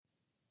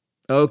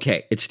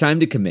Okay, it's time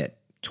to commit.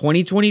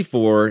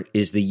 2024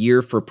 is the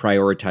year for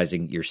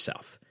prioritizing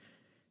yourself.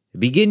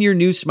 Begin your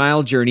new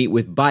smile journey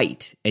with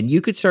Byte, and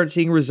you could start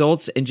seeing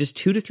results in just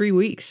 2 to 3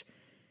 weeks.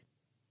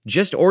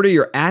 Just order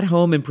your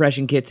at-home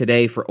impression kit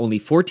today for only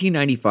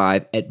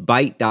 $14.95 at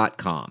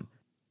Byte.com.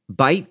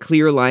 Byte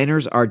clear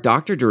liners are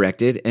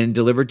doctor-directed and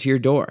delivered to your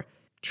door.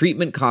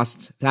 Treatment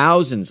costs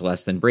thousands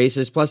less than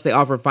braces, plus they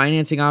offer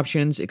financing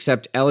options,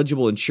 accept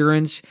eligible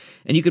insurance,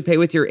 and you could pay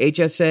with your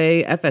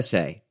HSA,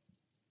 FSA.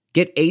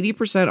 Get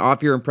 80%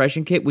 off your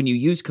impression kit when you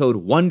use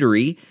code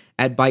WONDERY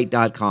at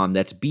Byte.com.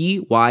 That's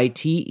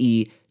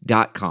BYTE.com.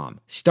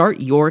 Start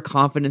your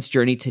confidence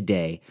journey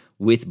today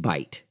with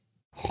Byte.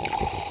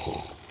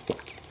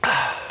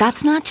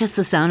 That's not just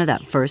the sound of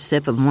that first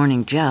sip of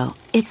Morning Joe.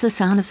 It's the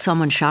sound of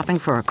someone shopping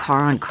for a car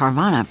on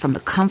Carvana from the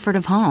comfort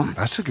of home.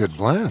 That's a good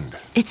blend.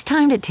 It's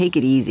time to take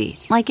it easy,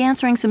 like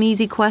answering some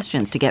easy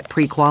questions to get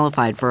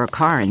pre-qualified for a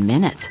car in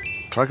minutes.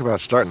 Talk about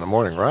starting the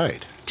morning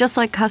right. Just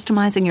like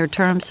customizing your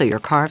terms so your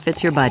car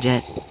fits your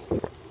budget.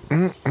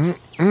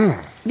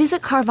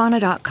 Visit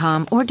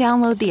Carvana.com or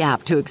download the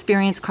app to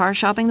experience car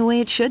shopping the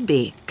way it should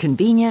be.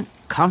 Convenient,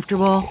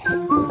 comfortable.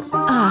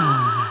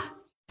 Ah.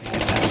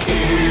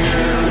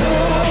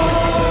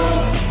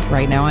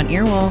 Right now on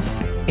Earwolf,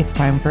 it's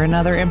time for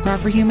another Improv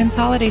for Humans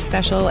holiday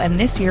special, and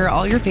this year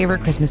all your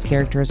favorite Christmas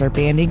characters are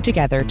banding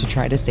together to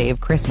try to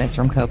save Christmas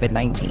from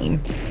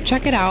COVID-19.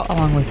 Check it out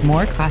along with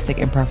more classic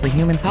Improv for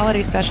Humans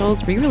holiday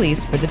specials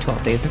re-released for the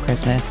 12 Days of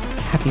Christmas.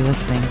 Happy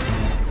listening.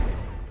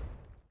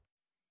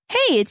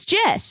 Hey, it's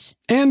Jess.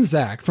 And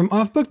Zach from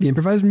Off Book, the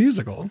improvised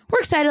musical. We're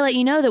excited to let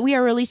you know that we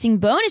are releasing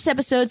bonus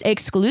episodes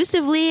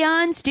exclusively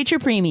on Stitcher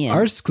Premium.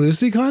 Our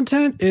exclusive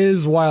content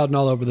is wild and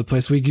all over the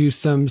place. We use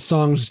some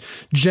songs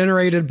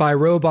generated by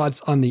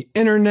robots on the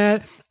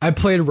internet. I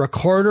played a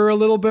recorder a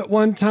little bit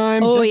one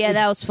time. Oh, yeah,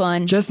 that was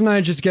fun. Jess and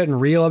I just getting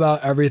real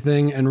about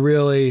everything, and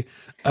really...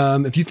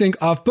 if you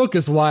think Off Book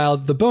is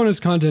wild, the bonus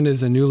content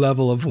is a new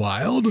level of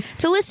wild.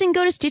 To listen,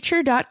 go to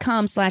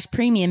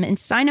Stitcher.com/premium and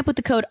sign up with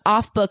the code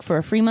OFFBOOK for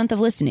a free month of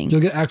listening. You'll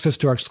get access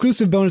to our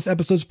exclusive bonus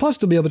episodes,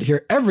 plus you'll be able to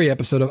hear every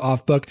episode of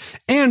Off Book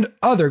and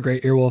other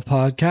great Earwolf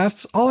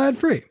podcasts, all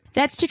ad-free.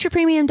 That's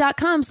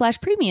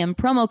StitcherPremium.com/premium,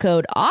 promo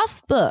code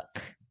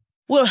OFFBOOK.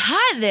 Well,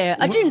 hi there.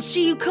 I didn't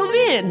see you come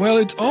in. Well,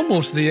 it's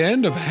almost the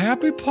end of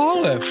Happy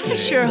Paul F. I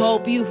sure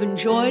hope you've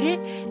enjoyed it.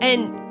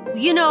 And,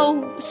 you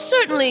know,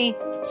 certainly...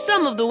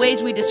 some of the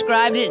ways we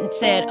described it and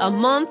said a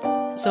month,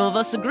 some of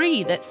us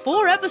agree that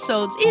 4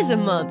 episodes is a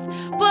month.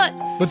 But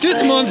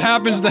this month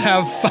happens to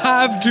have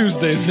 5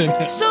 Tuesdays in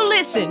it. So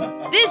listen,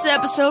 this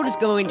episode is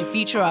going to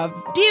feature our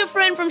dear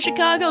friend from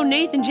Chicago,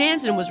 Nathan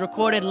Jansen, was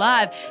recorded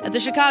live at the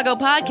Chicago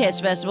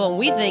Podcast Festival, and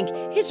we think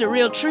it's a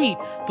real treat.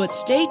 But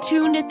stay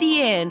tuned at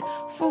the end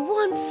for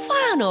one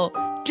final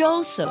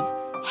dose of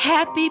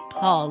Happy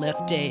Paul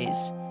F days.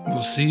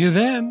 We'll see you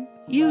then.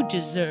 You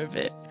deserve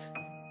it.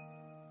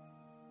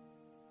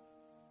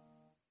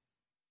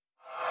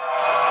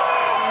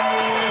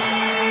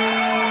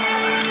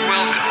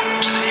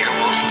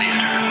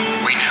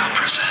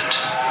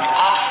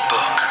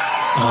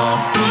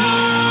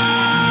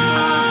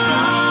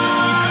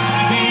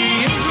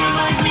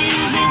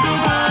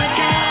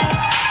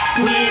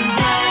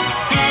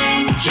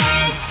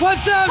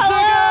 What's up, Chicago?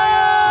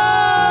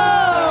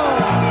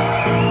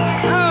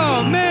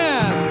 Oh,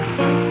 man.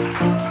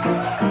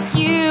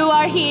 You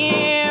are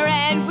here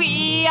and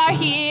we are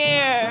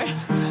here.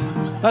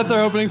 That's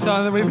our opening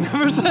song that we've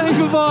never sang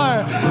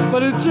before,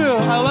 but it's true.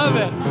 I love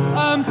it.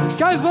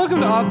 Guys, welcome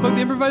to Off Book,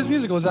 the improvised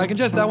musical. Zach and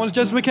Jess. That one's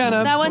Jess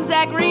McKenna. That one's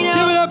Zach Reno.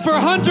 Give it up for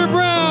Hunter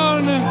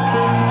Brown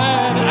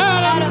and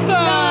Adam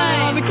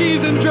Stein on the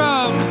keys and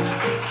drums.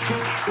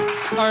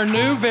 Our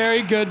new,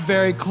 very good,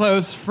 very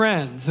close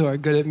friends who are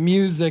good at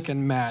music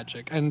and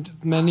magic. And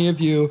many of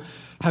you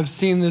have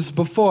seen this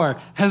before.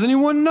 Has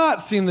anyone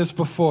not seen this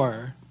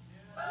before?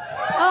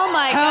 Oh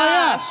my Hell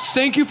gosh. Yeah.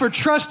 Thank you for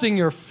trusting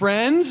your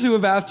friends who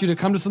have asked you to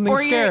come to something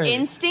or scary. Or your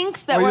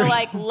instincts that were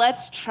like,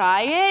 let's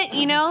try it.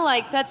 You know,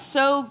 like, that's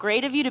so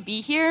great of you to be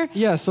here.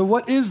 Yeah, so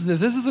what is this?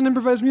 This is an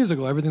improvised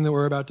musical. Everything that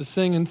we're about to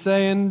sing and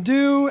say and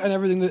do, and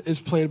everything that is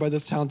played by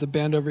this talented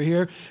band over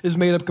here is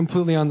made up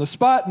completely on the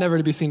spot, never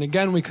to be seen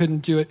again. We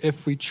couldn't do it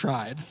if we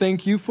tried.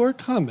 Thank you for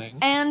coming.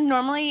 And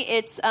normally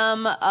it's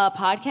a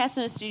podcast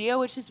in a studio,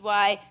 which is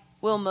why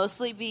we'll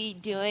mostly be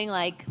doing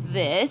like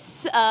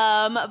this.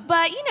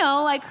 But, you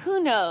know, like,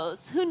 who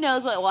knows? Who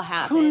knows what will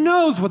happen? Who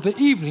knows what the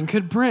evening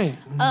could bring?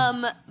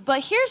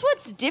 But here's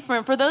what's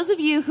different. For those of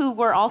you who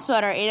were also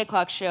at our 8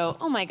 o'clock show,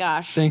 oh my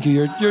gosh. Thank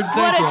you. Thank you.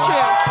 What a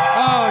trip.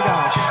 Oh,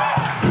 gosh.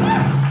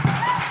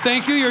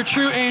 Thank you. You're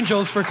true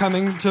angels for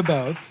coming to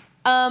both.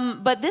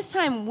 But this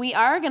time we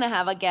are going to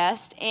have a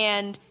guest,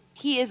 and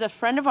he is a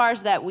friend of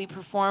ours that we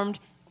performed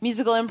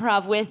musical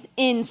improv with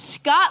in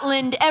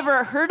Scotland.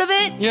 Ever heard of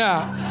it?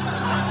 Yeah.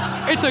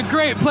 It's a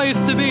great place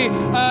to be.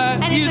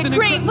 And it's a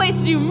great place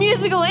to do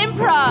musical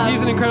improv.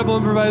 He's an incredible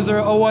improviser,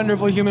 a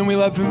wonderful human. We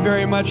love him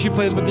very much. He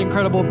plays with the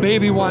incredible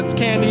Baby Wants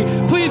Candy.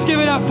 Please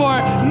give it up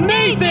for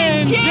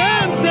Nathan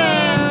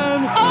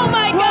Jansen! Oh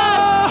my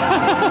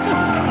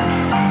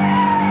gosh!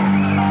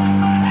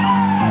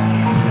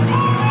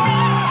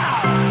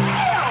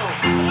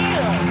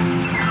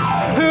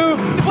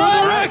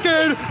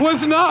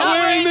 was not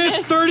wearing this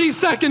 30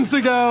 seconds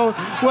ago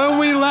when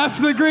we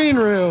left the green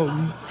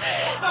room.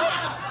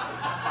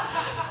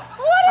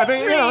 I mean,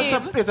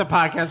 it's a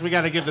podcast. We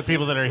got to give the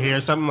people that are here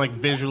something like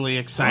visually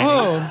exciting.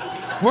 Oh,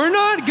 we're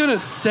not gonna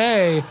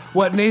say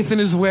what Nathan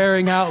is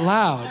wearing out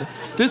loud.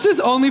 This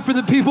is only for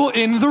the people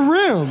in the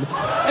room.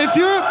 If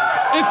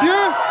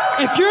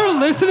you're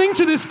listening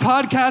to this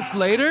podcast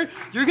later,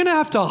 you're gonna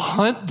have to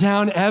hunt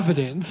down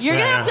evidence. You're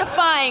gonna have to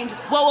find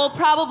what will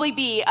probably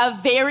be a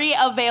very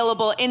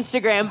available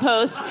Instagram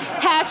post,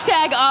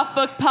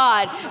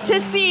 #offbookpod,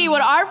 to see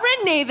what our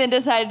friend Nathan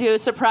decided to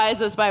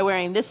surprise us by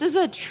wearing. This is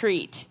a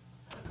treat.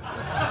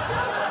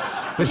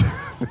 This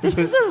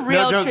is a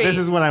real no joke, treat. This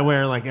is what I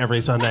wear like every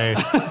Sunday.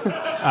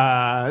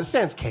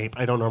 Sans cape.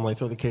 I don't normally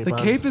throw the cape on.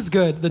 The cape is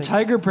good. The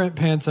tiger print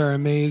pants are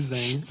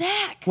amazing.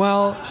 Zach.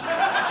 Well,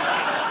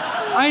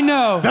 I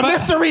know. The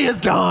mystery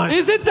is gone.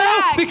 Is it though?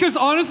 Because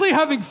honestly,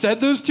 having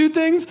said those two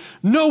things,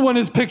 no one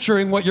is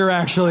picturing what you're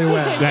actually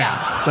wearing.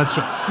 Yeah, that's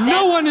true.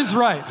 No one is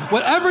right.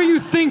 Whatever you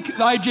think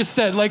I just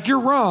said, like, you're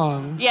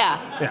wrong.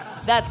 Yeah.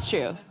 That's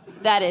true.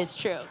 That is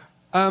true.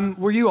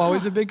 Were you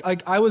always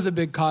I was a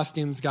big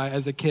costumes guy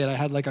as a kid. I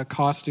had like a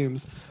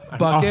costumes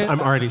bucket. I'm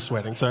already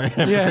sweating. Sorry. I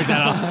have to take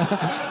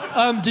that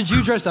off. Did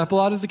you dress up a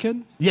lot as a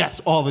kid?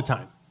 Yes, all the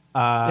time. You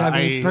have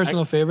any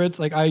personal favorites?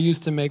 Like, I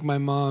used to make my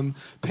mom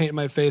paint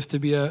my face to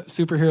be a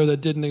superhero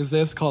that didn't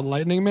exist called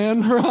Lightning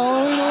Man for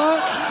Halloween a lot.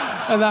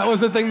 And that was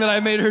the thing that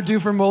I made her do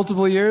for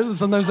multiple years. And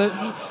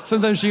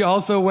sometimes she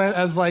also went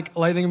as like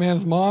Lightning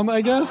Man's mom, I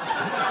guess.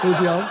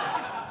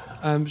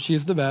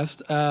 She's the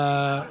best.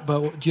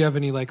 But do you have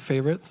any like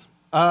favorites?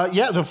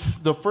 Yeah,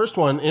 the first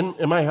one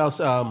in my house,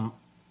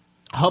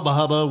 hubba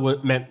hubba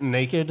meant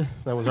naked.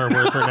 That was our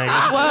word for naked.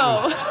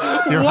 Whoa.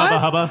 You're What? hubba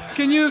hubba.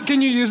 Can you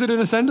use it in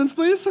a sentence,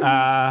 please? Get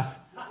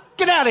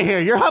out of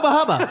here. You're hubba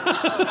hubba.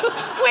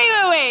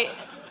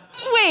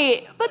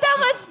 Wait, but that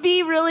must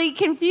be really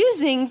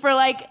confusing for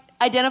like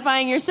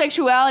identifying your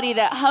sexuality.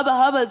 That hubba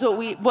hubba is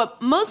what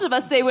most of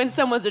us say when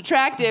someone's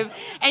attractive,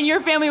 and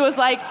your family was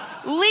like,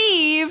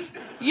 leave.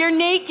 You're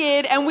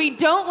naked, and we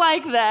don't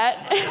like that.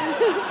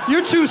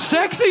 You're too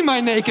sexy,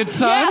 my naked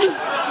son.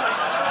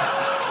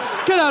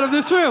 Yeah. Get out of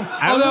this room.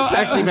 I was a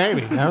sexy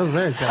baby. I was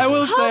very sexy. I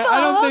will say, Hubba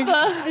I don't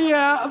hubba. think.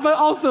 Yeah, but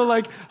also,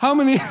 like, how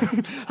many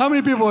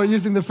people are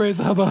using the phrase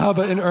hubba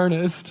hubba in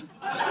earnest?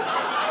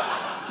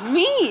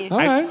 Me. All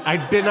right. I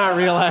did not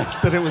realize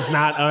that it was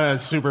not a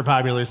super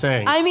popular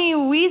saying. I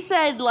mean, we would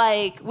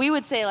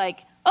say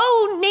like,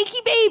 oh,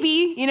 naked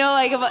baby. You know,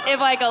 like if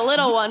like a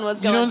little one was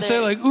going You don't through. say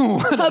like, ooh,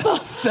 what a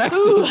sexy.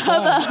 Ooh, guy.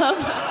 hubba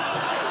hubba.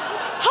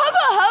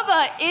 Hubba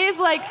hubba is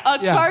like a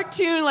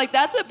cartoon. Like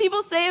that's what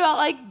people say about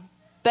like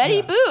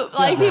Betty Boop.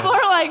 Like people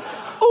are like,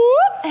 ooh,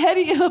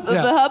 hubba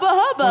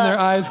hubba. When their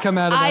eyes come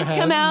out of their Eyes head.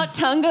 come out,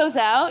 tongue goes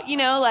out. You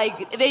know,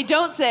 like they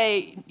don't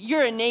say,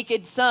 you're a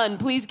naked son,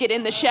 please get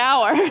in the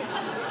shower.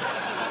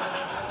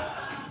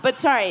 But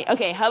sorry,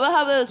 okay, hubba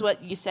hubba is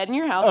what you said in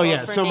your household. Oh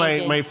yeah, for so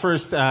naked. my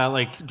first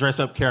like dress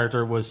up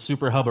character was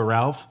Super Hubba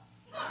Ralph,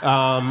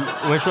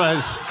 which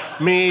was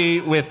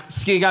me with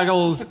ski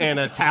goggles and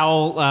a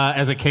towel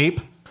as a cape,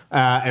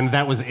 and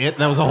that was it.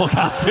 That was the whole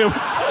costume.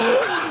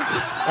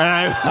 And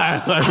I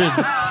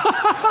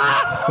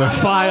would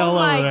file over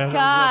my it.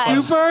 God.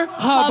 Super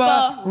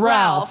Hubba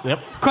Ralph. Yep.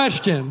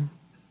 Question.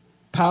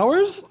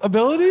 Powers?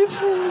 Abilities?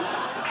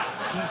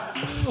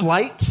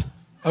 Flight.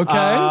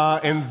 Okay.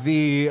 And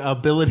the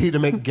ability to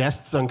make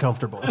guests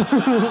uncomfortable.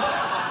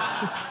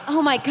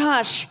 Oh my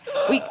gosh.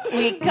 We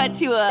cut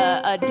to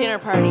a dinner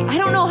party. I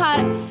don't know how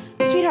to,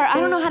 sweetheart,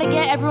 I don't know how to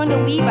get everyone to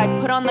leave. I've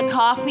put on the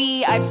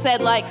coffee. I've said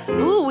like,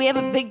 ooh, we have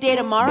a big day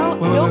tomorrow.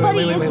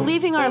 Nobody is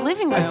leaving our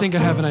living room. I think I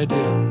have an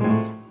idea.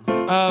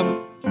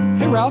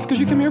 Hey, Ralph, could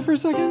you come here for a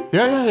second?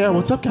 Yeah.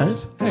 What's up,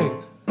 guys? Hey,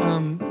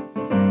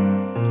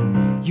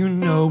 you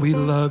know we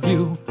love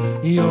you.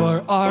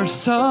 You're our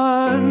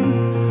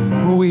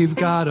son. We've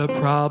got a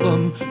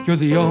problem. You're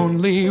the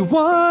only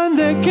one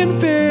that can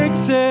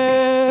fix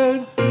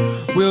it.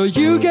 Will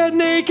you get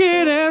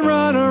naked and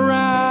run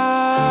around?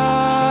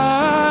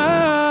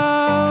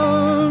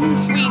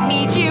 We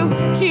need you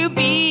to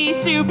be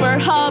Super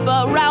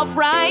Hubba Ralph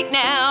right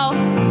now.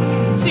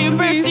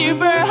 Super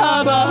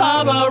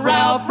Hubba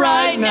Ralph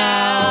right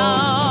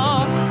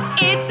now.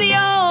 It's the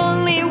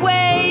only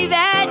way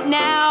that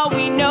now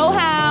we know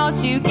how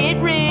to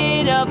get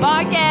rid of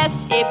our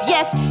guests. If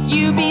yes,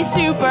 you be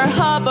Super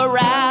Hubba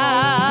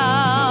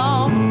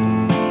Ralph.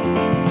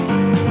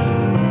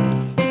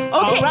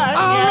 Okay.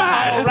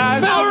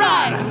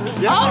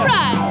 All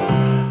right.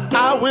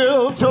 I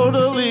will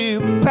totally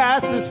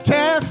pass this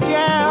test,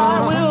 yeah.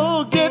 I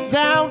will get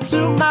down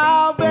to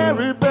my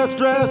very best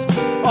dressed.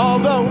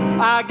 Although,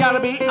 I gotta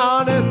be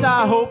honest,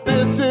 I hope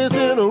this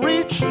isn't a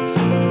reach.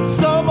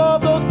 Some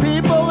of those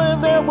people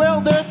in there,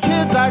 well, they're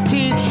kids I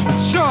teach.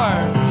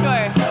 Sure.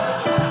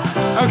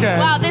 Okay.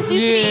 Wow, this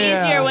used to be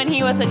easier when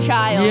he was a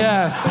child.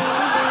 Yes.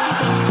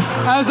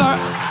 As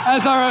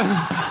our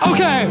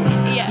Okay,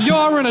 Yes.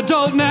 you're an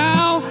adult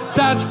now,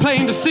 that's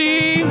plain to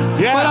see.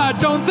 Yeah. But I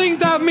don't think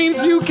that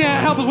means you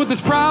can't help us with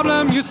this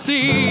problem, you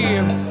see.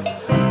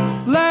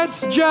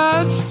 Let's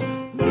just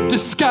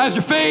disguise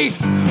your face,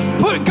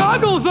 put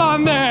goggles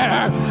on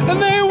there,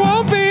 and they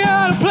won't be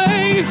out of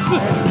place.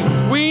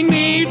 We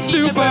need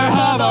Super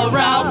Hubba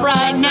Ralph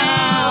right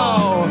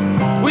now.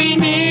 We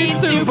need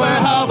Super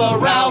Hubba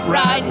Ralph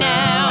right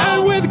now.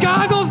 And with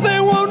goggles, they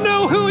won't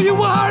know who you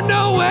are,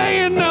 no way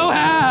and no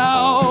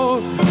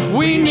how.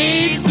 We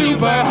need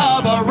Super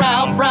Hubba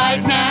Ralph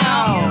right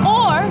now.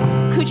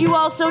 Or could you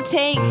also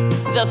take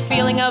the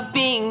feeling of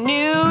being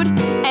nude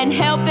and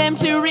help them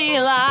to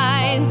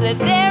realize that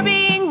they're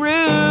being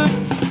rude?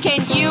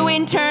 Can you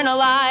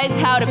internalize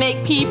how to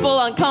make people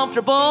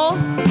uncomfortable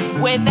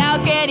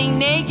without getting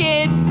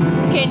naked?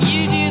 Can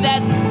you do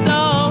that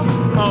so?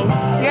 Oh,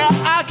 yeah,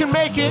 I can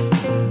make it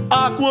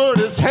awkward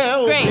as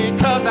hell. Great.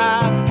 Because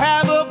I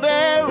have a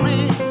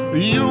very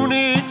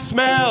unique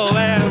smell.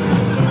 And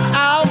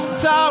I'm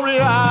sorry,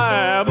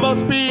 I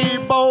must be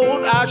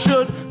bold. I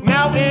should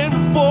now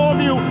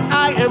inform you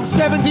I am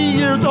 70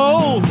 years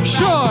old.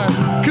 Sure,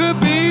 could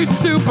be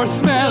Super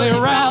Smelly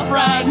Ralph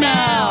right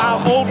now.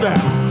 I'm old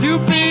now. You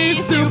be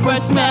Super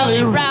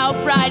Smelly Ralph.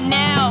 Ralph right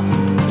now.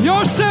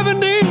 You're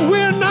 70,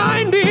 we're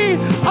 90.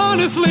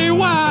 Honestly,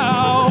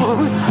 wow.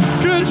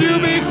 Could you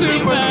be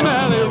Super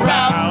Smelly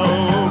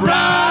Ralph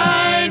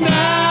right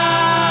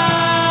now?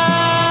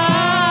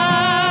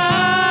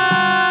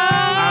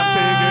 I'm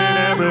taking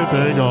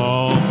everything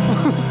off.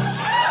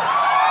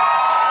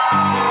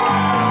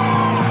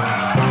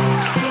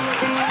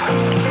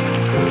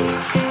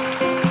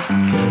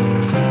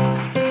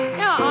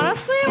 Yeah,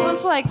 honestly, it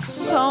was like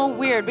so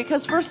weird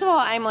because first of all,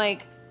 I'm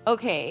like,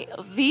 okay,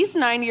 these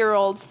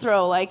 90-year-olds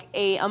throw like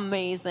a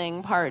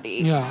amazing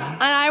party. Yeah.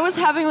 And I was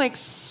having like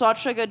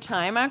such a good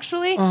time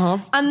actually. Uh-huh.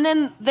 And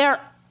then their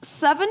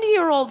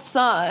 70-year-old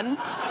son,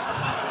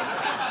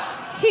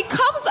 he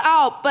comes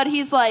out, but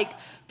he's like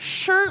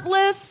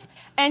shirtless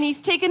and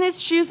he's taken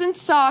his shoes and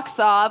socks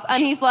off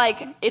and he's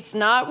like, it's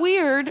not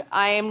weird.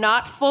 I am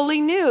not fully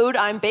nude.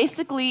 I'm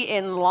basically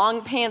in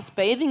long pants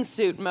bathing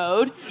suit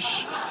mode.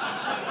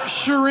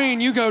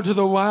 Shireen, you go to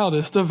the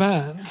wildest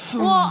events.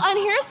 Well, and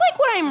here's like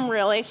what I'm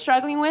really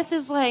struggling with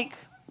is like,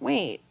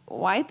 wait,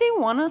 why'd they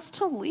want us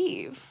to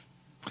leave?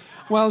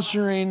 Well,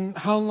 Shireen,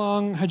 how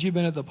long had you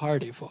been at the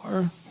party for?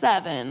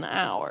 7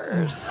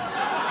 hours.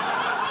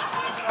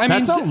 I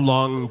That's a mean,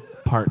 long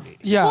party.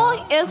 yeah.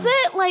 Well, is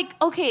it like,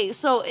 okay,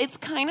 so it's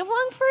kind of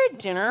long for a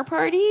dinner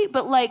party,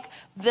 but like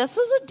this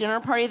is a dinner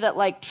party that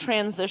like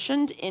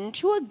transitioned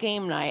into a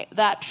game night,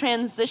 that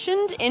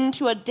transitioned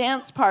into a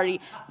dance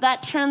party,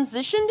 that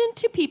transitioned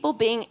into people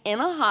being in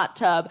a hot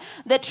tub,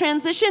 that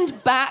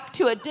transitioned back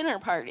to a dinner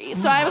party.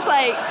 So I was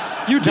like,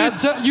 you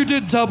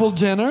did double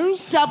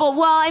dinners? double.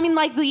 Well, I mean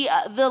like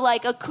the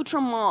like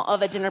accoutrement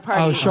of a dinner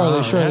party. Oh, surely.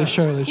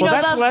 You Well,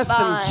 know, that's the less than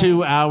vibe.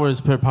 2 hours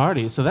per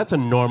party, so that's a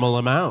normal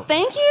amount.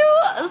 Thank you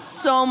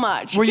so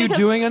much. Were you because-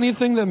 doing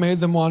anything that made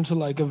them want to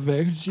like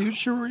evict you,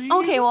 Shireen?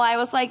 Okay, well, I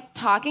was like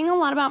talking a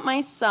lot about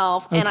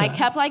myself, and I Okay.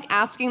 kept like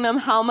asking them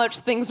how much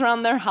things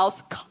around their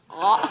house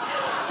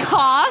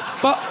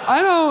cost. But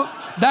I don't.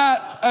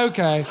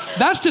 Okay.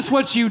 That's just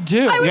what you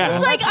do. I was Yeah.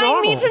 just like, That's I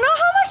normal. need to know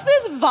how much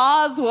this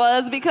vase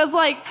was because,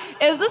 like,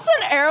 is this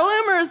an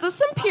heirloom or is this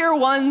some Pier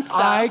 1 stuff?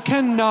 I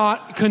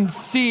cannot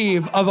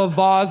conceive of a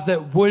vase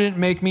that wouldn't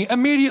make me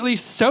immediately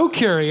so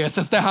curious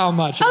as to how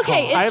much it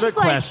Okay, costs. it's I have a just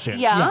like, question.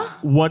 yeah.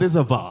 What is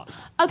a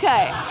vase?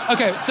 Okay,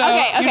 Okay, so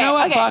Okay, you know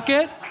what okay.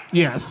 bucket?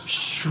 Yes.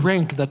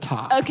 Shrink the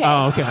top. okay.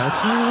 Oh, okay.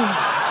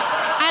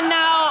 And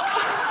now,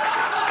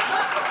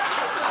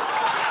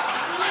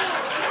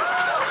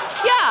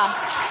 yeah,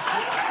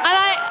 and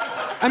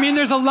I mean,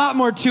 there's a lot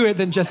more to it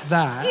than just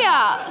that.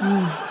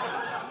 yeah.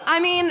 I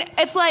mean,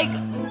 it's like,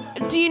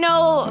 do you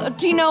know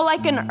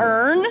like an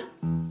urn?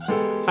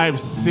 I've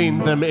seen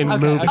them in Okay,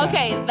 movies.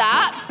 Okay,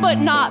 that, but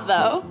not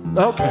though.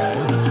 Okay.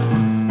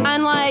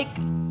 And like,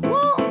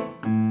 well,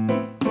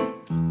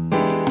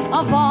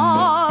 a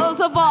vase,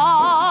 a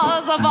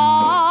vase, a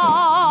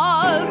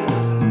vase.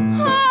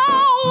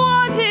 Oh,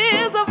 what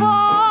is a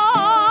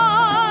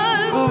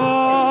vase? A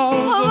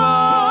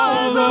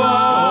vase, a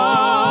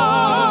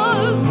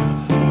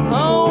vase.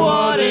 Oh,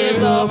 what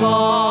is a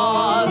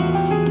vase?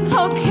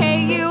 Okay,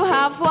 you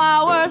have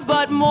flowers,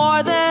 but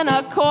more than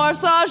a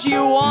corsage,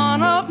 you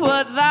wanna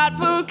put that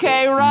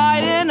bouquet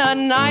right in a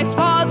nice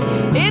vase.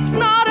 It's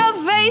not a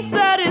vase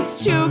that is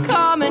too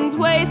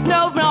commonplace.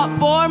 No, not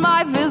for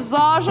my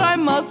visage. I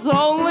must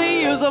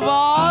only use a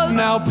vase.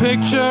 Now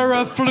picture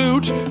a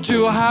flute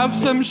to have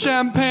some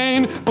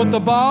champagne, but the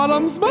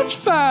bottom's much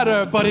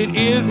fatter, but it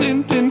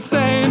isn't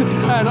insane.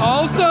 And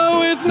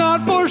also it's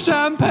not for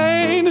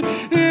champagne,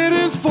 it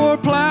is for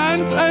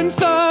plants and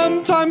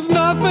sometimes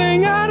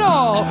nothing at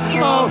all.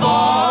 A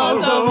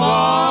vase, a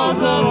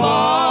vase, a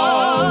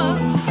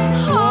vase.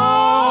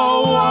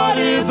 Oh, what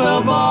is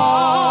a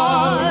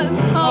vase?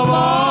 A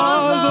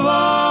vase, a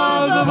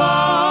vase, a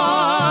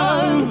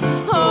vase.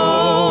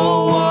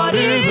 Oh, what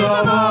is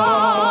a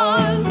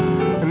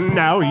vase?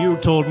 Now you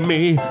told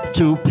me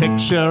to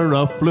picture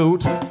a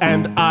flute,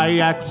 and I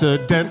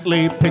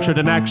accidentally pictured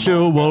an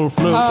actual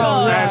flute.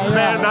 And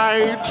then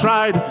I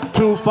tried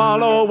to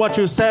follow what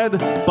you said,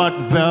 but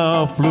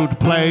the flute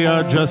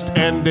player just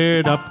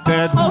ended up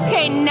dead.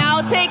 Okay,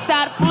 now take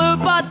that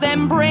flute, but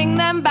then bring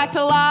them back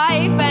to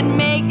life and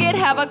make it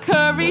have a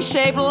curvy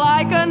shape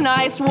like a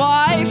nice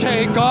wife.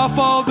 Take off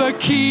all the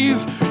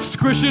keys,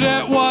 squish it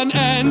at one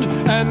end,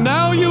 and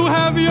now you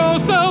have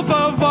yourself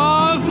a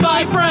vase,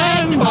 my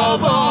friend. A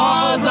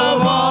vase, a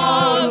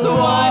vase, a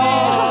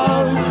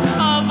vase.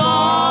 A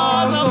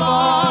vase, a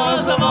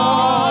vase, a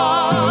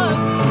vase.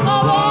 A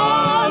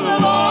vase,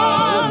 a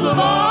vase, a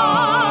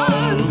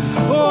vase.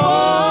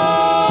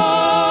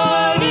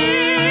 What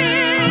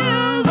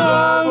is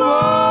a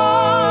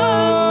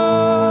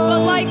vase?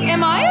 But like,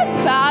 am I a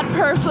bad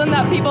person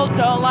that people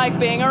don't like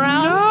being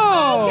around?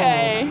 No.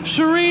 Okay.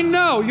 Shireen,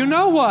 no. You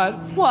know what?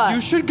 What?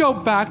 You should go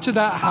back to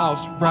that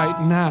house right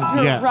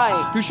now. Yes.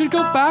 Right. You should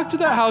go back to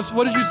that house.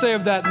 What did you say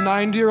of that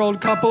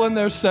 90-year-old couple and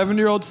their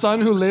 70-year-old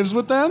son who lives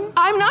with them?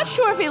 I'm not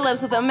sure if he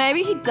lives with them.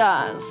 Maybe he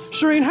does.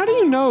 Shireen, how do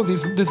you know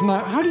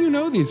how do you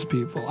know these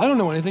people? I don't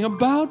know anything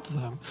about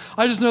them.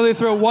 I just know they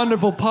throw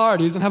wonderful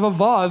parties and have a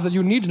vase that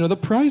you need to know the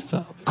price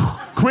of.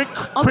 Quick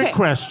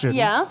question.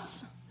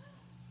 Yes?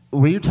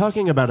 Were you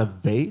talking about a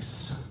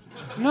vase?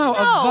 No, a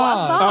vase.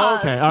 Oh,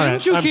 okay, all right.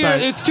 Didn't you I'm hear?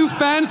 sorry. It's too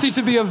fancy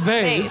to be a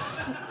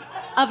vase. Vase.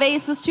 A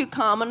vase is too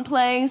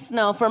commonplace.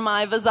 No, for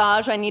my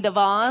visage, I need a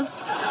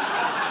vase.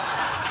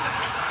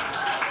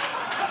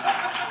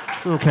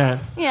 Okay.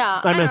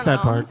 Yeah. I missed don't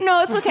that know. part.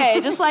 No, it's okay.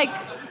 Just like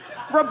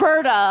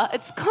Roberta.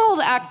 It's called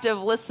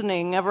active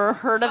listening. Ever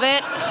heard of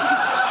it?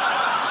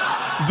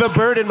 The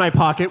bird in my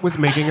pocket was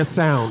making a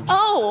sound.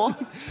 Oh.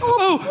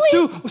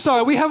 Oh,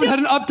 sorry, we haven't had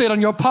an update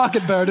on your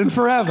pocket bird in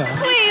forever.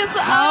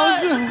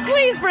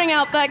 Please bring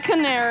out that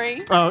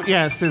canary. Oh,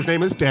 yes, his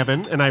name is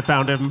Devin, and I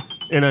found him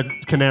in a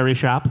canary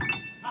shop.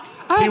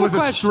 He was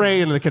a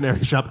stray in the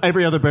canary shop.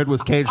 Every other bird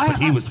was caged, but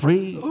he was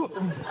free.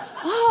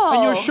 Oh.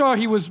 And you're sure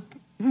he was,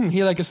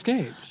 he like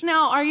escaped?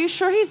 Now, are you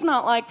sure he's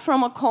not like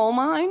from a coal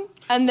mine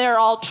and they're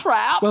all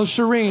trapped? Well,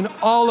 Shireen,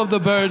 all of the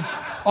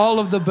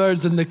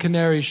birds in the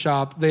canary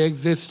shop, they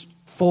exist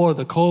for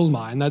the coal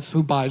mine. That's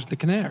who buys the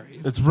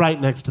canaries. It's right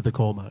next to the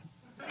coal mine.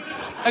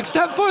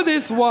 Except for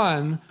this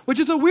one, which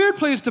is a weird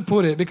place to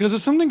put it, because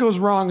if something goes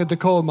wrong at the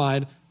coal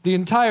mine, the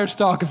entire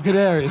stock of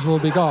canaries will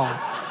be gone.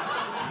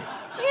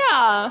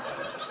 Yeah.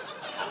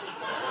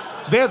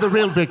 They're the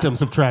real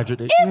victims of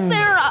tragedy. Is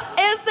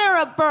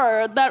there a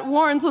bird that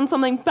warns when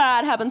something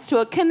bad happens to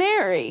a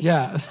canary?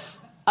 Yes.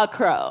 A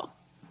crow.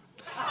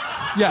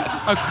 Yes,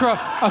 a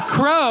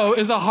crow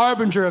is a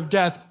harbinger of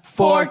death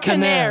for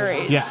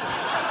canaries.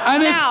 Yes.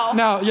 And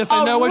Now,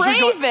 I know what you're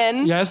going.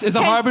 raven Yes, is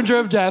a harbinger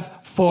of death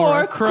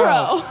for a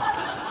crow.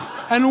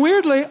 And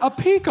weirdly, a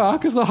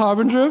peacock is the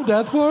harbinger of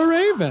death for a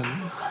raven.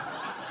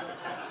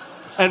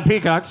 And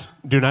peacocks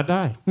do not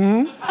die.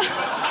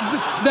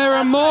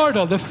 They're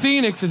immortal. The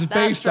phoenix is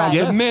based on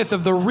right. the myth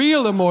of the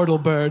real immortal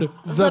bird,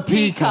 the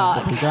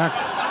peacock.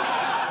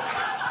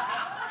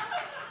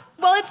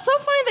 Well, it's so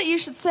funny that you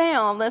should say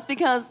all this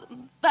because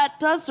that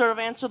does sort of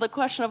answer the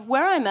question of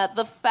where I met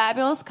the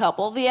fabulous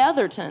couple, the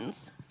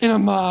Ethertons. In a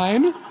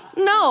mine?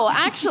 No,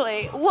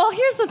 actually. Well,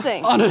 here's the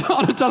thing. On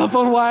a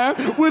telephone wire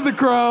with a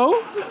crow?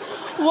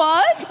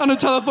 What? On a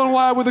telephone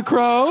wire with a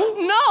crow?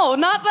 No,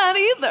 not that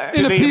either.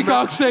 In a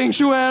peacock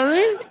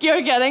sanctuary?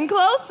 You're getting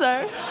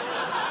closer.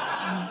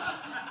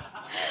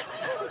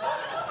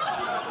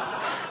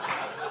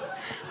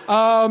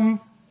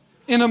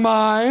 In a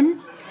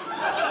mine?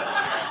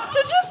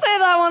 Did you say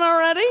that one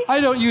already? I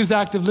don't use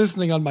active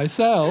listening on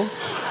myself.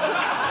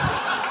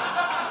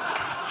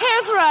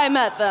 Here's where I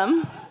met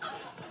them.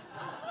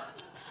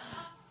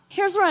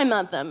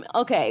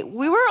 Okay,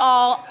 we were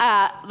all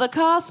at the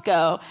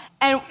Costco,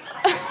 and...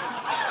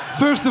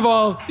 First of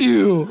all,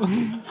 ew.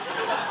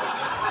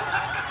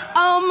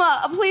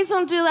 Please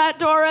don't do that,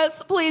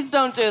 Doris. Please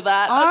don't do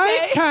that,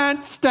 okay? I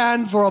can't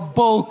stand for a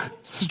bulk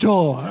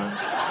store.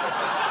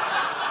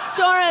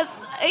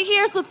 Doris,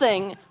 here's the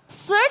thing.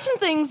 Certain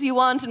things you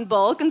want in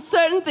bulk and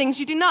certain things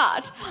you do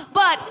not.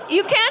 But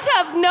you can't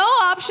have no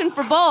option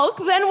for bulk,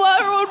 then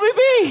what would we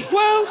be?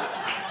 Well,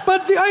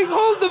 but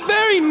the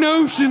very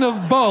notion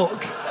of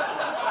bulk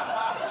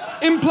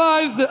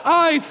implies that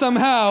I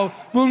somehow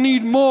will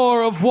need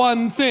more of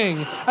one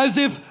thing. As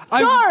if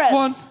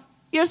Doris,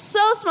 you're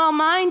so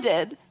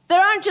small-minded. There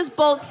aren't just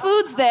bulk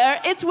foods there.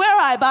 It's where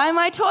I buy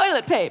my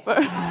toilet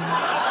paper.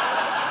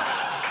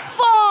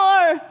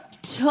 For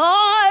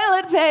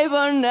toilet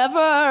paper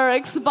never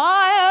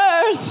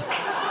expires.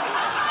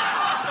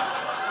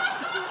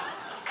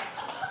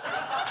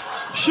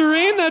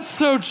 Shireen, that's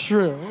so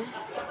true.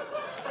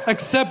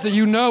 Except that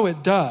you know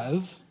it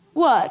does.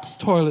 What?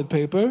 Toilet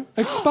paper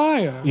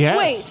expire. Yes.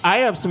 Wait. I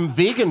have some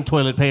vegan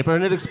toilet paper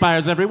and it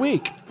expires every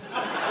week.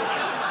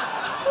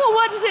 Well,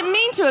 what does it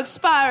mean to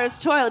expire as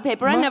toilet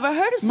paper? I never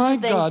heard of such a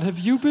thing. My God, have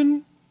you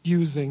been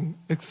using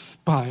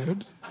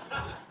expired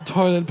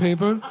toilet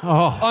paper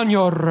on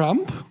your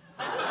rump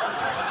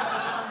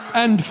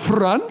and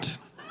front?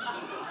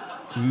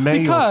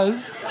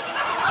 Because...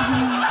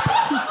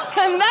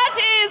 And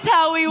that is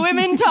how we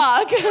women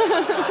talk.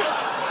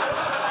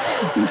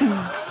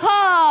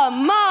 Ah,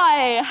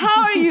 my,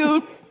 how are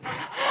you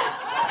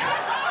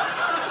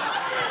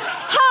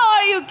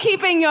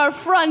keeping your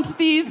front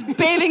these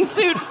bathing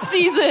suit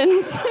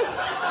seasons? For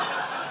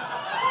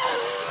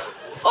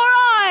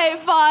I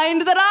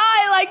find that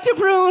I like to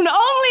prune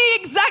only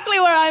exactly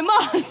where I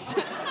must.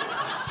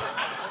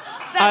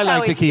 I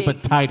like to keep a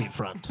tidy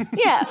front.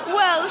 Yeah,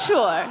 well,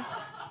 sure.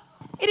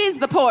 It is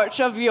the porch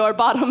of your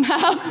bottom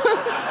half.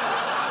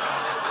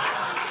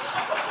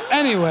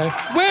 Anyway,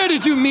 where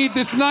did you meet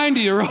this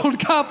 90-year-old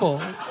couple?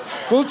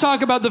 We'll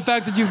talk about the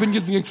fact that you've been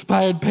using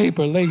expired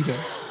paper later.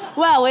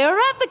 Well, we were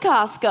at the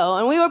Costco,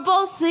 and we were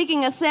both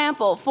seeking a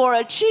sample for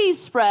a cheese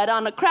spread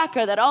on a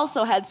cracker that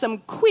also had some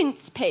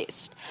quince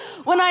paste.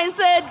 When I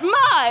said,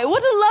 my,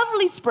 what a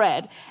lovely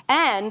spread.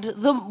 And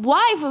the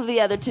wife of the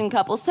other tin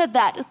couple said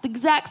that at the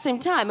exact same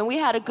time, and we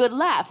had a good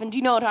laugh. And do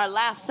you know what our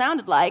laugh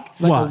sounded like?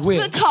 Like a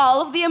witch. The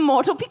call of the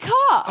immortal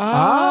peacock.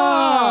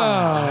 Oh.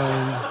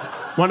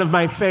 One of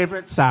my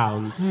favorite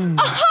sounds.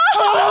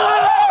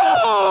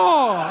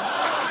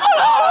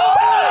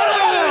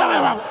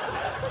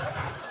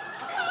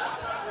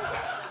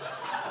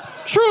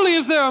 Truly,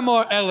 is there a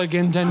more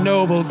elegant and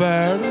noble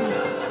bird?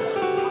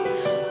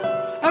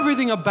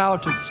 Everything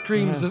about it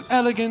screams of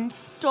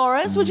elegance.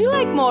 Doris, would you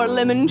like more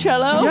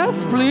limoncello?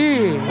 Yes,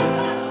 please.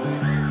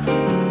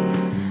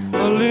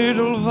 A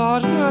little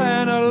vodka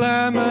and a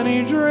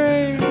lemony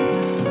drink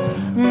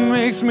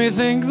makes me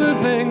think the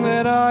thing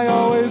that I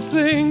always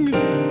think.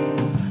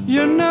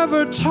 You're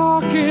never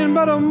talking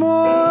about a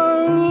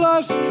more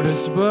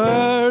lustrous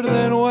bird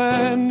than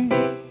when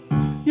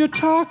you're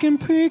talking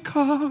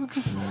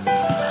peacocks.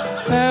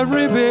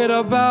 Every bit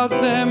about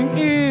them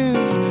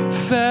is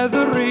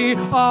feathery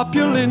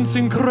opulence,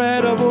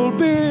 incredible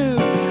biz.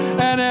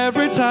 And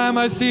every time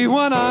I see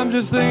one, I'm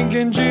just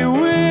thinking, gee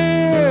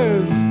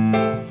whiz,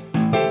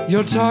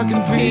 you're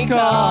talking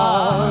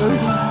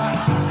peacocks.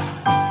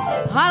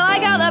 I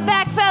like how the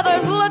back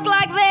feathers look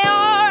like they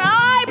are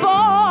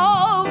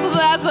eyeballs.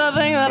 That's the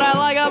thing that I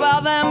like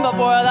about them.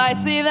 Before I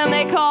see them,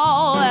 they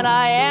call, and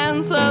I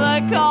answer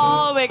the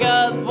call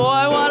because,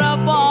 boy, what a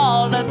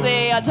ball to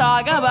see you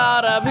talk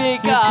about a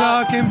peacock. You're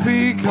talking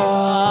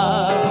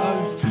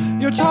peacocks.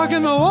 You're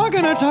talking the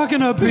walking and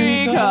talking a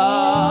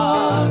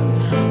peacocks.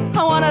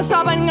 I want to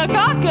stop and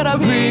gawk at a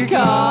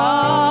peacock.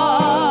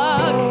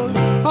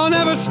 I'll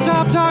never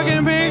stop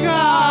talking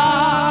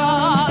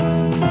peacocks.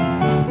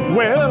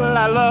 Well,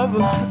 I love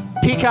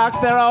peacocks,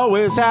 they're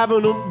always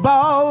having a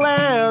ball.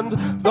 And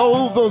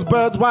those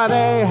birds, why,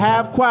 they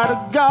have quite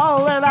a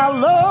gall. And I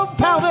love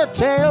how their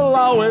tail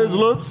always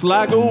looks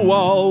like a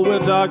wall. We're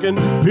talking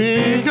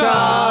peacocks.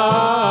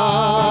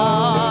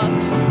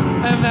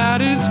 And that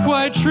is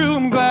quite true.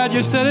 I'm glad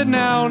you said it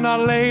now,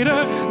 not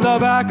later. The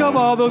back of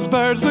all those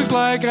birds looks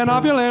like an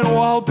opulent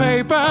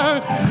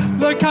wallpaper.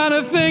 The kind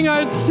of thing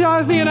I'd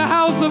see in a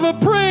house of a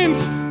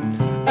prince.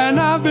 And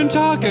I've been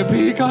talking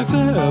peacocks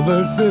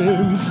ever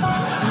since.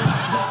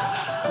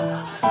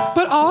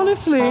 But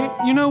honestly,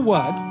 you know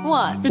what?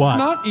 What? It's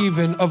not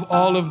even of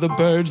all of the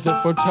birds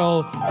that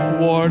foretell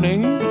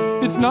warnings.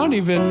 It's not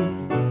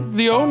even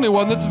the only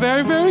one that's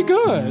very, very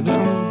good.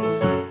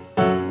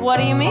 What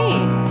do you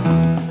mean?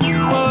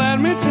 Well, let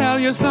me tell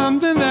you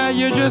something that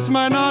you just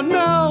might not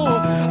know.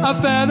 A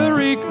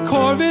feathery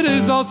corvid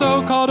is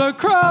also called a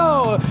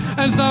crow.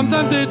 And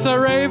sometimes it's a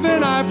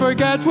raven, I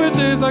forget which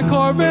is a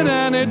corvid,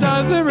 and it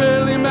doesn't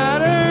really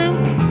matter.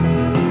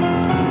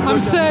 I'm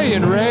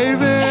saying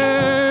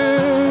ravens.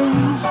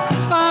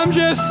 I'm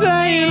just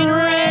saying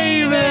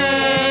ravens.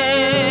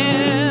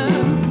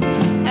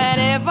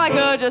 And if I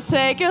could just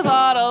take your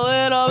thought a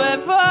little bit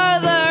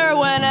further,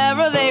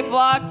 whenever they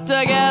flock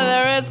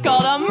together, it's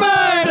called a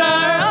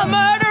murder. A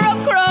murder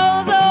of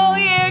crows, oh,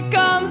 here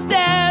comes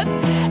death.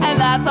 And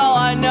that's all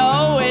I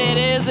know, it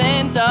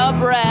isn't a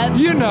breath.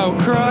 You know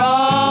crows.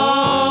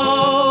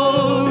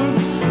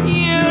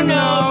 You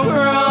know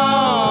crows.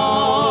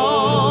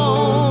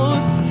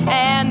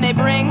 And they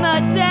bring the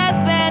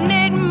death, and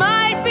it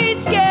might be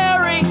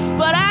scary,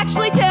 but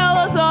actually tell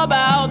us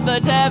about the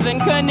Devon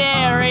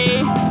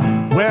canary.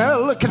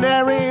 Well, a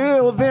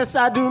canary, this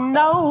I do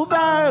know,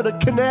 that a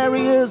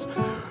canary is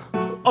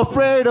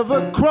afraid of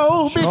a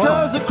crow,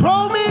 because a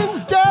crow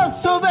means death,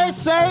 so they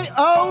say,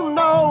 oh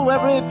no,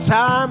 every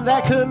time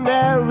that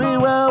canary,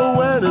 well,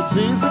 when it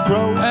sees a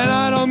crow. And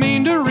I don't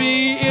mean to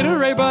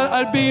reiterate, but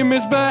I'd be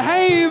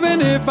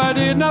misbehaving if I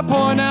did not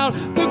point out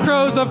the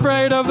crow's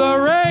afraid of the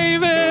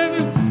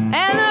raven.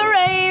 And the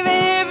raven,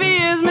 if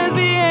he is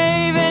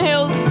misbehaving,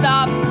 he'll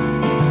stop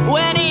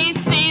when he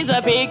sees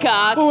a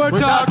peacock. We're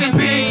talking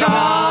peacocks.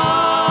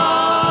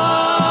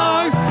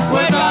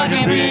 We're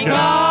talking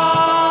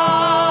peacocks.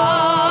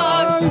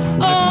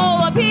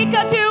 Oh, a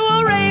peacock to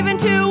a raven,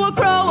 to a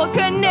crow, a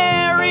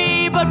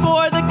canary. But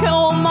for the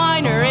coal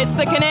miner, it's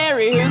the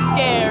canary who's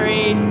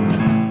scary.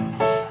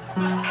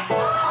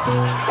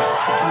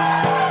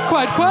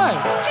 Quite.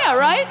 Yeah,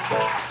 right?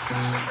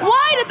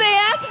 Why did they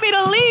ask me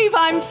to leave?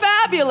 I'm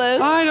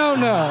fabulous. I don't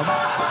know.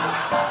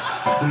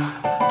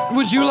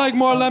 Would you like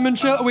more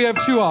limoncello? We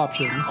have two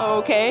options.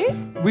 Okay.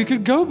 We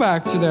could go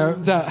back to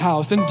that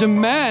house and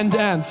demand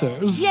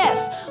answers.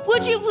 Yes.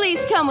 Would you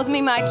please come with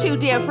me, my two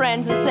dear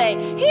friends, and say,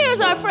 here's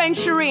our friend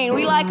Shireen.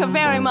 We like her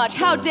very much.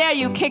 How dare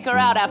you kick her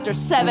out after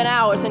 7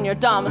 hours in your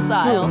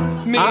domicile?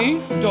 Me,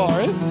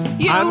 Doris.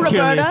 You, I'm Roberta.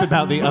 curious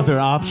about the other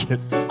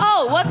option.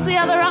 Oh, what's the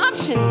other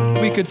option?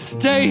 We could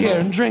stay here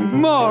and drink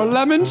more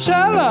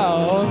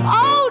limoncello.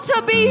 Oh,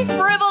 to be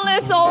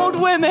frivolous old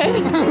women.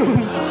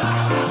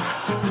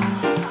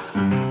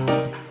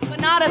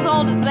 But not as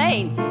old as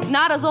they.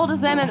 Not as old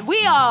as them. And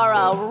we are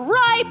a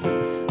ripe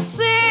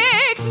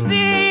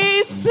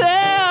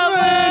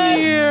 67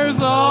 years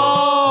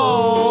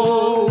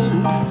old.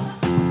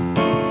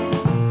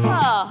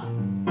 Huh.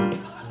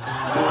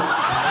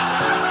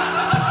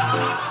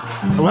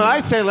 Well, I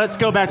say let's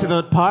go back to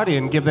the party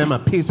and give them a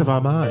piece of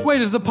our mind. Wait,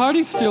 is the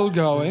party still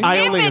going?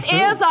 If it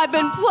is, I've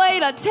been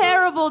played a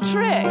terrible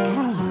trick.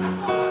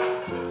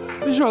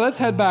 Sure, let's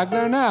head back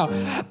there now.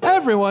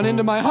 Everyone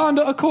into my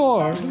Honda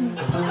Accord.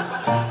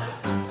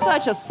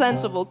 Such a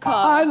sensible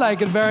car. I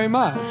like it very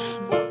much.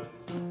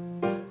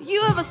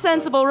 You have a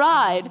sensible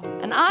ride,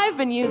 and I've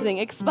been using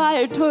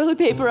expired toilet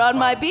paper on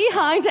my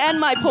behind and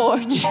my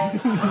porch.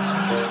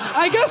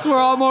 I guess we're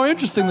all more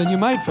interesting than you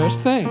might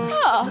first think.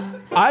 Huh.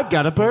 I've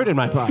got a bird in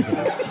my pocket.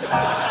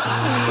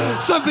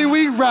 Something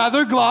we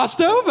rather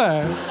glossed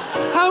over.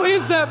 How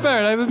is that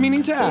bird? I was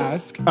meaning to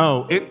ask.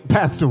 Oh, it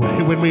passed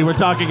away when we were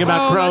talking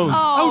about crows.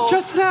 Oh,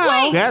 just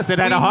now. Wait. Yes, it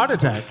had a heart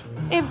attack.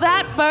 If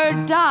that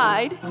bird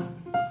died,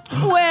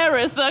 where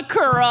is the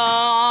crow?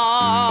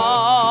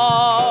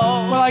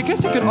 Well, I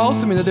guess it could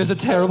also mean that there's a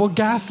terrible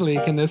gas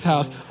leak in this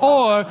house.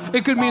 Or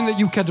it could mean that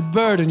you kept a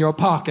bird in your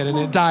pocket and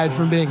it died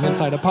from being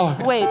inside a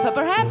pocket. Wait, but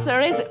perhaps there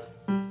is...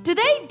 Do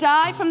they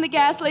die from the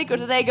gas leak, or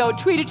do they go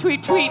tweet,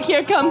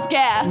 here comes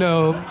gas?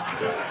 No,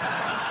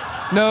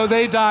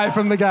 they die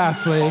from the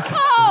gas leak.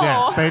 Oh!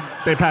 Yes,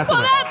 they pass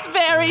away. Well, that's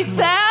very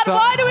sad.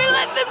 Why do we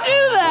let them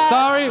do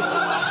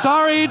that?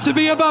 Sorry to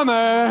be a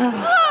bummer.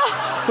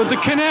 But the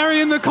canary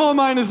in the coal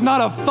mine is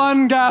not a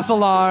fun gas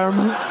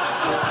alarm.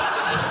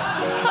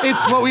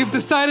 It's what we've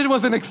decided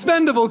was an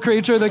expendable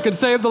creature that could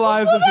save the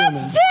lives of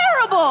humans. That's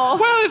terrible.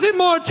 Well, is it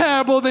more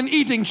terrible than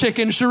eating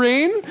chicken,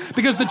 Shireen?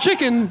 Because the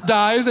chicken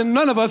dies and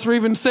none of us were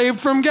even saved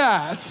from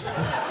gas.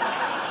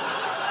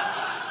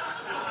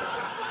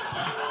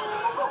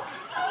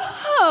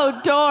 Oh,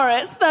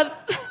 Doris,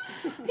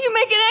 you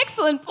make an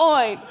excellent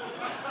point.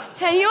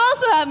 And you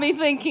also have me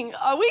thinking,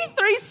 are we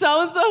three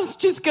so-and-sos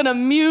just gonna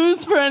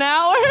muse for an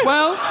hour?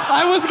 Well,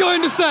 I was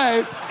going to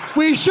say,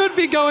 we should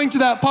be going to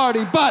that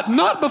party, but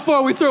not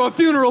before we throw a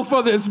funeral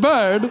for this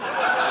bird.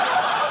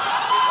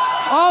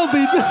 I'll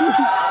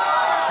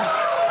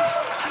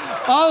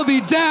be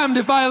damned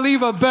if I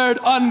leave a bird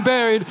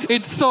unburied,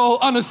 its soul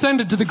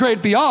unascended to the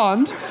great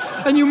beyond.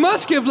 And you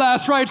must give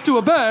last rites to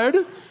a bird.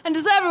 And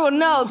as everyone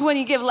knows, when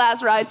you give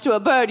last rites to a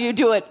bird, you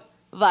do it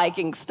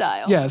Viking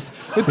style. Yes.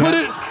 They put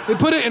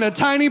it in a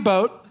tiny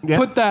boat,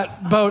 put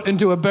that boat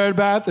into a bird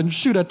bath, and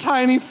shoot a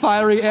tiny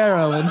fiery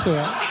arrow into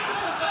it.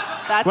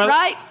 That's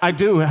right. I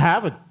do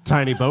have a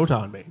tiny boat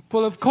on me.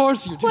 Well, of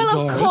course you do, Well,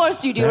 Doris. of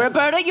course you do,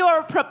 Roberta.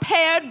 You're a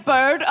prepared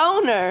bird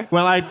owner.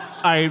 Well,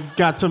 I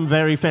got some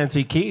very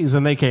fancy keys,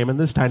 and they came in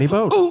this tiny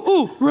boat.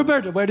 Ooh,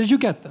 Roberta, where did you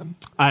get them?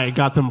 I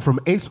got them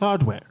from Ace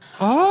Hardware.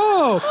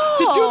 Oh,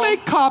 did you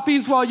make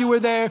copies while you were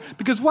there?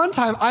 Because one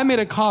time I made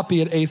a copy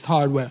at Ace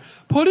Hardware,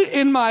 put it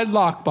in my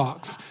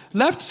lockbox,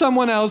 left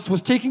someone else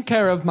was taking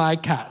care of my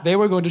cat. They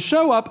were going to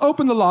show up,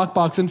 open the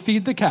lockbox, and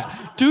feed the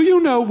cat. Do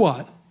you know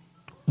what?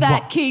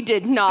 That key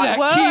did not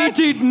work. That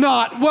key did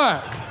not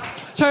work.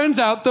 Turns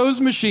out those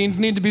machines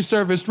need to be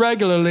serviced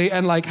regularly,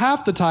 and like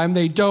half the time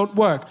they don't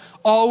work.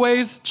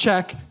 Always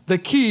check the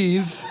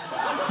keys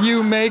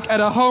you make at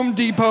a Home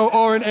Depot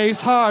or an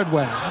Ace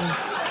Hardware.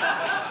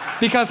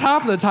 Because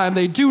half the time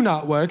they do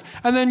not work,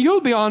 and then you'll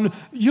be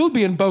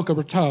in Boca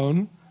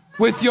Raton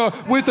with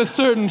a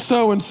certain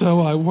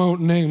so-and-so I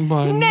won't name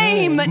by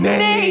name.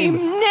 Name.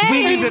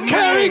 It's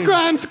Cary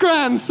Grant's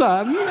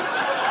grandson.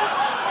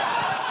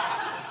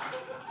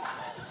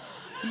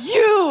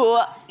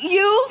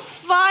 You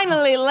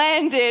finally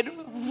landed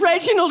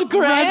Reginald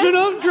Grant.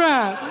 Reginald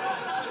Grant.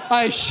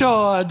 I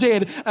sure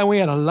did. And we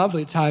had a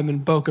lovely time in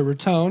Boca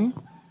Raton.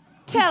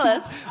 Tell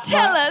us.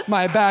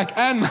 My back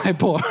and my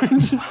porch.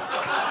 Well,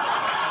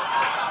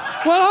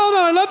 hold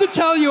on. I'd love to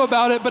tell you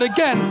about it, but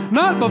again,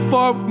 not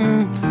before,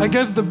 I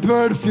guess the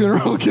bird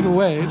funeral can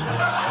wait.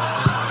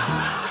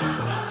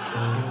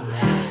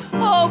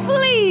 Oh,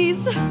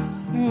 please.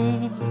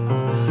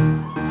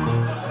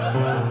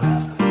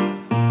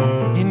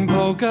 In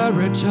Boca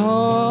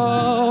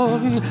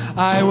Raton,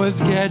 I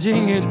was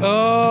getting it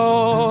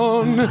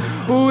on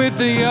with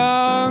the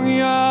young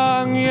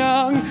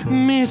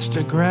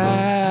Mr.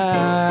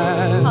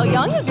 Grant. How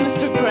young is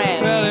Mr.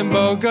 Grant? Well, in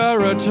Boca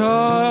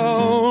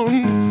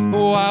Raton,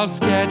 while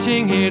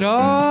sketching it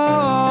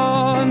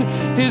on,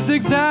 his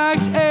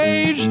exact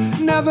age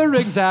never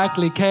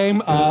exactly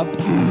came up.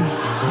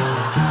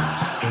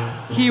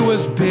 He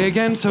was big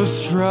and so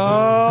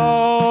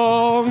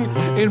strong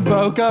in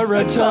Boca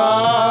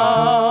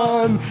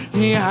Raton.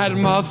 He had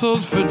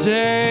muscles for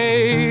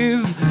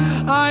days.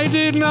 I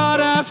did not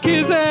ask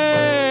his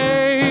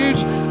age.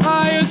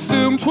 I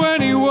assumed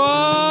 21.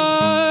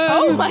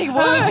 Oh my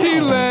word. As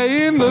he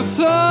lay in the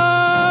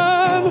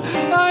sun,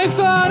 I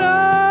thought,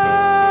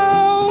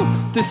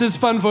 oh, this is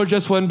fun for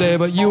just one day,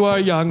 but you are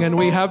young and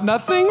we have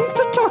nothing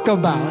to talk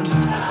about.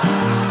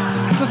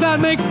 Does that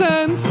make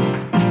sense?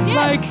 Yes.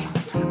 Like,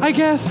 I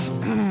guess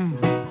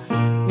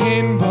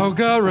in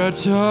Boca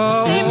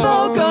Raton, In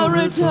Boca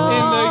Raton.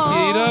 in the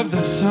heat of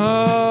the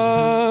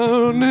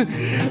sun,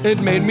 it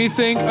made me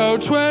think, oh,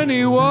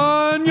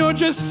 21, you're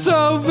just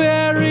so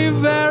very,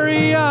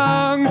 very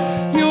young.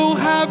 You'll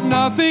have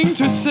nothing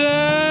to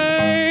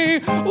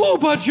say. Oh,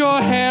 but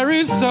your hair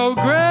is so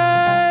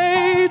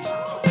great.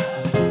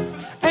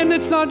 And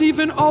it's not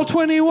even all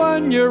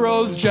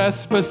 21-year-olds,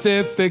 just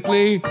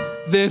specifically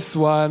this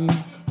one.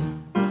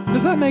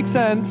 Does that make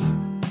sense?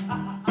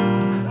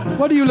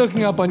 What are you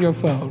looking up on your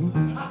phone?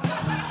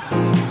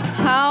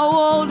 How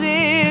old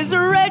is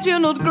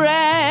Reginald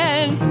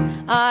Grant?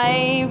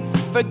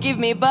 Forgive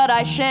me, but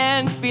I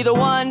shan't be the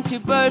one to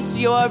burst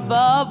your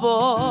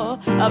bubble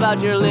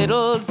about your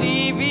little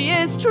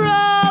devious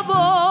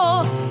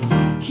trouble.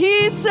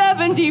 He's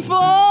 74.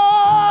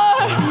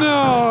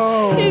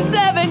 No. He's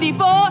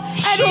 74, and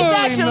he's Surely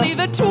actually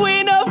the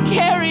twin of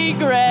Cary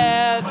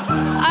Grant.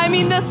 I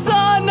mean, the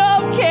son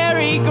of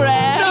Cary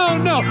Grant.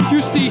 No.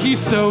 You see, he's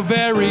so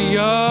very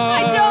young.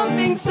 I don't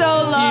think so,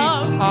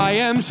 love. I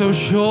am so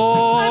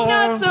sure. I'm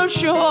not so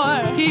sure.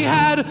 He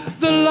had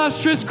the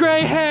lustrous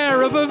gray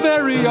hair of a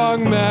very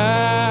young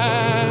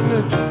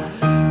man.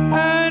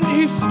 And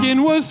his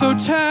skin was so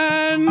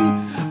tan.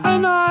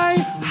 And I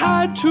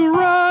had to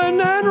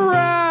run and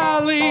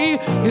rally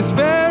his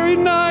very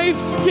nice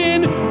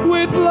skin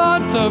with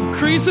lots of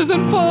creases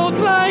and folds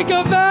like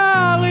a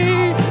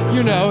valley.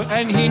 You know,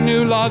 and he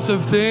knew lots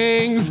of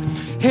things.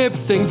 Hip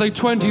things like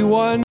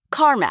 21.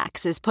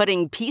 CarMax is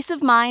putting peace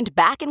of mind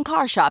back in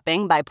car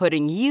shopping by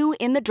putting you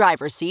in the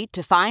driver's seat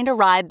to find a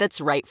ride that's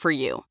right for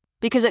you.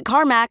 Because at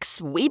CarMax,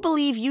 we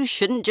believe you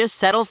shouldn't just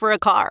settle for a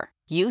car.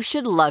 You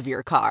should love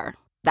your car.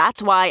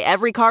 That's why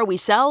every car we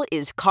sell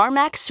is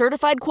CarMax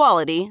certified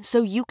quality,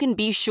 so you can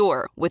be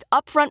sure with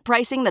upfront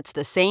pricing that's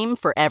the same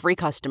for every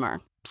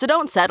customer. So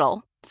don't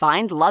settle.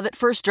 Find love at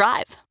first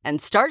drive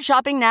and start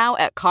shopping now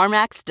at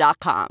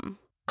CarMax.com.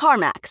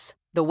 CarMax,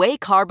 the way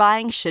car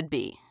buying should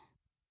be.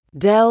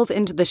 Delve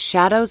into the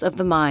shadows of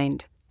the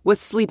mind with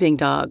Sleeping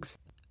Dogs,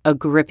 a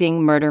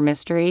gripping murder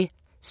mystery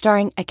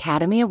starring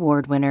Academy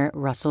Award winner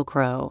Russell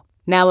Crowe.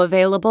 Now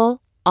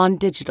available on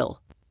digital.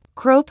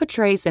 Crowe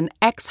portrays an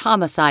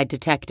ex-homicide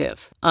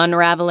detective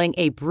unraveling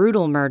a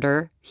brutal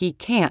murder he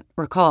can't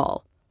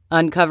recall.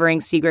 Uncovering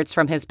secrets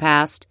from his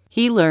past,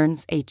 he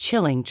learns a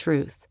chilling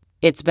truth.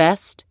 It's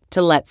best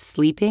to let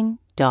sleeping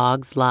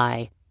dogs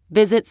lie.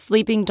 Visit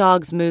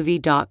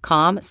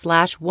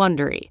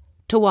sleepingdogsmovie.com/Wondery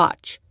to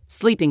watch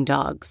Sleeping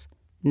Dogs,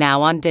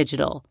 now on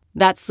digital.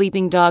 That's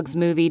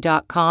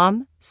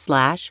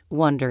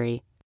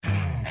sleepingdogsmovie.com/Wondery.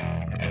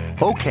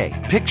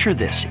 Okay, picture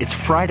this. It's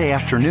Friday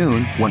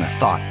afternoon when a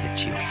thought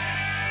hits you.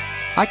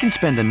 I can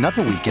spend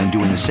another weekend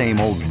doing the same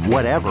old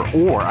whatever,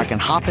 or I can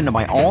hop into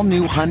my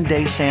all-new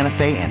Hyundai Santa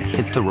Fe and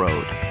hit the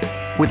road.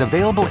 With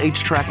available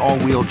H-Track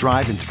all-wheel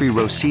drive and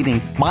 3-row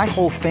seating, my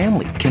whole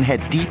family can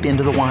head deep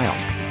into the wild.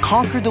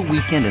 Conquer the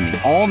weekend in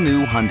the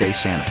all-new Hyundai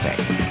Santa Fe.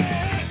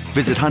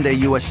 Visit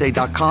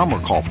HyundaiUSA.com or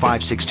call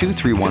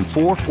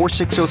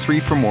 562-314-4603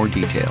 for more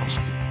details.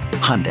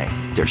 Hyundai,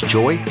 there's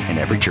joy in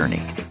every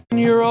journey.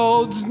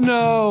 Year-olds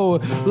know,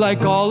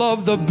 like all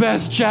of the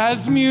best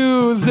jazz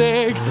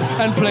music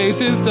and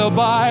places to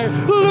buy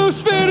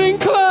loose-fitting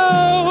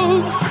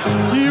clothes.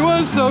 He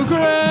was so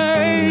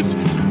great.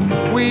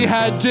 We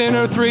had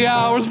dinner 3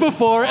 hours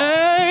before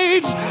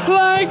 8,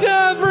 like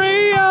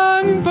every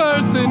young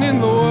person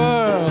in the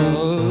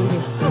world.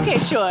 Okay,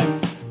 sure.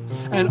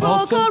 And Boca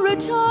also,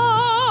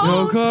 Raton.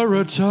 Boca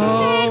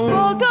Raton. In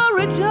Boca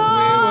Raton. We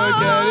were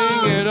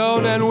getting it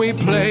on and we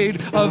played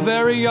a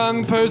very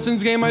young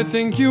person's game I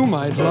think you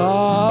might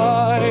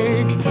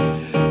like.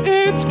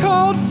 It's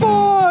called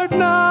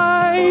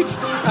Fortnite.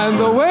 And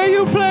the way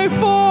you play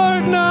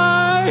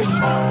Fortnite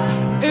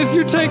is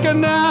you take a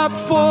nap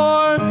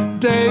for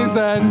days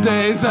and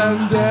days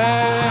and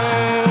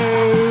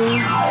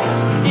days.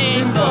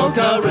 In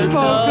Boca Raton.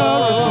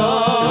 Boca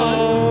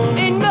Raton.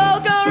 In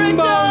Boca Raton.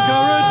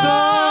 Boca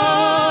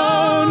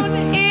Raton.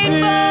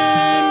 In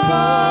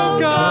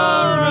Boca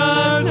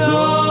Raton.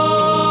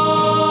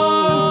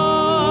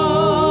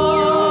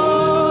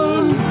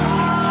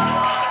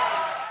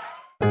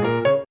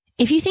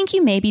 If you think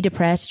you may be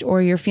depressed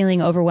or you're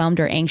feeling overwhelmed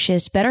or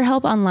anxious,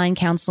 BetterHelp Online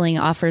Counseling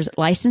offers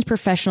licensed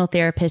professional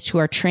therapists who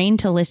are trained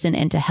to listen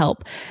and to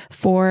help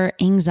for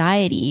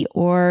anxiety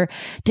or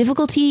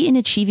difficulty in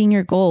achieving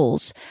your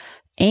goals.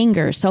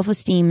 anger,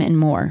 self-esteem, and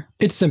more.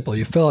 It's simple.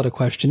 You fill out a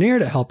questionnaire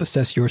to help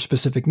assess your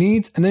specific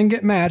needs and then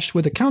get matched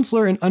with a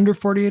counselor in under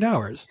 48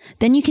 hours.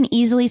 Then you can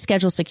easily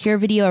schedule secure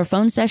video or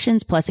phone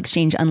sessions, plus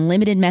exchange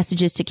unlimited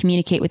messages to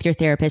communicate with your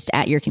therapist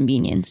at your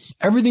convenience.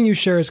 Everything you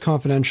share is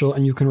confidential,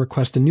 and you can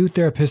request a new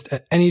therapist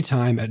at any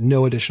time at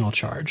no additional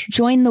charge.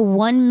 Join the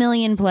 1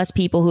 million plus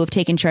people who have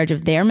taken charge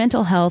of their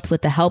mental health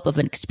with the help of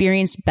an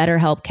experienced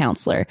BetterHelp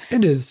counselor.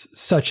 It is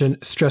such a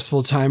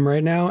stressful time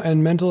right now,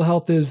 and mental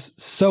health is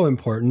so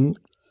important.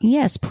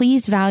 Yes,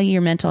 please value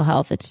your mental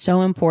health. It's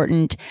so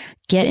important.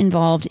 Get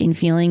involved in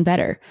feeling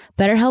better.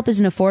 BetterHelp is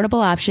an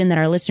affordable option that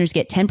our listeners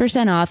get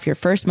 10% off your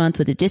first month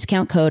with a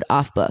discount code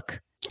OFFBOOK.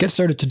 Get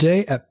started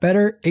today at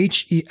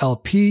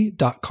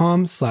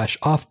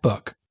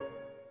betterhelp.com/offbook.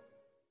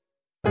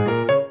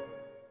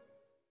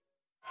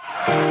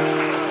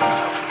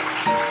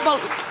 Well,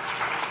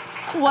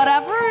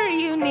 whatever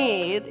you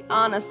need,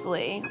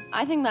 honestly,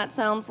 I think that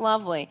sounds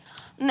lovely.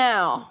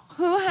 Now,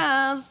 who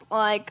has,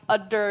 like, a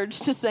dirge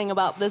to sing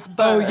about this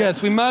bird? Oh,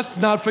 yes, we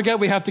must not forget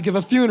we have to give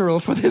a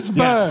funeral for this bird.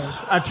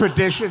 Yes, a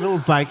traditional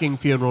Viking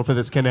funeral for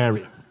this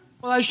canary.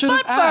 Well, I should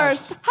have But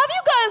asked. first, have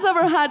you guys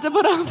ever had to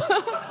put up...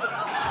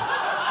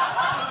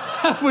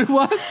 Have we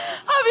what?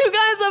 Have you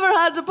guys ever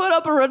had to put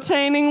up a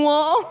retaining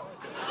wall?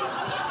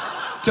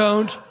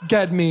 Don't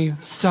get me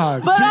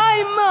started. But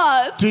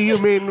I must. Do you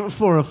mean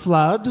for a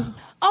flood?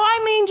 Oh,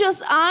 I mean,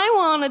 I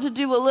wanted to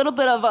do a little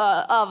bit of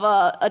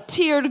a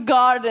tiered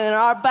garden in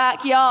our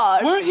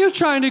backyard. Weren't you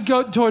trying to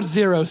go towards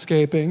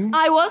xeriscaping?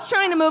 I was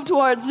trying to move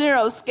towards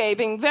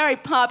xeriscaping, very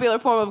popular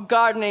form of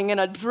gardening in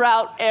a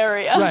drought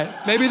area. Right.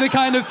 Maybe the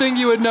kind of thing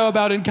you would know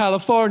about in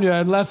California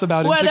and less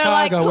about in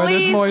Chicago, where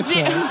there's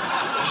moisture.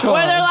 Sure.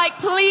 Where they're like,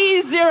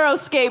 please,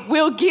 xeriscape,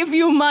 we'll give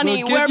you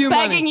money. We'll give you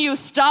begging money. you,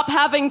 stop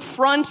having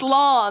front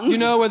lawns. You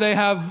know where they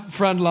have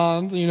front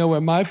lawns? You know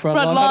where my front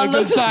lawn had a good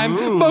looks- time?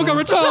 Boca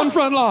Raton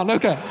front lawn.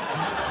 Okay.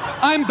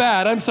 I'm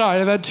bad. I'm sorry.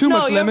 I've had too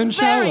much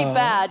limoncello. No, you're very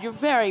bad. You're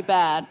very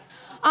bad.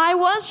 I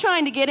was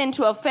trying to get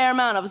into a fair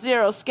amount of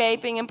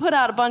xeriscaping and put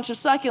out a bunch of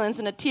succulents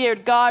in a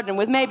tiered garden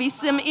with maybe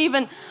some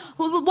even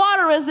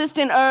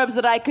water-resistant herbs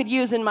that I could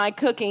use in my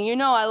cooking. You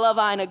know I love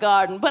Ina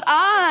Garden, but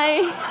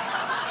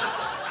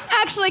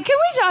Actually, can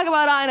we talk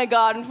about Ina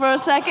Garden for a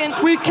second?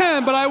 We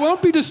can, but I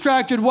won't be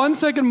distracted 1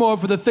 second more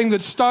for the thing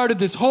that started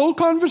this whole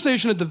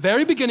conversation at the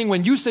very beginning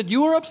when you said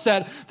you were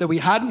upset that we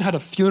hadn't had a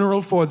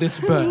funeral for this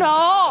bird.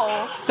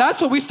 No. That's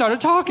what we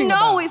started talking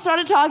about. No, we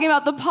started talking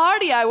about the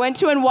party I went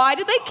to and why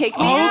did they kick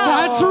me out? Oh,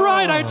 that's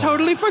right. I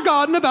totally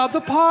forgotten about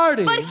the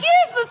party. But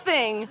here's the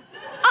thing.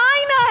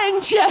 Ina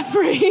and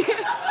Jeffrey...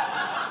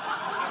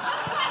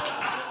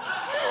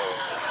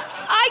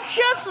 I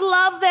just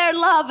love their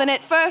love, and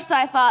at first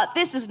I thought,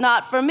 this is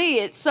not for me.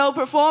 It's so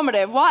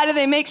performative. Why do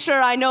they make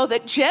sure I know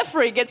that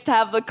Jeffrey gets to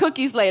have the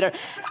cookies later?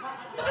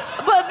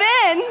 But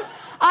then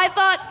I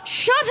thought,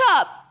 shut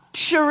up,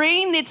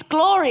 Shireen. It's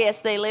glorious.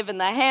 They live in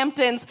the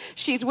Hamptons.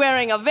 She's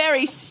wearing a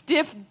very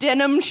stiff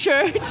denim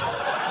shirt.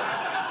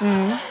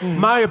 Mm-hmm.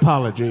 My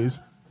apologies.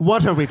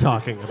 What are we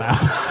talking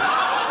about?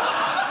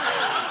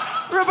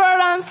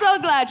 Roberta, I'm so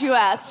glad you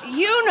asked.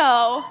 You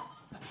know...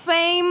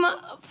 Fame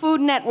Food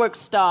Network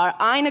star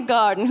Ina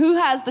Garden, who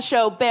has the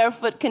show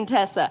Barefoot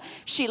Contessa.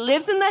 She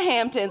lives in the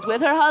Hamptons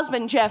with her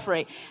husband,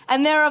 Jeffrey.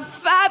 And they're a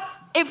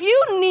if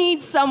you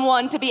need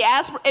someone to be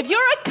if you're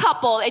a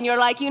couple and you're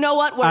like, you know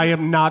what? I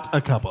am not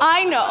a couple.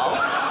 I know.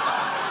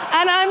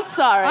 And I'm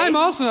sorry. I'm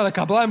also not a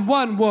couple. I'm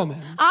one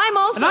woman. I'm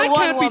also one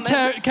woman. And I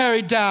can't be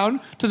carried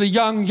down to the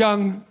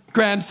young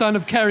grandson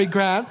of Cary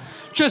Grant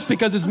just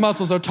because his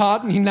muscles are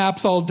taut and he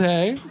naps all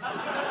day.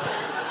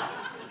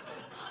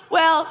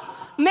 Well...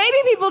 Maybe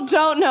people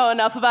don't know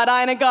enough about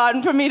Ina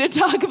Garden for me to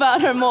talk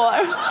about her more.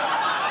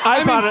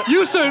 I mean,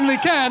 you certainly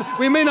can.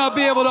 We may not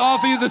be able to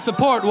offer you the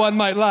support one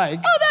might like.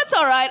 Oh, that's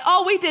all right.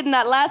 All we did in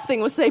that last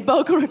thing was say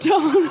Boca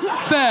Raton.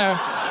 Fair.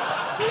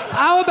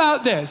 How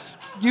about this?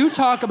 You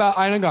talk about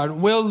Ina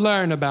Garden. We'll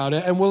learn about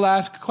it, and we'll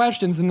ask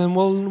questions, and then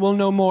we'll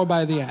know more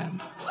by the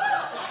end.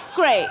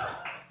 Great.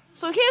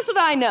 So here's what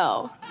I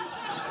know.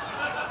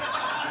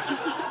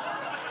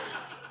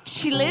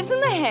 She lives in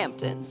the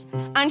Hamptons,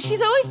 and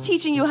she's always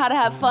teaching you how to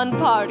have fun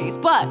parties.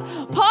 But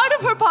part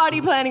of her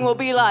party planning will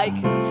be like,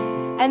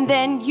 and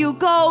then you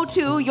go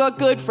to your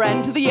good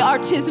friend, the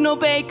artisanal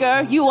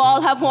baker. You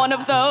all have one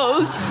of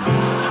those.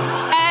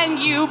 And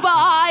you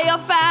buy a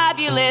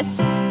fabulous,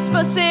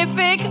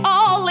 specific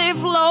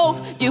olive loaf.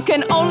 You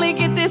can only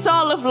get this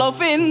olive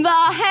loaf in the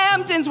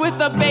Hamptons with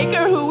the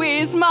baker who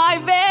is my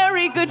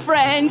very good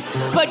friend.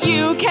 But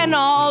you can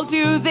all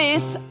do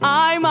this.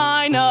 I'm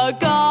Ina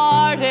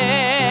Garden.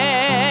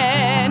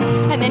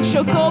 And then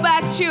she'll go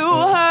back to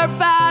her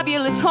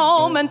fabulous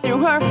home, and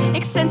through her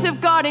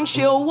extensive garden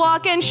she'll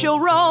walk and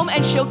she'll roam,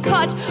 and she'll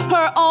cut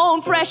her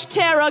own fresh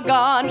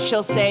tarragon.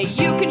 She'll say,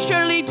 you can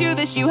surely do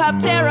this, you have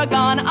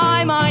tarragon.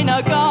 I'm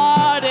Ina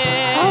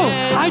Garden.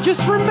 Oh, I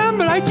just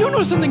remembered. I do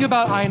know something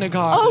about Ina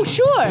Garden. Oh,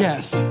 sure.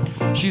 Yes.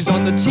 She's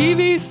on the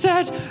TV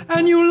set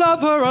and you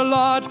love her a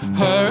lot.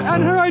 Her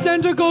and her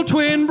identical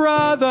twin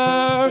brother.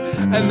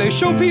 And they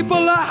show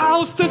people a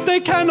house that they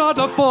cannot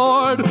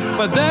afford.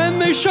 But then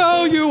they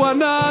show you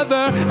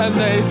another and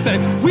they say,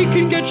 we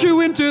can get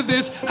you into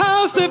this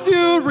house if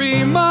you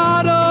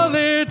remodel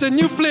it and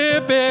you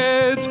flip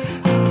it.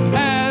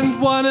 And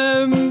one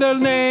of their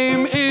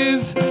name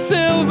is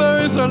Silver,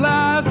 is her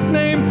last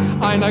name.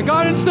 Ina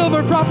Garden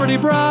Silver Property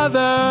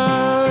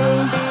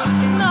Brothers.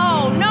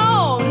 No,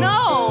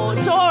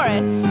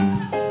 Doris.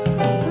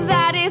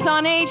 That is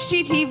on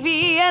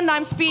HGTV, and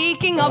I'm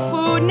speaking of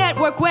Food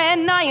Network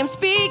when I am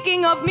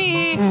speaking of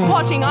me.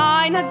 Watching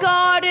Ina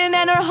Garden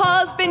and her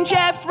husband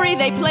Jeffrey,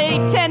 they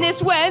played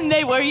tennis when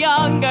they were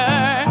younger.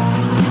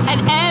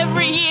 And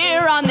every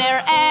year on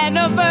their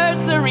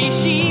anniversary,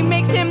 she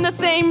makes him the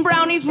same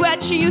brownies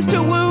that she used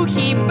to woo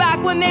he.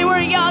 Back when they were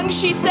young,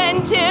 she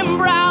sent him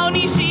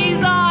brownies. She's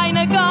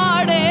Ina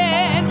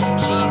Garden.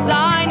 She's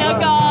Ina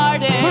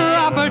Garden.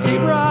 Property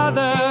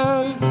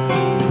Brothers.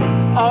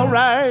 All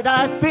right,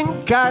 I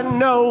think I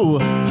know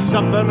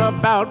something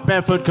about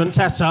Barefoot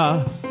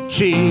Contessa.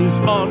 She's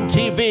on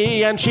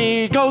TV and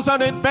she goes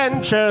on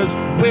adventures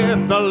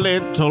with a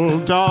little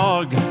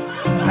dog.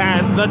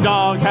 And the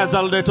dog has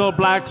a little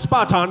black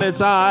spot on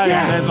its eye.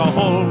 Yes. And there's a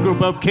whole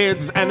group of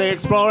kids and they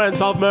explore and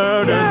solve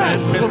murders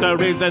and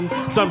mysteries. And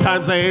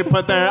sometimes they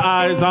put their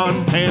eyes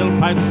on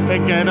tailpipes. They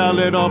get a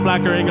little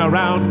black ring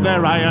around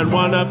their eye. And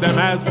one of them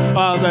has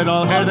a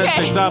little hair that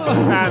sticks up.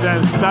 And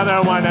then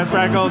another one has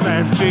freckles.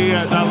 And she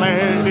is a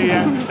lady.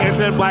 And it's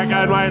in black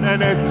and white.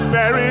 And it's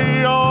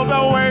very old.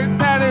 Oh wait,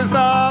 that is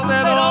the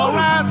little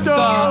rascal.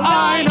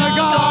 The Ina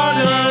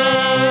Garden.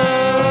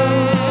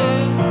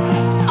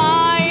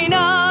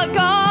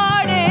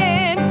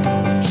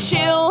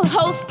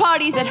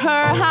 Parties at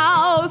her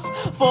house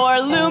for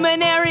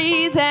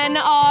luminaries and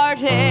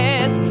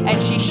artists,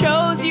 and she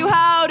shows you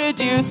how to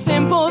do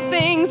simple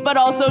things but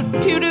also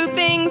to do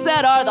things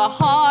that are the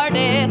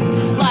hardest,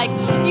 like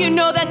you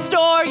know that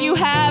store you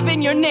have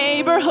in your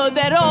neighborhood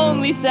that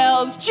only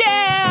sells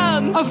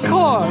jams. Of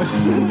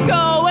course.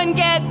 Go and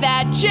get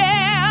that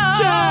jam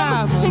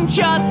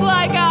just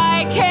like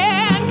I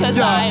can, 'cause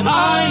I'm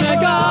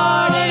Ina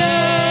Garden.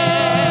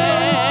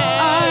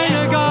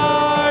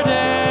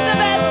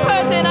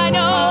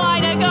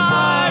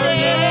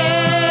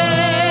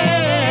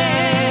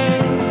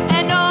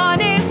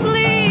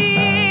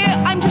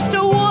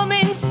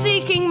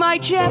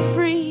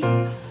 Jeffrey,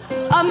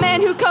 a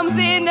man who comes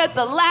in at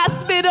the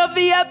last bit of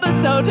the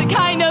episode to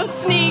kind of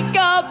sneak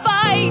a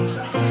bite.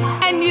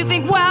 And you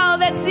think, wow,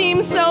 that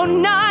seems so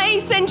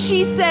nice. And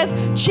she says,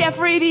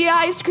 Jeffrey, the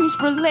ice cream's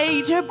for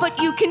later, but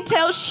you can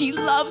tell she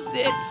loves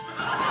it.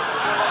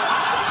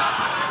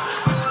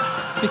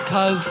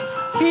 Because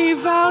he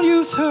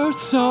values her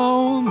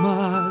so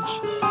much.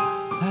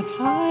 That's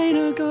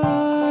Ina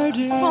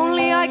Garden. If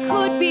only I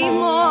could be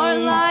more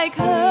like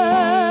her.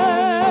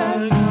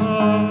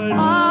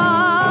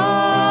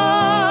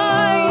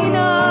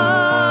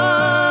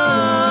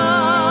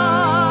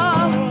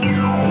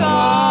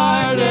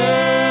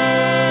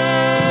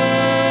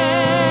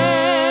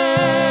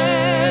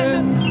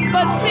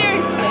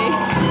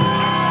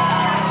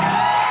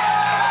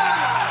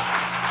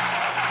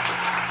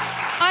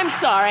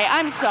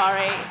 I'm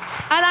sorry.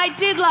 And I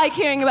did like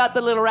hearing about the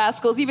Little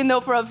Rascals, even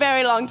though for a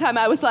very long time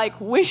I was like,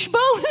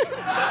 Wishbone?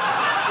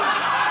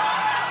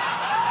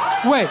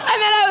 Wait.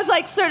 And then I was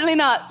like, certainly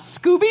not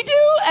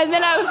Scooby-Doo. And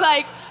then I was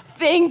like,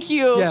 thank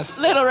you, yes,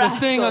 Little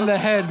Rascals. The thing on the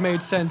head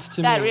made sense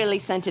to me. That really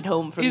sent it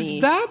home for me.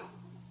 Is that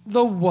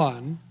the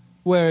one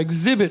where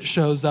Exhibit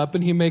shows up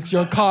and he makes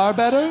your car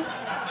better?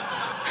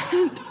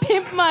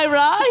 Pimp My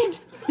Ride?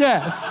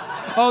 Yes.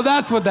 Oh,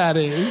 that's what that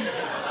is.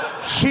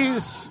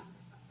 She's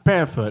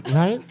barefoot,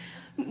 right?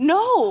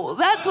 No,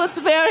 that's what's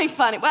very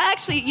funny. Well,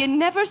 actually, you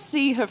never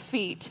see her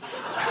feet.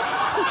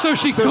 So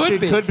she could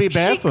be barefoot.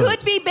 She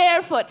could be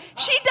barefoot.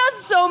 She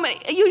does so many.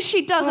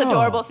 She does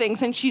adorable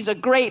things, and she's a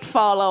great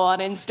follow on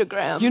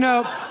Instagram. You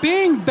know,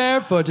 being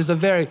barefoot is a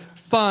very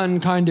fun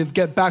kind of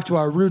get back to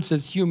our roots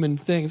as human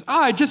things.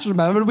 I just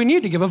remembered we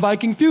need to give a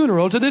Viking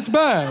funeral to this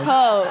bird.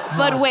 Oh,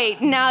 but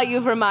wait, now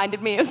you've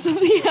reminded me of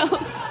something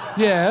else.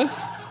 Yes?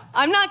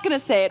 I'm not going to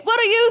say it. What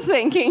are you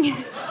thinking?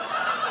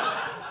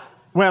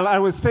 Well, I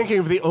was thinking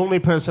of the only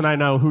person I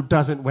know who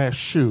doesn't wear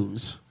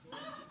shoes.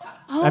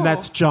 Oh. And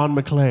that's John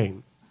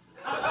McClane.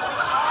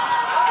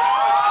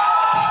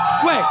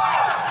 Wait,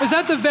 is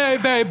that the very,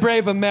 very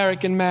brave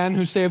American man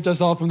who saved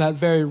us all from that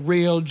very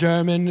real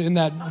German in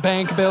that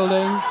bank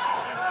building?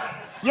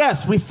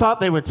 Yes, we thought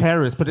they were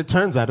terrorists, but it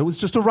turns out it was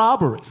just a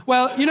robbery.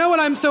 Well, you know what?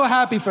 I'm so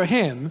happy for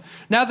him.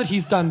 Now that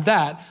he's done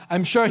that,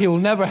 I'm sure he will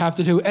never have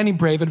to do any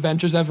brave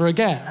adventures ever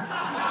again.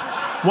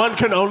 One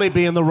can only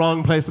be in the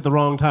wrong place at the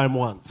wrong time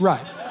once.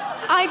 Right.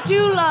 I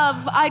do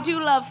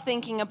love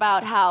thinking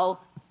about how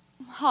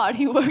hard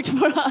he worked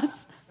for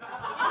us.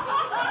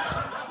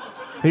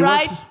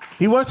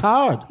 He worked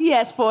hard.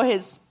 Yes, for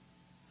his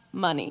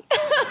money.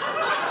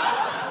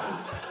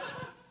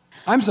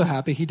 I'm so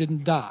happy he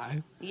didn't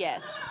die.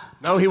 Yes.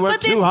 No, he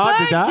worked too hard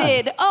to die. But this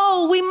bird did.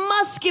 Oh, we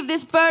must give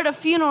this bird a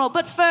funeral.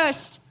 But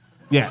first,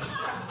 Yes.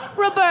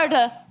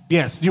 Roberta.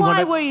 Yes.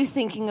 Why were you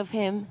thinking of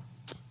him?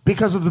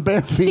 Because of the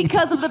bare feet.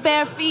 Because of the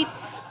bare feet.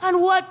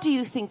 And what do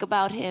you think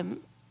about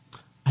him?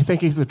 I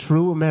think he's a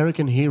true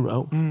American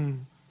hero.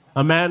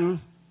 A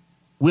man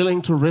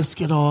willing to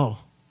risk it all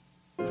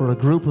for a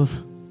group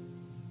of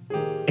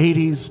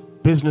 80s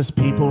business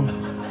people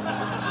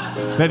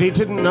that he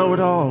didn't know at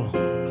all.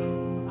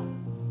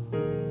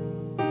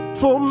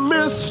 For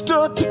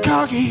Mr.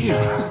 Takagi,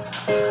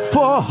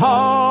 for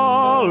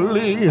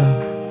Harley,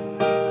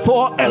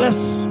 for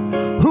Ellis,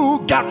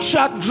 who got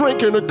shot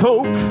drinking a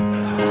Coke.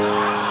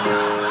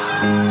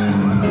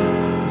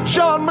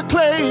 John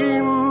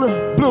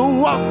McClane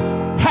blew up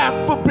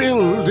half a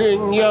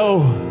building,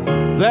 yo.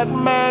 That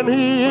man,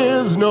 he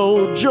is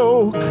no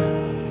joke.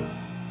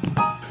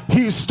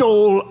 He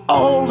stole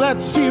all that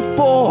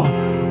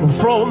C4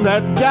 from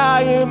that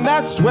guy in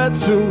that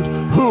sweatsuit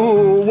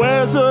who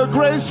wears a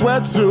gray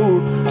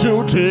sweatsuit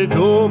to take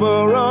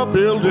over a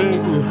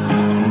building.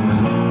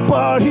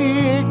 But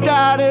he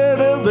got it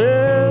and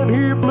then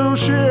he blew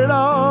shit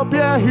up.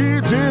 Yeah, he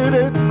did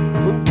it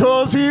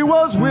because he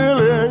was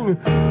willing.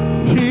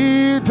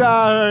 He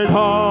died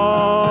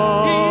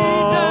hard. He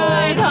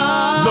died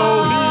hard.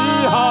 Though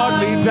he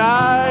hardly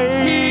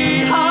died.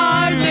 He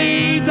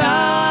hardly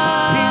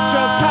died. He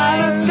just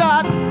kind of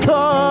got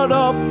cut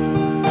up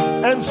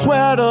and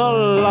sweat a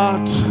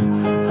lot.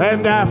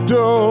 And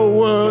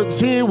afterwards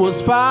he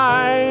was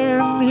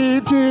fine. He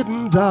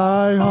didn't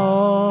die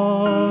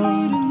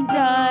hard. He didn't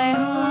die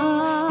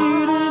hard.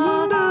 He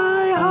didn't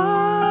die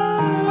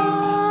hard.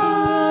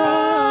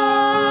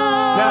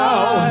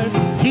 Now,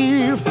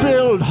 he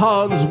filled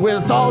Hans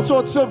with all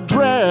sorts of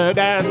dread,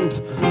 and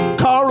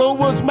Carl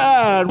was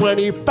mad when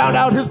he found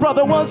out his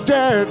brother was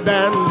dead.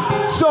 And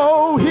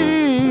so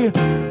he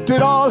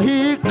did all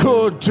he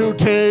could to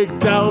take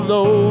down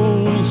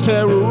those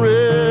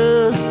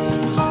terrorists.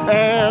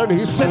 And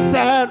he sent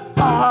that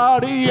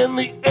body in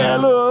the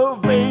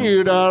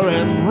elevator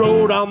and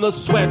rode on the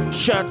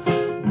sweatshirt.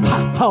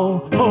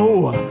 Ho,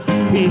 ho.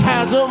 He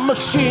has a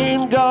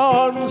machine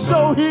gun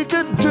so he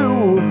can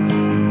do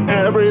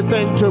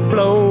everything to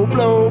blow,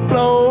 blow,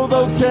 blow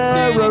those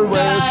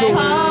terrorists away.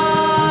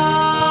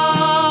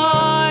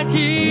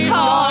 He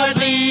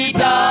hardly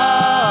died.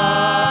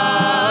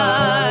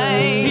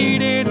 He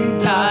didn't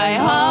die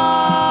hard.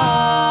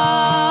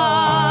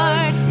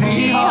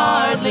 He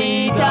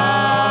hardly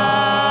died.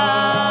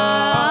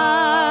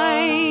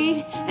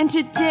 And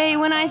today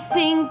when I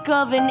think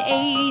of an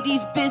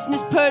 80s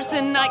business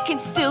person, I can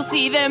still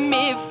see them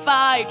if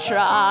I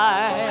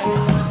try.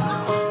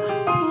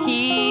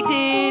 He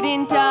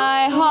didn't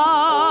die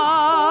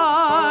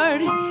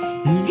hard.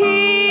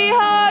 He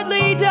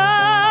hardly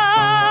died.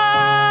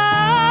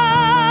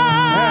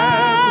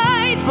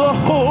 And the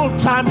whole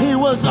time he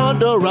was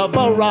under a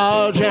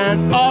barrage,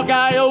 and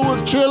Argyle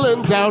was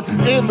chilling down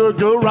in the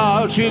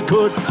garage. He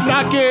could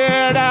not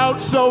get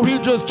out, so he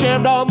just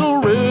jammed on the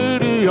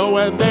radio,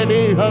 and then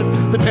he heard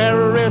the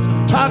terrorists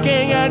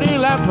talking, and he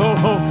left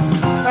home.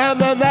 And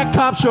then that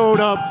cop showed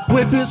up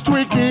with his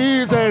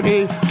Twinkies, and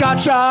he got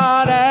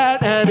shot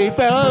at, and he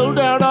fell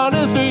down on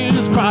his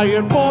knees,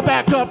 crying for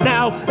backup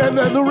now. And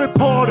then the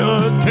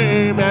reporter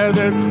came, and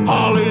then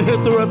Harley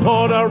hit the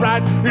reporter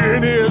right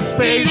in his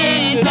face. He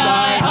didn't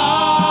die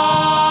hard.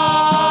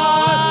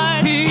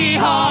 He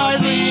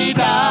hardly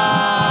died.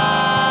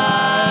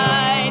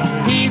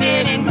 He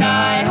didn't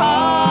die hard.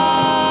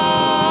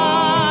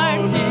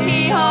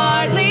 He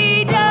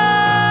hardly died.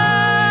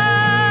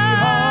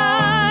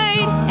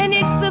 And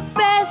it's the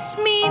best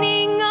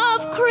meaning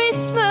of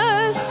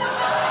Christmas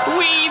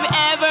we've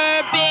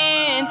ever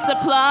been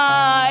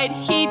supplied.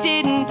 He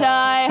didn't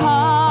die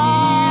hard.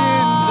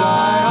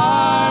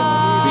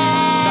 He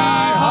didn't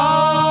die hard.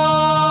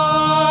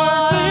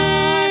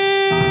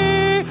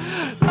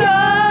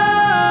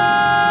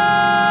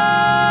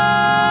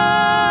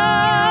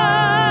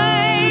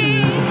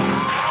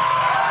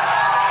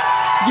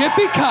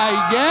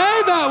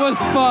 Yippee-ki-yay, that was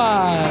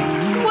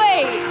fun.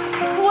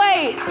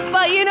 Wait,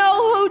 but you know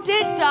who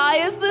did die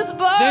is this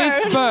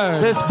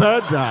bird. This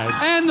bird died.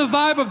 And the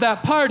vibe of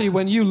that party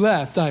when you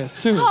left, I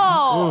assume.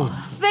 Oh,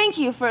 thank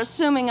you for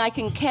assuming I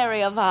can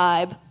carry a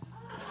vibe.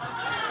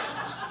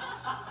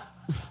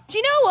 Do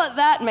you know what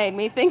that made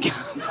me think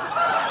of?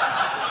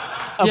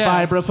 A Yes.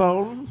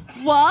 vibraphone?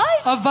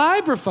 What? A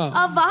vibraphone.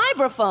 A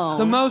vibraphone.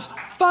 The most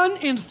fun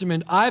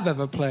instrument I've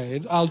ever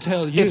played, I'll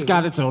tell you. It's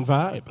got its own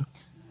vibe.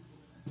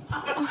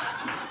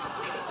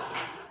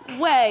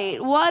 Wait,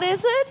 what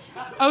is it?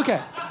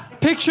 Okay,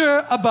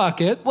 picture a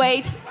bucket.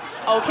 Wait,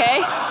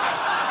 okay.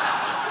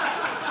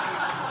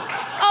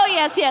 Oh,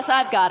 yes,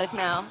 I've got it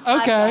now.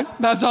 Okay,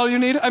 that's all you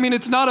need? I mean,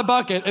 it's not a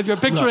bucket. If you're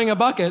picturing a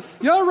bucket,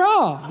 you're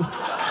wrong.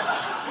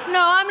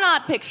 No, I'm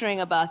not picturing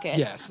a bucket.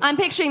 Yes. I'm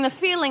picturing the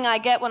feeling I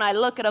get when I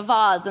look at a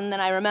vase and then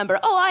I remember,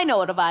 oh, I know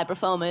what a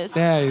vibraphone is.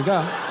 There you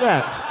go.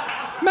 Yes.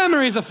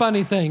 Memory's a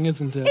funny thing,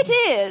 isn't it? It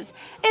is.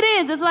 It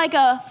is. It's like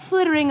a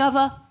flittering of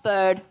a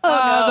bird. Oh,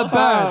 no. The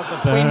bird. the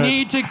bird. We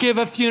need to give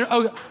a funeral.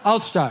 Oh, I'll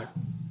start.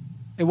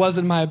 It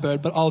wasn't my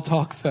bird, but I'll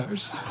talk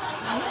first.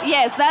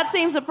 Yes, that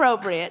seems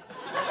appropriate.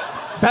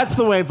 That's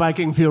the way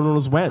Viking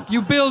funerals went.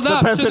 You build the up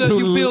to person the, who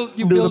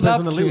you build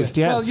up to least.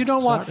 it. Yes, well, you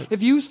don't want. started.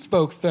 If you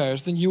spoke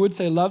first, then you would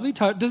say lovely.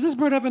 Does this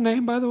bird have a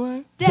name, by the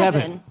way?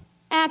 Devin.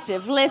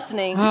 Active,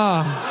 listening.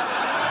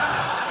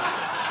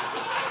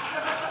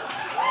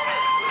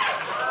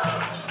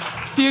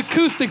 The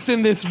acoustics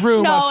in this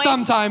room are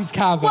sometimes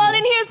cavernous. Well,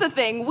 and here's the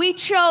thing. We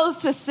chose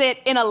to sit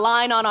in a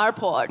line on our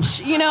porch,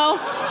 you know?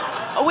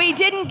 We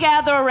didn't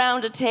gather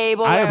around a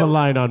table. I have a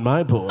line on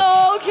my porch.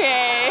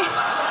 Okay.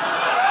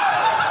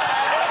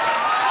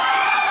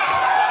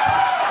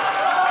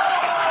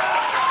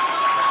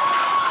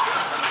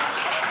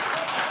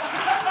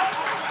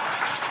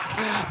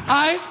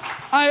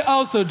 I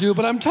also do,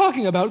 but I'm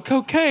talking about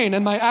cocaine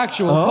and my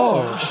actual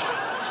porch.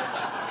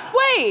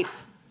 Wait,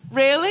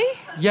 really?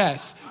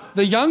 Yes.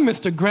 The young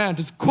Mr. Grant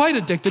is quite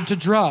addicted to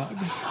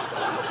drugs.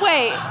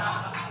 Wait.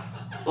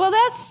 Well,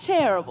 that's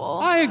terrible.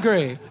 I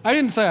agree. I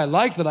didn't say I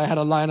liked that I had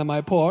a line on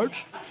my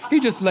porch. He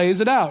just lays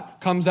it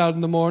out. Comes out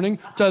in the morning,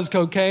 does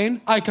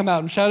cocaine. I come out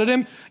and shout at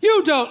him,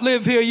 "You don't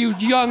live here, you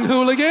young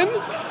hooligan.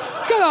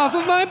 Get off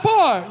of my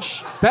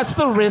porch." That's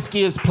the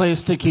riskiest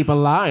place to keep a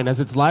line, as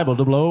it's liable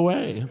to blow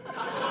away.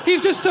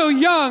 He's just so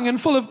young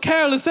and full of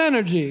careless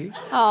energy.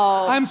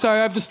 Oh. I'm sorry,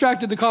 I've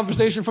distracted the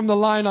conversation from the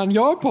line on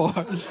your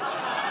porch.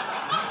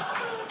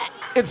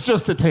 It's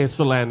just a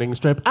tasteful landing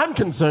strip. I'm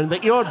concerned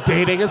that you're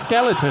dating a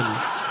skeleton.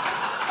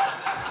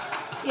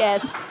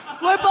 Yes.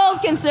 We're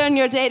both concerned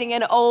you're dating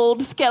an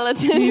old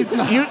skeleton. He's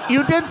not.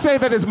 You did say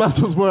that his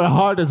muscles were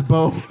hard as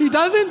bone. He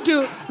doesn't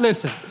do...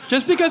 Listen,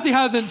 just because he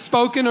hasn't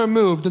spoken or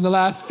moved in the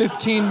last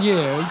 15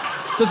 years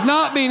does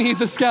not mean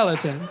he's a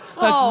skeleton.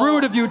 That's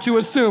rude of you to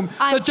assume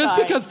that just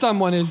because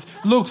someone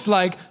looks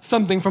like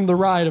something from the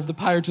ride of the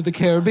Pirates of the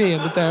Caribbean,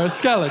 that they're a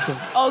skeleton.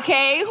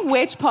 Okay,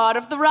 which part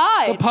of the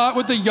ride? The part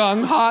with the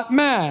young, hot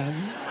man.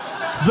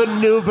 The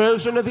new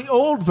version or the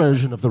old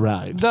version of the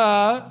ride?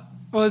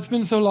 Well, it's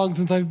been so long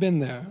since I've been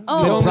there.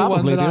 Oh. The only Probably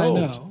one that the I old.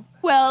 know.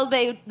 Well,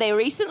 they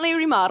recently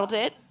remodeled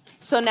it,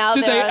 so now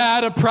Did they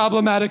add a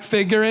problematic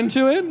figure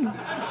into it?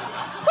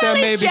 Well,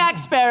 is Jack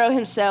Sparrow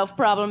himself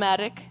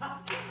problematic?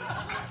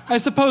 I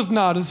suppose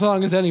not, as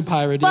long as any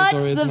pirate But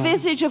is or is the not.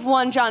 visage of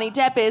one Johnny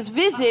Depp is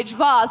visage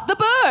Vaz the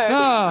bird.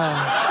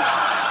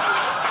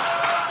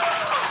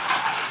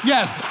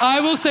 Yes, I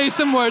will say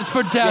some words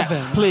for Devin.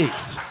 Yes,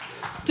 please.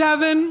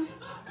 Devin,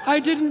 I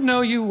didn't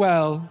know you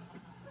well.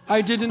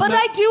 But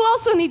I do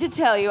also need to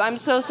tell you, I'm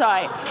so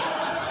sorry,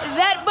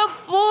 that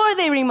before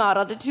they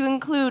remodeled it to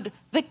include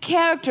the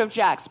character of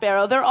Jack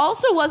Sparrow, there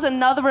also was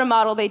another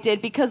remodel they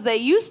did because they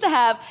used to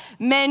have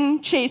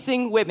men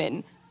chasing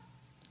women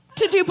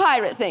to do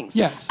pirate things.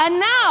 Yes. And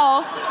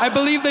now... I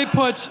believe they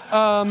put...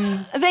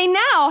 They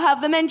now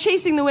have the men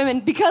chasing the women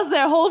because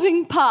they're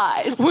holding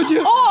pies. Would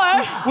you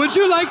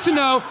like to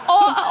know...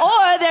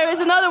 Or there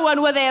is another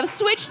one where they have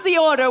switched the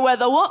order where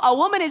a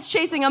woman is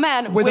chasing a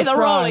man with a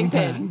rolling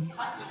pin.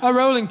 A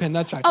rolling pin,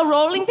 that's right. A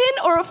rolling pin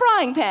or a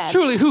frying pan?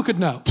 Truly, who could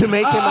know? To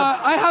make him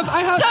I have...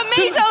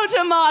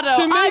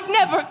 Tomato. I've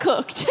never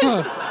cooked.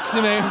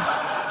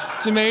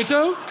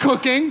 Tomato,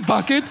 cooking,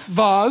 buckets,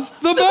 vase,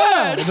 the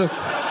bird.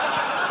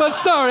 But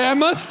sorry, I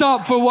must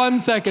stop for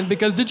 1 second,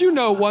 because did you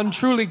know one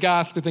truly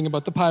ghastly thing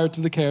about the Pirates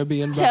of the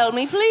Caribbean? Tell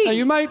me, please. Now,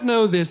 you might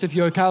know this if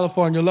you're a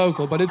California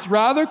local, but it's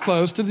rather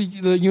close to the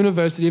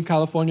University of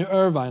California,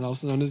 Irvine,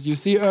 also known as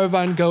UC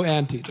Irvine Go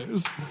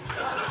Anteaters.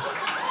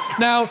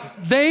 Now,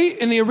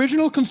 in the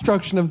original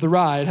construction of the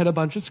ride, had a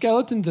bunch of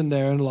skeletons in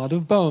there and a lot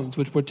of bones,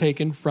 which were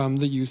taken from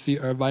the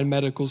UC Irvine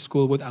Medical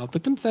School without the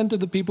consent of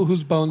the people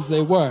whose bones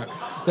they were.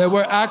 There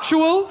were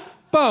actual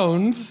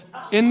bones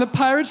in the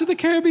Pirates of the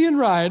Caribbean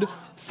ride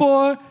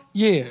for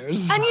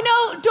years. And you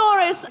know,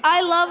 Doris,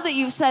 I love that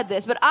you've said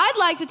this, but I'd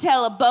like to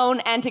tell a bone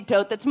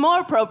anecdote that's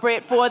more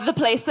appropriate for the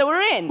place that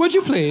we're in. Would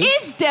you please?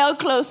 Is Del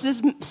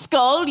Close's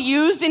skull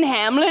used in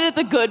Hamlet at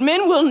the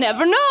Goodman? We'll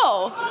never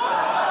know.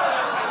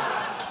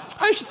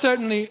 I should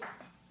certainly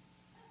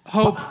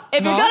hope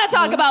If you're going to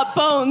talk about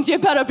bones, you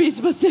better be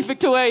specific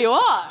to where you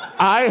are.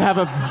 I have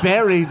a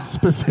very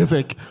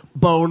specific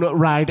bone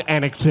ride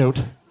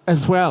anecdote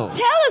as well.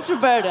 Tell us,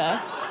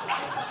 Roberta.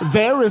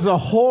 There is a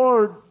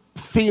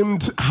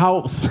horror-themed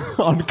house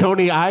on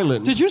Coney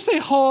Island. Did you say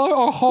horror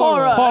or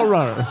horror?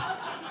 Horror.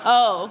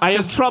 Oh. I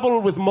have trouble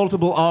with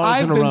multiple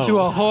R's in a row. I've been to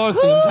a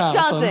horror-themed house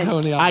doesn't? on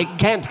Coney I Island.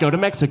 can't go to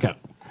Mexico.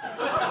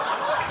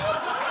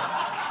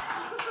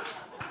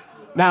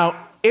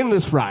 Now, in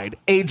this ride,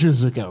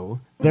 ages ago,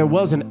 there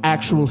was an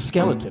actual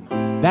skeleton.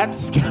 That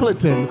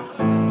skeleton,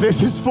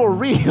 this is for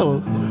real,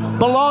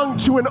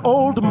 belonged to an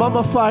old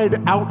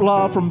mummified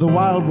outlaw from the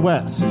Wild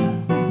West.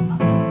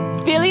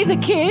 Billy the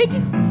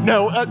Kid?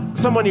 No,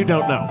 someone you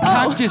don't know.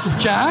 Cactus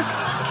Jack?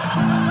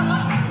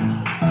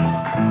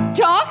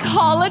 Doc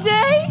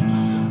Holliday?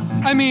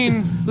 I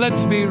mean,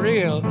 let's be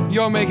real.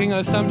 You're making an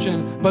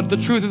assumption, but the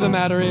truth of the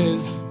matter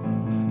is,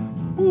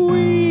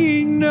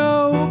 we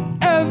know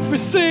every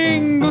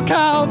single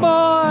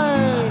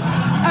cowboy,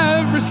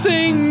 every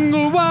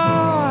single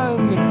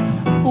one.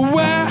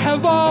 Where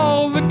have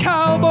all the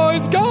cowboys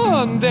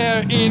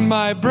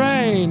my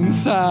brain,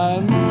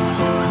 son.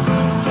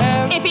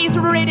 If he's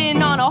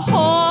ridden on a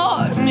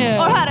horse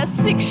or had a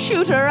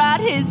 6-shooter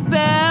at his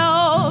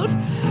belt,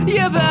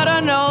 you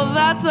better know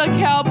that's a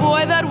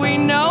cowboy that we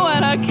know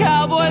and a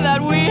cowboy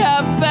that we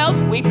have felt.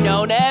 We've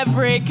known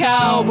every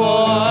cowboy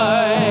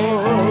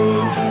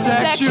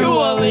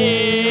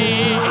sexually.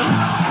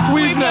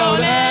 We've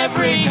known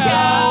every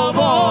cowboy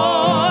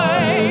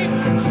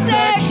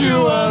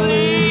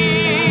sexually.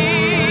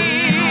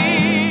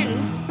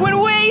 When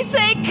we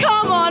say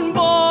come on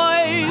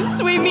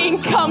boys, we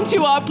mean come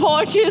to our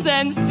porches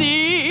and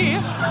see.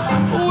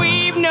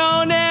 We've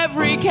known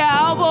every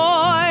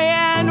cowboy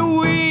and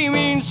we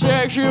mean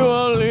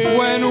sexually.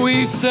 When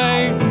we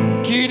say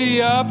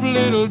giddy up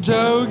little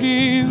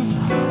jogies,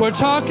 we're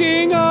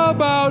talking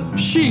about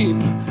sheep.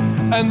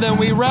 And then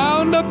we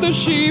round up the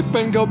sheep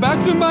and go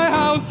back to my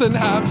house and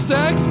have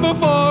sex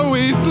before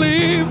we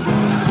sleep.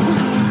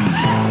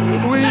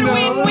 And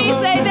when we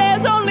say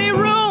there's only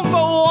room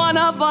for one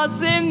of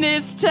us in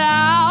this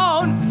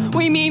town,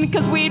 we mean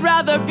because we'd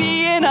rather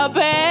be in a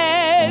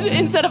bed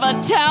instead of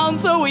a town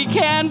so we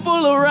can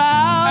fool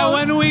around. And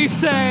when we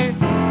say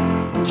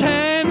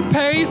 10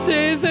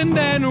 paces and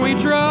then we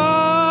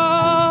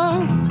draw,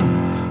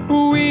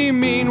 we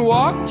mean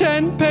walk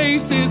 10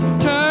 paces,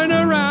 turn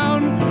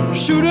around,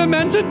 shoot a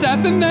man to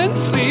death and then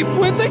sleep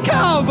with the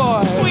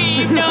cowboy.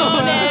 We've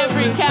known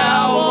every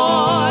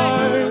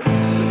cowboy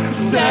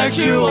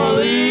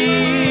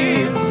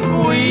sexually.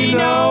 We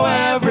know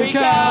every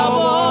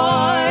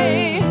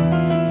cowboy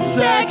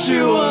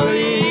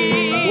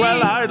sexually.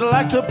 Well, I'd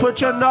like to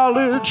put your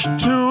knowledge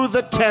to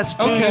the test.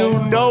 Okay. Do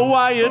you know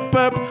Wyatt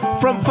Burp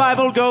from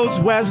Fievel Goes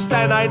West?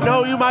 And I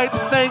know you might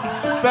think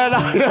that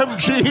I am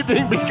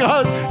cheating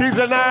because he's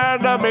an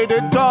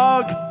animated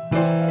dog.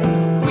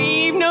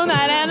 We've known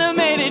that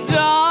animated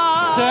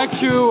dog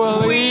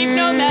Sexually. We've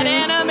known that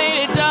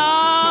animated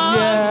dog.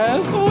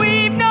 Yes.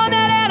 We've known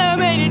that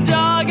animated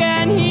dog,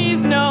 and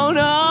he's known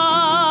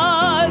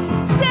us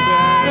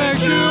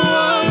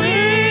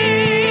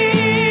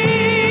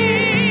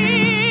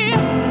sexually.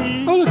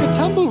 Oh, look, a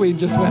tumbleweed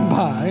just went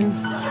by.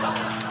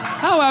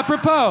 How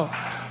apropos.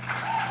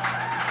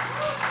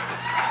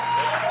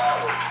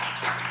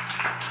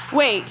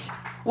 Wait,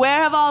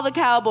 where have all the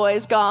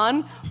cowboys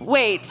gone?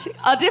 Wait,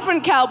 a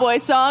different cowboy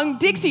song,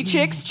 Dixie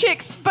Chicks,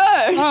 Chicks,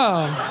 Bird.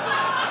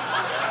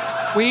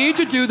 Oh. We need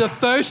to do the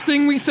first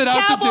thing we set out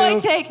Cowboy, to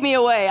do. take me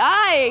away.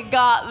 I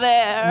got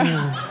there.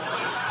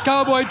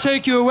 Cowboy,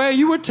 take you away.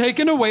 You were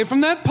taken away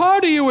from that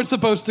party you were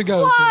supposed to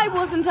go Why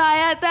wasn't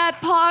I at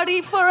that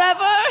party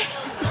forever?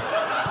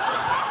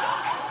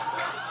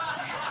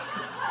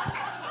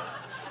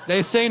 to.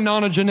 They say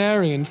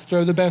nonagenarians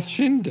throw the best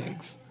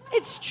shindigs.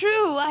 It's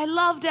true. I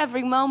loved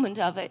every moment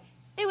of it.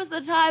 It was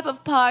the type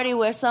of party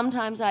where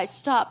sometimes I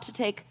stopped to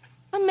take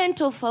a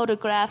mental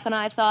photograph and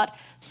I thought,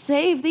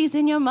 save these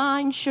in your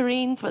mind,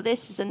 Shireen, for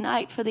this is a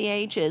night for the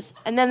ages.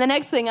 And then the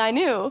next thing I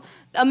knew,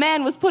 a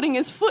man was putting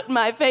his foot in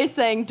my face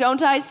saying,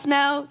 don't I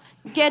smell?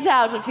 Get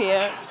out of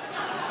here.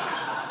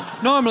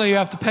 Normally you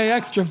have to pay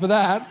extra for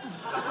that.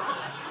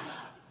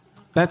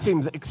 That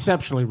seems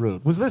exceptionally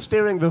rude. Was this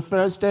during the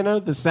first dinner,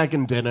 the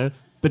second dinner,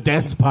 the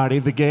dance party,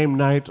 the game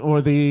night,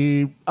 or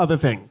the other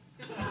thing?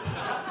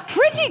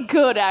 Pretty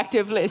good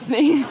active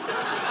listening.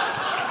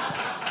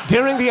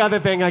 During the other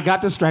thing, I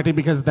got distracted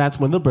because that's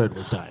when the bird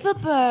was dying. The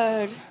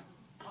bird.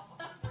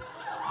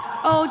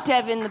 Oh,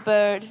 Devin the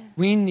bird.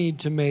 We need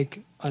to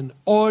make an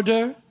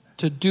order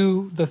to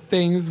do the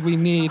things we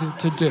need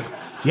to do.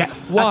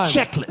 Yes, One, a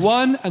checklist.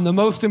 One, and the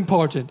most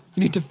important,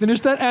 you need to finish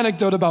that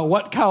anecdote about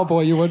what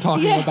cowboy you were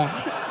talking Yes.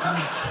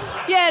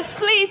 about. Yes,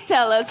 please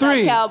tell us,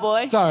 Three. that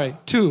cowboy. Sorry,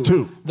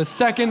 two. The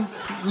second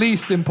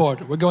least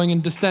important. We're going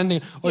in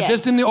descending, or Yes.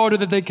 just in the order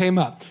that they came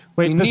up.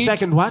 Wait, We the need-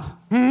 second what?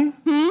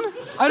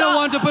 I don't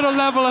want to put a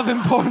level of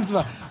importance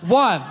about.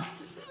 One,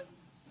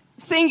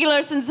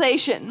 Singular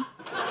sensation.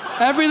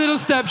 every little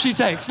step she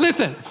takes.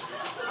 Listen,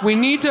 we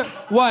need to.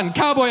 One,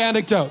 cowboy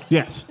anecdote.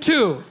 Yes.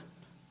 Two,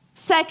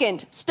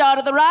 Second, start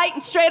at the right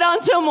and straight on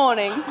till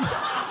morning.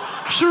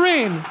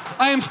 Shireen,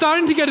 I am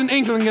starting to get an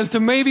inkling as to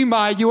maybe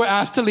why you were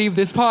asked to leave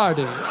this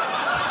party.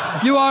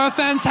 You are a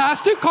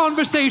fantastic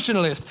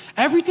conversationalist.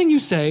 Everything you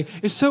say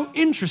is so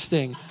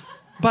interesting.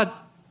 But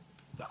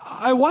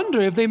I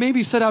wonder if they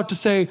maybe set out to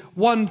say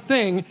one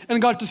thing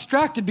and got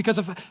distracted because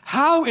of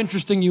how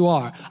interesting you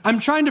are. I'm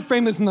trying to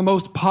frame this in the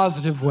most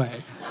positive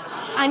way.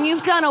 And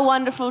you've done a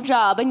wonderful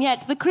job, and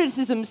yet the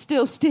criticism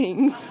still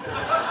stings.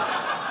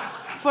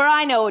 For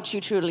I know what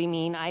you truly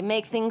mean. I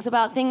make things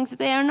about things that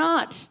they are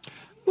not.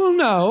 Well,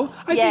 no.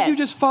 I think you Yes.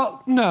 just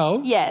fall.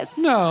 No. Yes.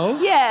 No.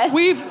 Yes.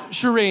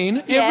 Shireen,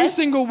 every Yes.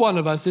 single one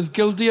of us is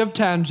guilty of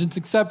tangents,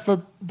 except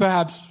for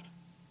perhaps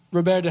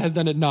Roberta has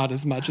done it not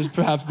as much as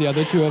perhaps the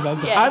other two of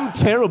us. Yes. I'm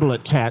terrible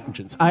at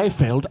tangents. I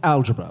failed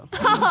algebra.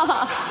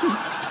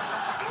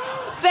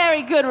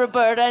 Very good,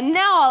 Roberta. And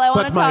now all I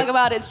want But to my- talk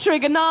about is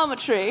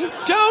trigonometry.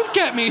 Don't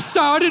get me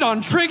started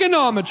on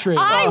trigonometry.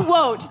 I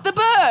won't. The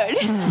bird.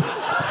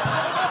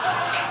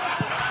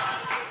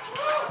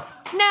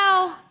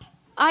 Now,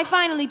 I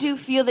finally do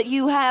feel that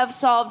you have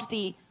solved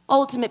the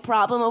ultimate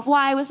problem of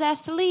why I was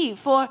asked to leave.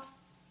 For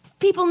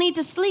people need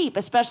to sleep,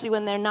 especially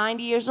when they're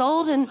 90 years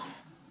old, and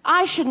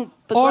I shouldn't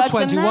begrudge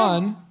them that. Or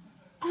 21.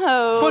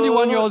 Oh.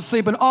 21-year-olds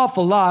sleep an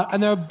awful lot,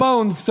 and their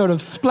bones sort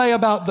of splay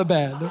about the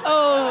bed.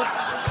 Oh,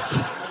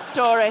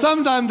 Doris.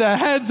 Sometimes their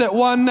head's at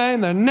one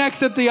end, their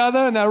neck's at the other,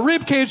 and their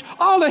rib cage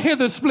all a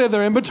hither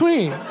splither in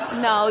between.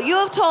 No, you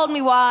have told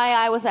me why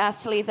I was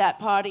asked to leave that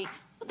party.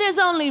 There's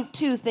only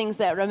two things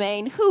that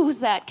remain.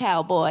 Who's that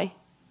cowboy?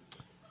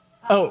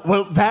 Oh,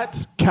 well,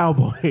 that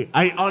cowboy,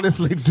 I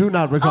honestly do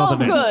not recall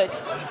the name. Oh, good.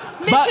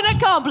 Mission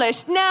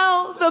accomplished.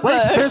 Now the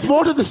Wait, bird. there's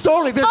more to the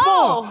story. There's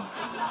more.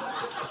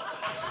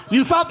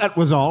 You thought that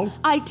was all.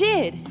 I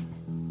did.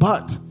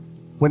 But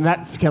when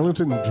that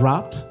skeleton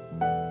dropped,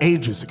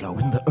 ages ago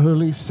in the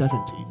early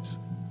 70s,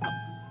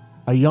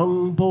 a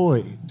young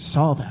boy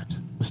saw that,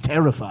 was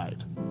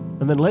terrified.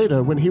 And then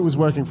later, when he was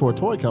working for a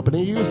toy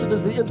company, he used it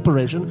as the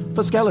inspiration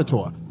for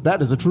Skeletor.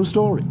 That is a true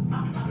story.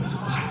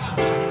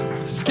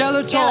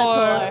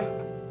 Skeletor.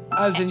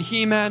 As in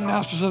He-Man,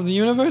 Masters of the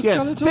Universe?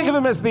 Yes, Skeletor? think of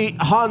him as the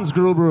Hans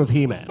Gruber of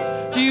He-Man.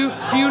 Do you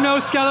know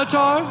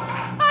Skeletor?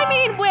 I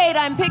mean, wait,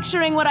 I'm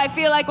picturing what I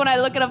feel like when I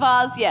look at a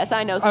vase. Yes,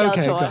 I know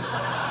Skeletor.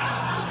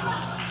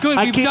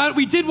 Okay, good.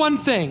 We did one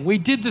thing. We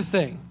did the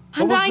thing.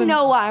 And I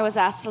know why I was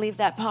asked to leave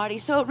that party,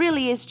 so it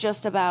really is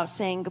just about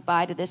saying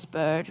goodbye to this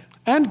bird.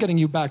 And getting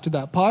you back to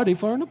that party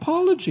for an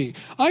apology.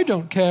 I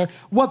don't care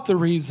what the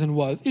reason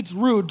was. It's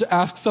rude to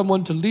ask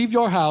someone to leave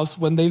your house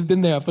when they've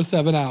been there for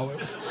 7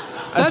 hours.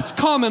 That's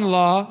common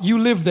law. You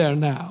live there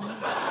now.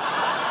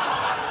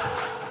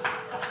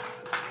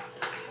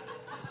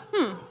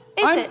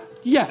 Is it?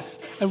 Yes,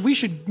 and we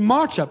should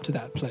march up to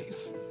that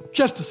place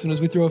just as soon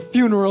as we throw a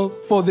funeral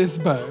for this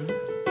bird.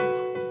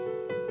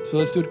 So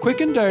let's do it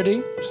quick and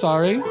dirty.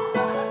 Sorry.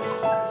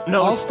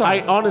 No,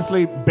 I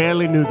honestly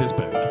barely knew this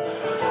bird.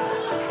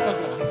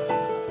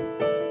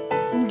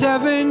 Okay.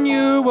 Devin,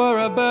 you were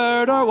a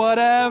bird or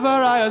whatever.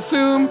 I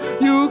assume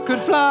you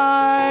could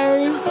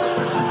fly.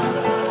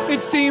 It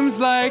seems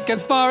like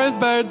as far as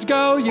birds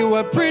go, you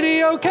were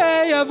pretty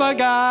okay of a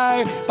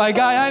guy. By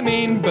guy, I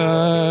mean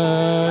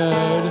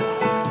bird.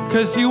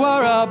 'Cause you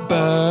are a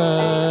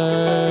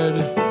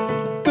bird.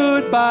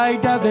 Goodbye,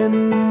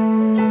 Devin.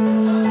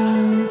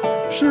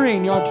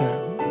 Shireen, your turn.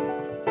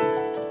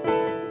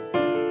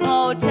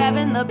 Oh,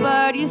 Devin the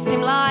bird, you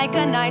seem like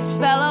a nice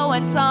fellow,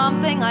 and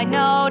something I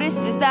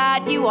noticed is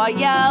that you are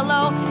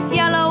yellow.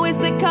 Yellow is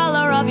the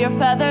color of your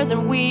feathers,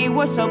 and we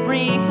were so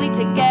briefly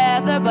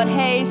together, but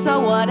hey, so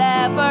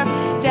whatever.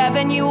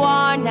 Devin, you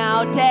are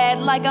now dead,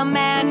 like a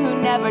man who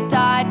never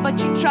died, but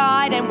you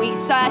tried, and we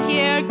sat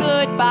here.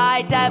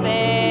 Goodbye,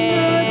 Devin.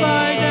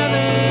 Goodbye,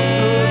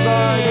 Devin.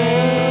 Goodbye,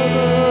 Devin.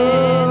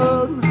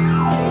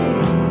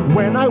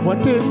 When I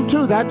went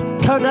into that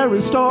canary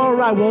store,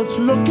 I was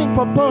looking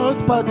for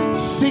birds, but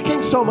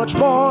seeking so much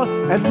more.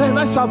 And then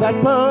I saw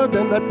that bird,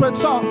 and that bird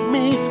saw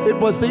me. It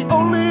was the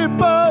only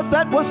bird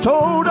that was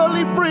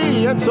totally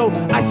free. And so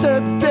I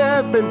said,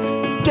 Devin,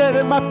 get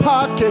in my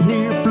pocket.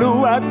 He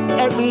flew at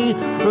me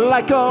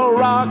like a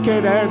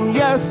rocket. And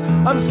yes,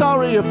 I'm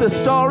sorry if this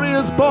story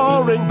is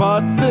boring,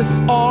 but this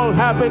all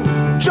happened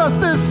just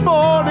this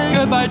morning.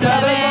 Goodbye,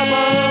 Devin.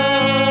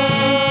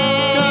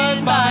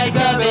 Goodbye,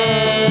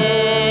 Devin.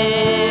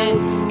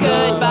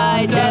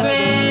 Goodbye,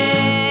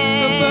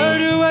 Devin. The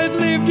bird who has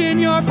lived in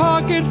your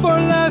pocket for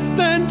less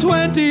than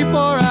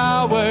 24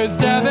 hours,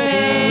 Devin.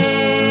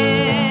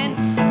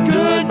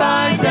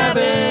 Goodbye,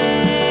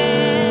 Devin.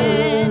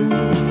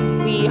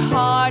 We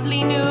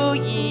hardly knew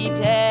ye,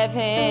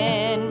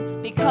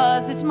 Devin,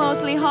 because it's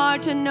mostly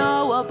hard to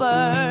know a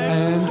bird.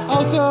 And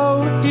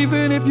also,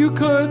 even if you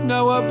could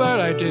know a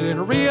bird, I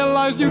didn't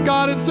realize you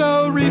got it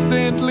so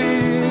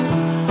recently.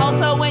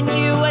 Also, when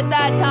you at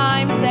that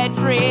time said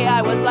free,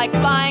 I was like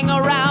flying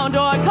around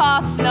or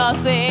cost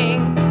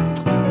nothing.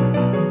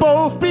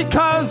 Both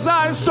because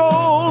I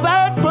stole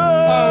that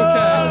bird.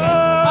 Okay.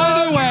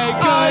 Either way,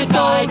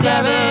 Goodbye,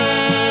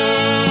 Devin.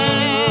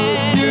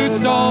 You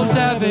stole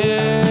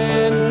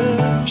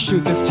Devin.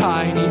 Shoot this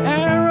tiny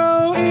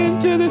arrow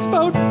into this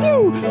boat.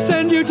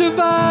 Send you to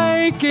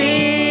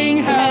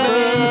Viking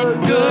heaven.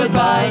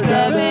 Goodbye,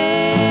 Devin.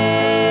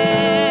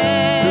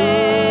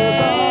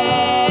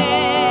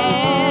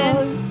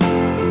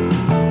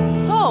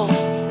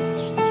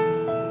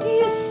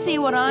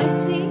 What I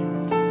see?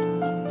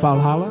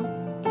 Valhalla?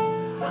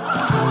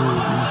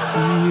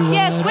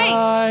 Yes, wait.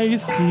 I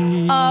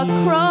see. A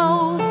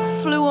crow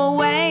flew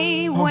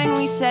away when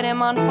we set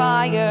him on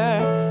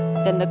fire.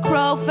 Then the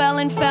crow fell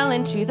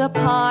into the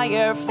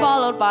pyre,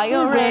 followed by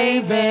a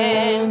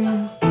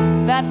raven.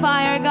 That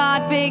fire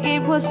got big,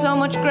 it was so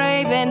much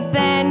graven.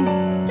 Then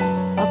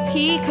a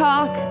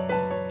peacock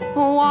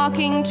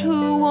walking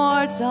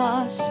towards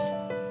us.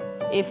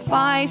 If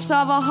I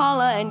saw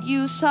Valhalla and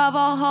you saw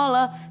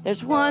Valhalla,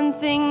 there's one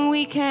thing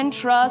we can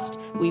trust.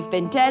 We've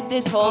been dead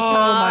this whole time.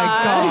 Oh my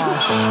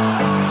gosh.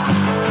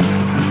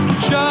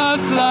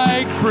 Just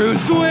like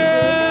Bruce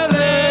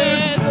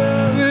Willis,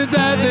 been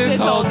dead this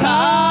whole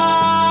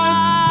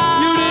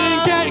time. You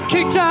didn't get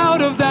kicked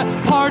out of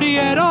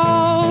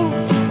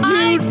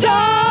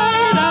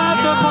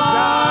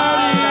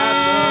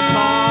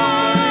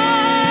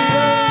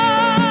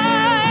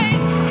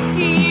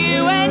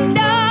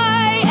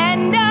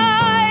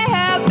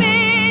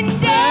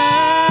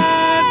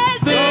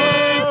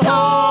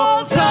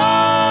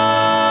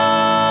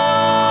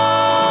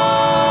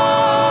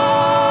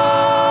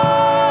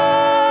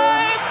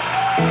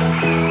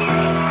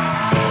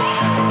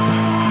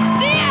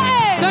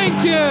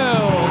Thank you.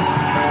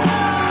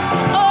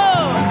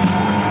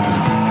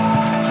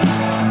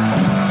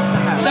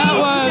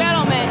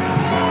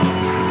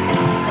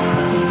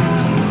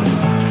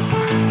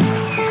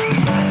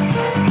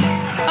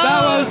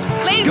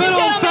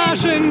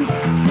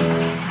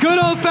 Good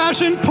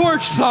old-fashioned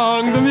Porch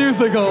Song, the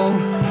musical.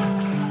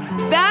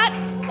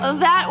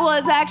 That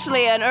was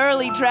actually an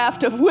early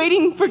draft of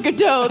Waiting for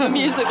Godot, the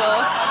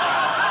musical.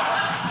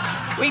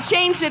 We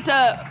changed it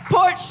to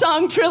Porch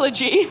Song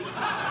Trilogy.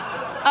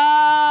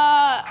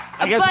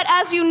 But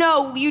as you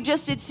know, you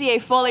just did see a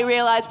fully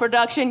realized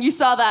production. You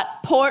saw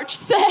that porch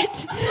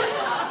set.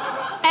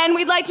 And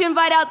we'd like to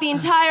invite out the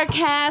entire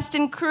cast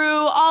and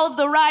crew, all of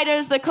the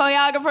writers, the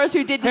choreographers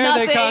who did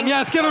nothing. Here they come.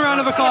 Yes, give a round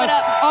of applause.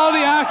 All the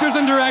actors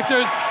and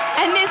directors.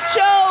 And this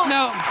show...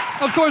 Now,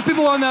 of course,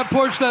 people on that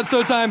porch that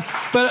so time,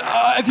 but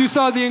if you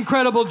saw the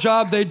incredible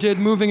job they did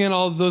moving in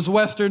all of those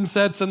Western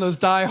sets and those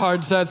Die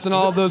Hard sets and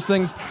all of those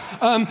things.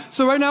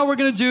 So right now we're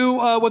going to do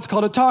what's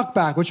called a talk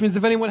back, which means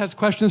if anyone has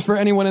questions for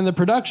anyone in the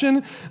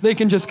production, they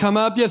can just come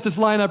up. Yes, just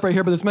line up right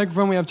here by this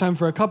microphone. We have time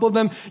for a couple of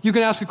them. You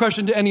can ask a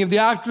question to any of the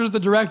actors, the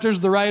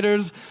directors, the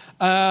writers.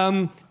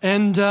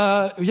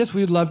 Yes,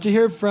 we'd love to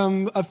hear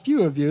from a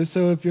few of you.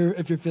 So if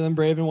you're feeling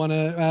brave and want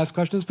to ask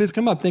questions, please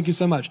come up. Thank you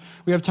so much.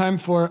 We have time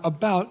for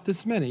about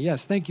this many.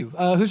 Yes, thank you.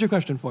 Who's your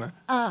question for?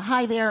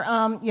 Hi there.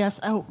 Yes.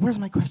 Oh, where's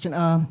my question?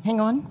 Hang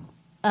on.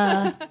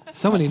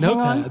 So many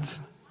notepads.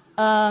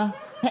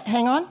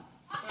 Hang on.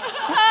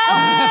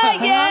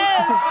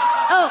 Yes.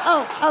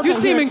 Okay, you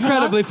seem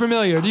incredibly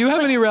familiar. Do you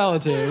have any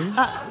relatives?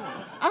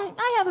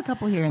 I have a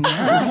couple here and there.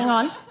 Hang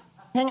on.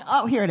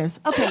 Here it is.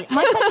 Okay,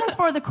 my question's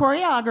for the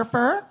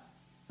choreographer.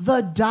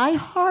 The Die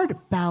Hard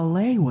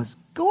ballet was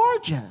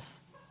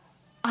gorgeous.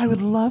 I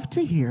would love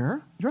to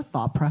hear your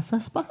thought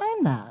process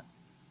behind that.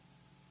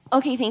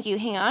 Okay, thank you.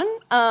 Hang on.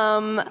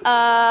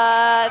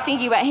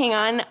 Thank you, but hang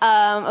on.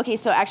 Okay,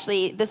 so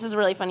actually, this is a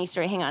really funny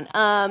story. Hang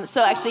on.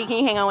 So actually, can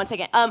you hang on one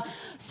second?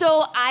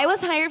 So I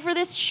was hired for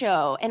this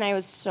show, and I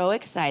was so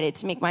excited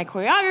to make my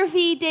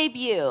choreography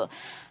debut.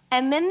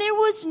 And then there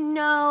was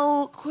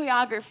no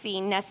choreography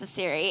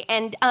necessary.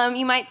 And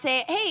you might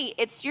say, hey,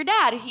 it's your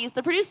dad. He's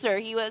the producer.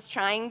 He was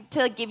trying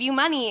to give you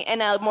money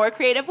in a more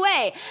creative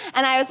way.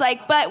 And I was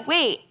like, but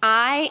wait,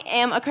 I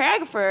am a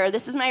choreographer.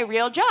 This is my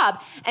real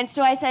job. And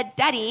so I said,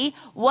 Daddy,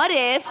 what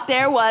if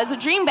there was a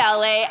dream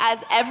ballet,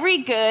 as every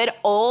good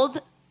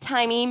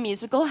old-timey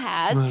musical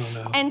has?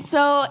 And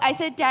so I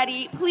said,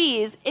 Daddy,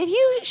 please, if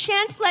you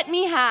shan't let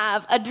me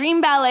have a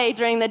dream ballet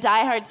during the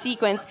Die Hard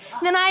sequence,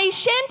 then I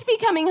shan't be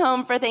coming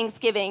home for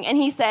Thanksgiving. And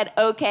he said,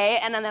 okay.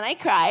 And then I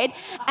cried.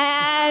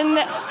 And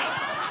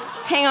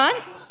hang on.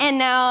 And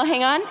now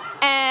hang on.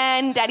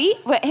 And Daddy,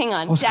 wait, hang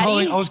on. I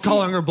was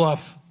calling her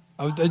bluff.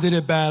 I did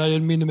it bad. I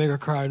didn't mean to make her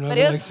cry. But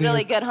it was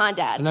really good, huh,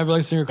 Dad? I never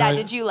liked seeing her cry. Dad,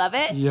 did you love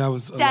it? Yeah, it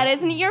was. Dad,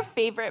 isn't it your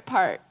favorite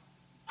part?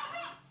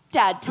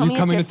 Dad, tell me. Are you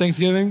coming to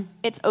Thanksgiving?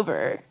 It's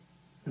over.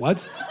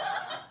 What?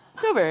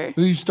 It's over.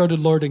 You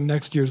started lording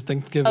next year's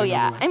Thanksgiving. Oh,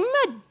 yeah. Anyway.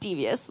 I'm a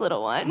devious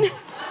little one.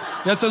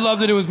 Yes, I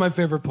loved it. It was my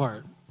favorite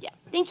part. Yeah.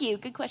 Thank you.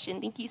 Good question.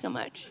 Thank you so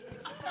much.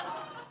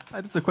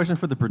 This is a question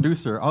for the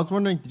producer. I was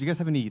wondering, did you guys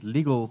have any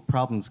legal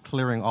problems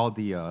clearing all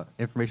the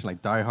information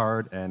like Die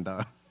Hard and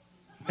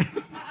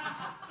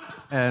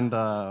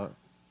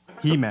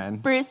He-Man?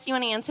 Bruce, you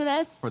want to answer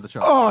this? For the show.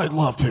 Oh, I'd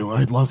love to.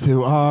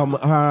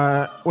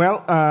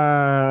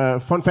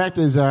 Fun fact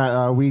is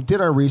we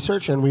did our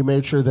research and we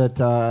made sure that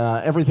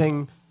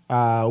everything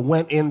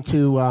went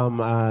into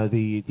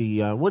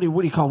the what do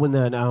you call when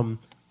the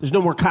there's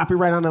no more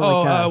copyright on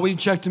it? We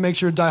checked to make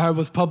sure Die Hard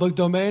was public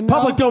domain.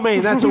 Public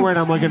domain, that's the word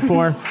I'm looking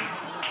for.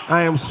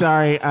 I am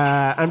sorry.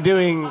 I'm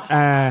doing...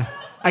 I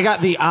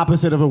got the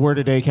opposite of a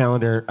word-a-day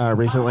calendar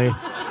recently.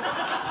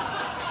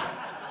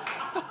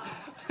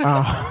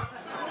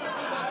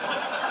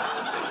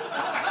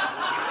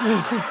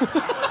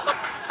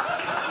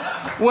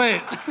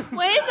 Wait.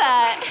 What is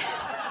that?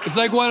 It's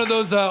like one of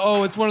those.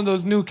 It's one of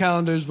those new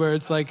calendars where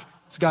it's like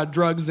it's got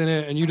drugs in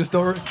it, and you just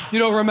don't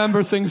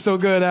remember things so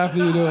good after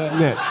you do it.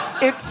 Yeah.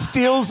 It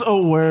steals a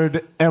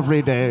word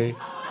every day,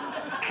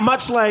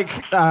 much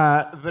like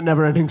the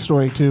Never-Ending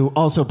Story 2,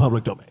 also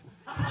public domain.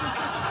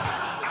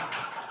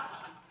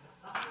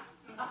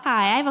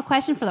 Hi, I have a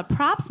question for the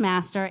props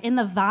master. In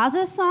the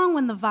vases song,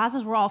 when the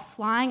vases were all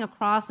flying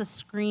across the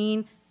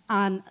screen,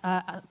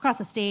 across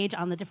the stage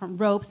on the different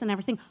ropes and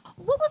everything,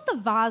 what was the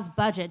vase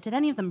budget? Did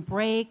any of them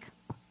break?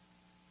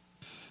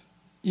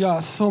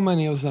 Yeah, so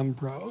many of them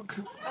broke.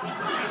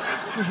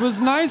 Which was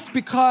nice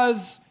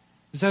because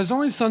there's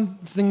only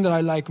something that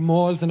I like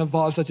more than a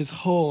vase that is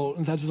whole,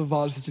 and that is a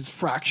vase that is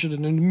fractured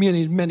into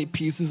many, many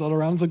pieces all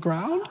around the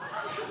ground.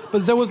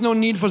 But there was no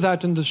need for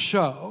that in the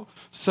show.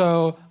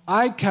 So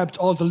I kept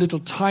all the little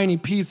tiny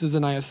pieces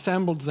and I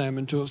assembled them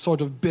into a sort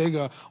of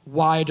bigger,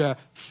 wider,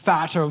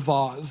 fatter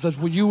vase that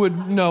you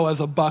would know as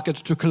a bucket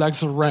to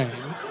collect the rain.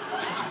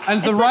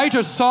 And the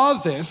writer saw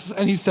this,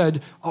 and he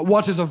said,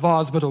 what is a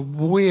vase but a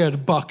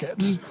weird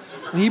bucket?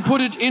 And he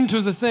put it into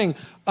the thing.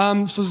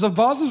 So the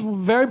vases were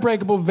very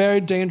breakable,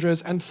 very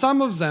dangerous, and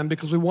some of them,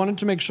 because we wanted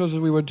to make sure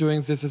that we were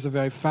doing this as a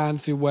very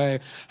fancy way,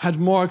 had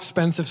more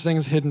expensive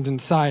things hidden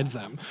inside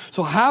them.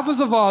 So half of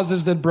the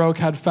vases that broke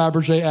had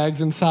Fabergé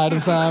eggs inside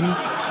of them.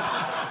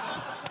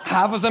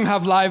 Half of them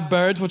have live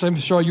birds, which I'm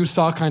sure you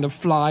saw kind of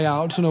fly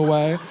out in a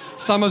way.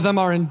 Some of them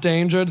are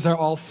endangered. They're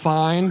all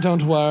fine,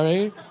 don't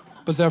worry.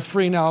 But they're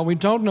free now. We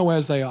don't know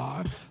where they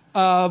are.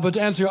 But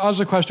to answer your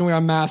other question, we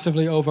are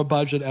massively over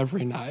budget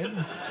every night.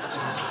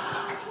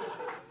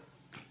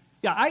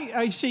 Yeah,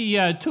 I see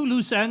two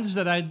loose ends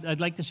that I'd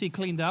like to see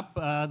cleaned up.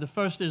 The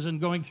first is in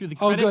going through the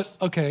credits.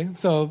 Oh, good. Okay,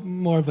 so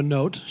more of a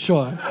note,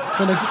 sure.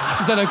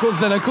 Is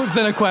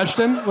that a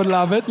question? Would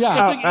love it.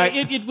 Yeah.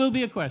 It will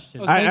be a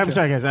question. I'm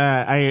sorry, guys.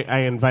 I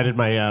invited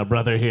my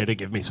brother here to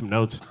give me some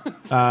notes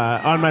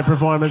on my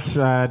performance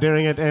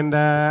during it, and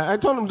I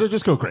told him to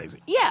just go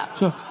crazy. Yeah.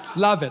 Sure.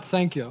 Love it.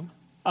 Thank you.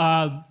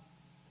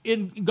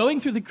 In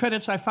going through the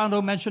credits, I found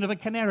no mention of a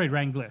canary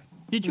wrangler.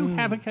 Did you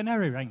have a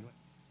canary wrangler?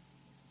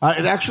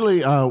 It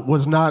actually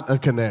was not a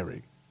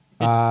canary.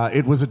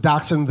 It was a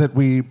dachshund that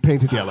we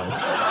painted yellow.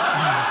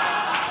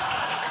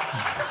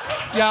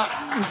 Yeah.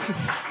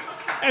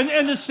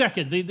 And the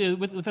second,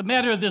 with the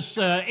matter of this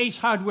Ace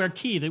Hardware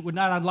key that would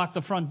not unlock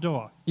the front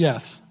door.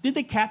 Yes. Did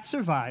the cat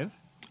survive?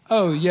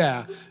 Oh,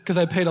 yeah, because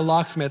I paid a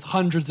locksmith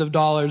hundreds of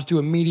dollars to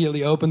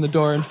immediately open the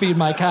door and feed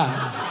my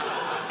cat.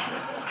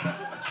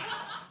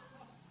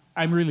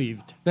 I'm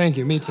relieved. Thank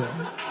you, me too.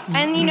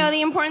 And,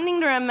 the important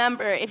thing to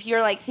remember, if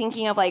you're,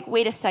 thinking of,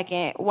 wait a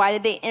second, why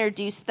did they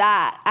introduce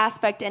that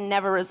aspect and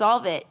never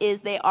resolve it,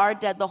 is they are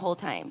dead the whole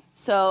time.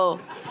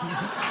 So...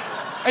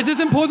 It is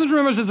important to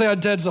remember that they are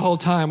dead the whole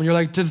time. When you're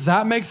like, does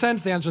that make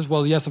sense? The answer is,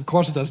 well, yes, of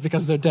course it does,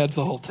 because they're dead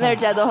the whole time. They're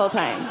dead the whole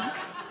time.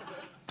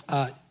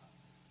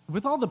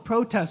 With all the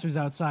protesters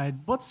outside,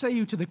 what say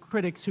you to the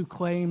critics who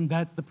claim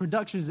that the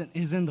production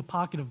is in the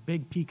pocket of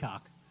Big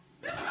Peacock?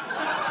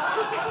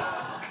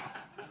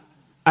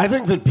 I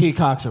think that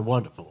peacocks are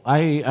wonderful.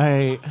 We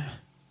don't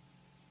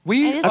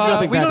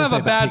have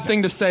a bad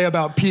thing to say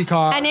about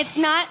peacocks. And it's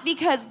not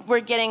because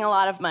we're getting a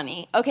lot of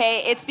money,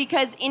 okay? It's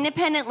because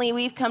independently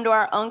we've come to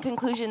our own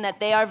conclusion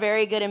that they are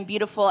very good and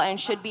beautiful and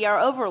should be our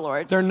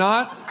overlords. They're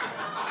not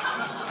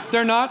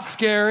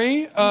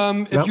scary.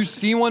 If you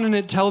see one and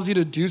it tells you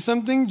to do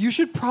something, you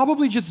should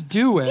probably just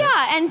do it.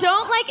 Yeah, and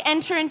don't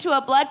enter into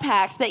a blood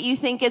pact that you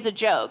think is a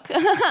joke.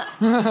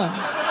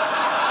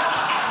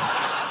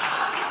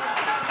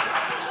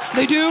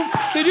 They do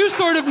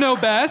sort of know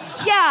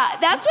best. Yeah,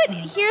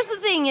 here's the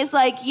thing is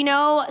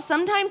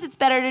sometimes it's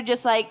better to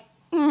just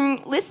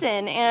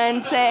listen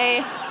and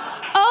say,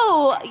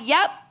 oh,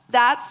 yep,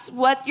 that's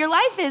what your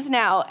life is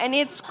now, and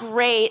it's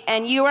great,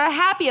 and you are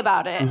happy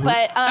about it. Mm-hmm.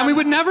 But and we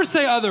would never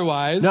say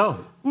otherwise.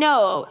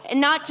 No,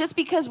 and not just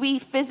because we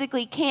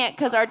physically can't,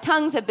 because our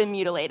tongues have been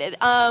mutilated.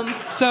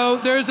 So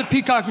there's a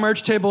Peacock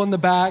merch table in the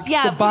back.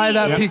 Yeah, buy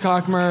that please.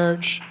 Peacock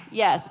merch.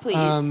 Yes, please.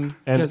 And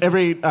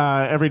every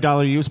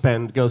dollar you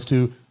spend goes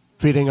to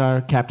feeding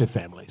our captive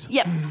families.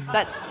 Yep,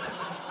 that.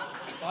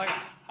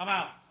 I'm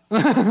out.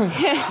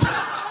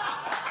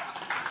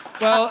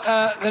 Well,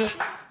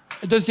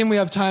 it does seem we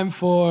have time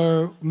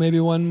for maybe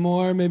one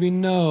more, maybe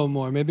no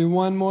more, maybe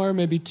one more,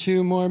 maybe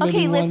two more, maybe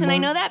Okay, one listen, more. I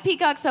know that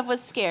peacock stuff was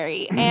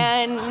scary,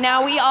 and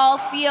now we all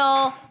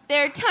feel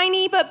their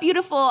tiny but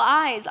beautiful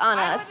eyes on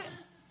us.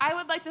 I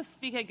would like to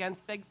speak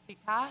against Big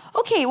Peacock.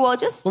 Okay, well,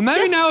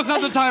 maybe now is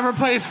not the time or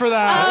place for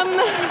that.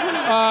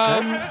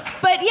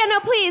 But yeah, no,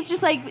 please,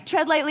 just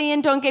tread lightly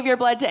and don't give your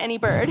blood to any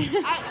bird.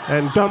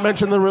 And don't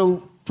mention the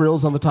real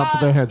frills on the tops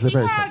of their heads. They're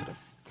very sensitive.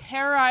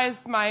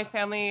 Terrorized my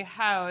family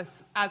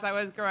house as I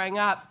was growing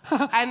up,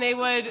 and they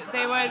would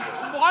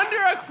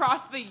wander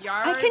across the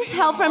yard. I can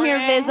tell from your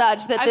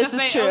visage that this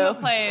is true. Own the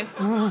place.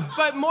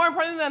 But more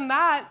important than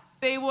that,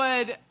 they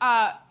would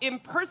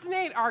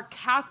impersonate our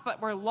cats that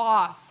were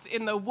lost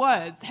in the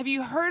woods. Have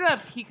you heard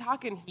of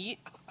Peacock and Heat?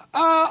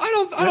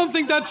 I don't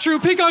think that's true.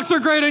 Peacocks are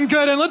great and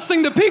good, and let's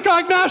sing the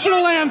Peacock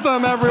National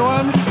Anthem,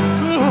 everyone.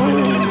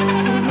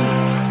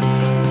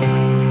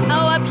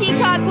 A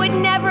peacock would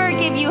never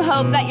give you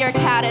hope that your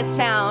cat is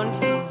found.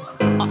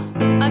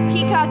 A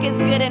peacock is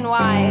good and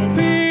wise.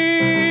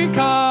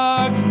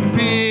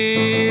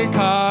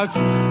 Peacocks,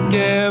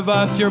 give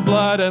us your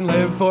blood and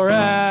live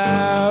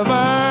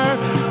forever.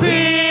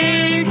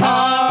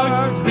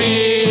 Peacocks,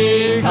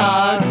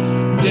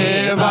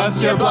 give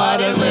us your blood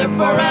and live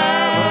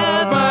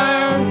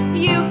forever.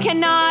 You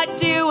cannot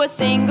do a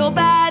single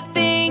bad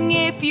thing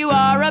if you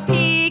are a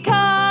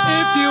peacock.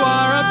 If you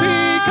are a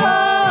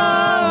peacock.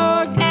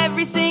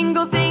 Every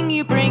single thing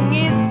you bring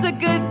is a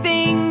good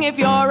thing if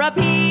you're a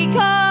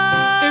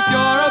peacock. If you're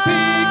a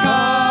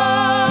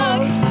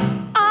peacock.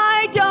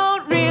 I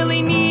don't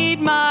really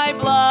need my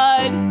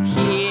blood.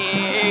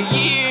 Here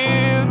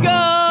you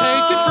go.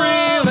 Take it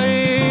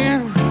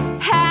freely.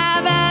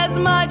 Have as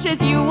much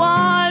as you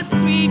want,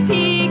 sweet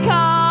peacock.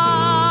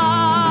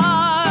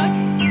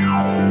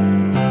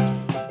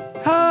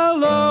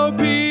 Hello,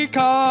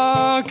 peacock.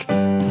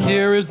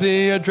 Here's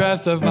the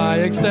address of my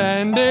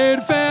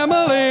extended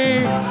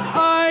family.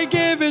 I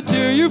give it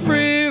to you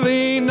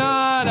freely,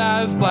 not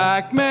as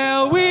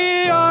blackmail.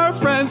 We are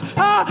friends.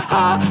 Ha,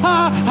 ha,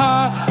 ha,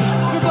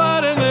 ha. Your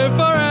blood and live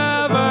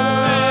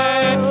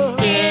forever.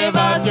 Give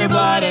us your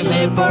blood and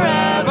live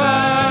forever.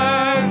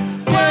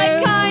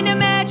 What kind of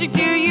magic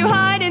do you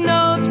hide in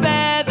those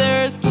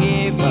feathers?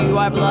 Give you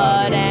our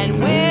blood and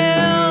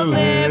we'll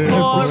live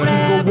forever. Every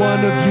single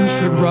one of you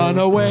should run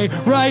away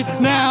right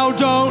now.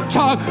 Don't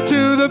talk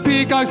to the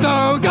peacocks.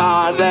 Oh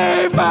God,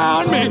 they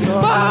found me.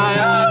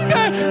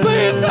 Okay,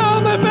 please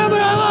tell my family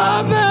I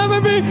love them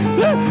and be.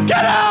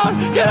 Get out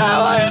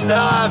while you still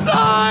have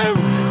time.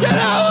 Get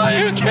out while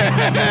you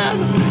can.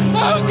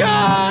 Oh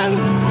God,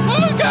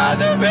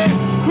 they're big.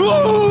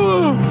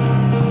 Ooh.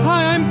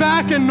 Hi, I'm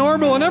back and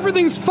normal and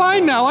everything's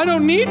fine now. I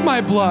don't need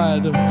my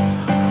blood. Give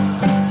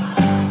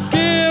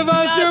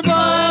us your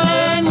blood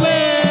and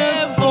live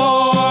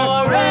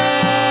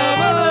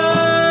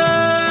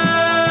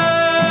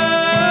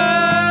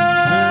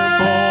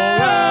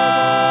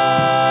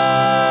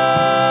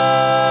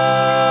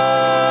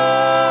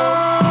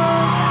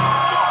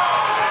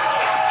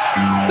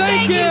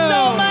Thank you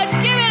so much.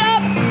 Give it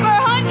up for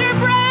Hunter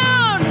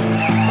Brown.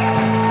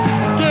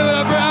 Give it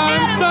up for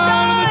Adam Stein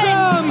on the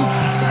drums.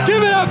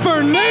 Give it up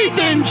for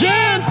Nathan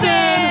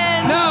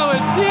Jansen. Now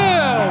it's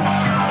you.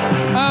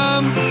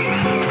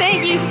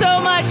 Thank you so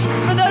much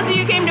for those of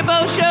you who came to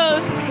both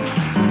shows.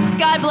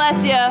 God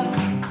bless you.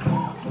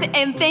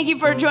 And thank you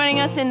for joining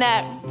us in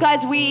that.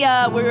 Guys, we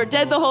were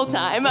dead the whole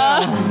time.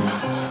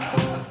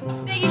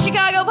 Thank you,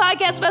 Chicago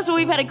Podcast Festival.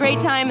 We've had a great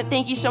time.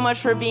 Thank you so much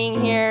for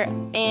being here.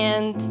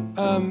 And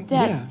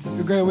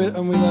you're great,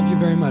 and we love you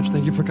very much.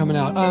 Thank you for coming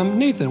out.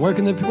 Nathan, where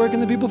can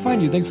the people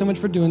find you? Thanks so much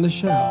for doing the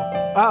show.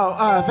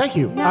 Thank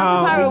you.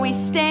 Now's the part where we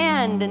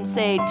stand and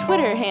say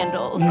Twitter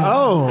handles. You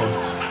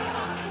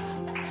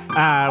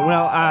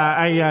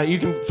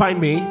can find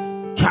me.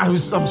 I'm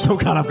so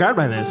caught off guard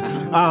by this.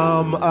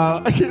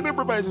 I can't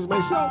improvise as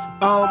myself.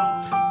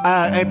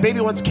 At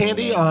Baby Wants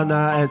Candy on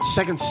at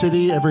Second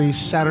City every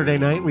Saturday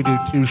night. We do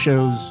 2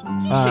 shows.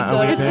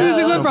 It's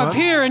musical improv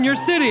here in your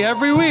city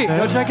every week.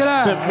 Go check it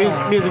out. It's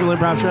a musical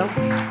improv show.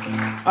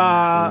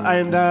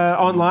 And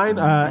online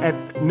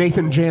at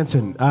Nathan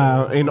Jansen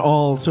in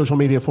all social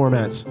media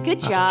formats.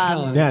 Good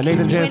job. Yeah,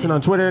 Nathan Jansen on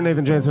Twitter,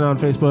 Nathan Jansen on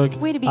Facebook.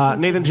 Way to be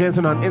Nathan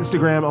Jansen on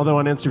Instagram, although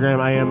on Instagram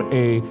I am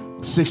a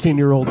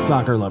 16-year-old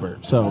soccer lover.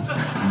 So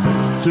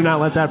do not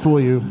let that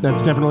fool you.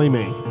 That's definitely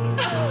me.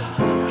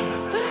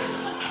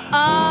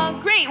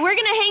 Great. We're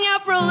going to hang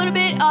out for a little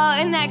bit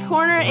in that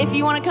corner. If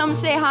you want to come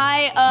say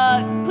hi,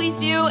 please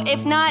do.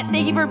 If not,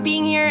 thank you for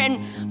being here.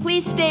 And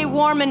please stay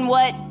warm in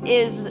what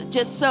is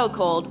just so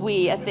cold.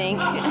 I think.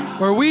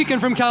 We're weak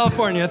and from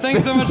California.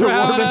 Thanks so much for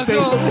having us.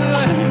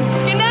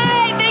 Good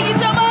night. Thank you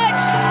so much.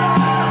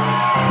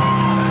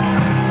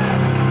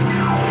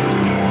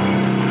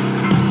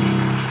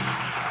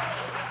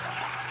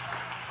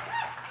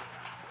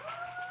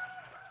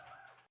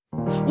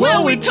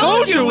 Well, we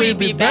told you we'd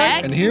be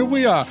back. And here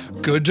we are.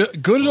 Good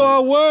to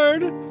our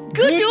word.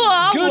 Good to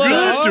our word.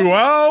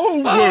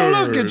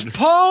 Oh, look, it's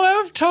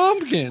Paul F.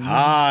 Tompkins.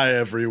 Hi,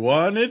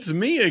 everyone. It's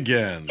me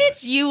again.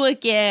 It's you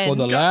again. For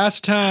the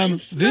last time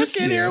this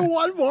year. Here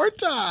one more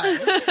time.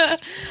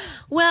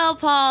 Well,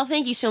 Paul,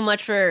 thank you so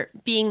much for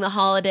being the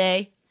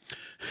holiday.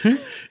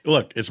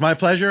 Look, it's my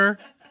pleasure.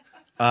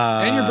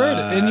 And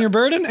your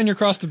burden, and your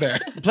cross to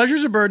bear.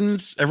 Pleasures are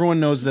burdens. Everyone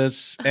knows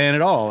this, and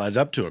it all adds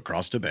up to a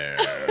cross to bear.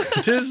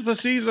 'Tis the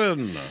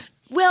season.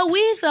 Well,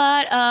 we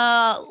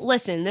thought,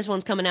 listen, this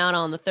one's coming out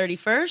on the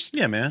 31st.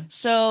 Yeah, man.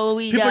 So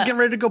People are getting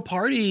ready to go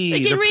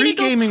party. They're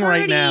pre-gaming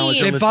right now.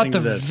 They bought the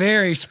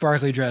very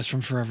sparkly dress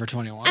from Forever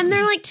 21. And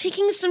they're like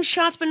taking some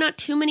shots, but not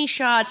too many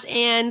shots.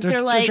 And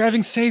they're They're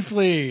driving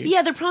safely.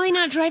 Yeah, they're probably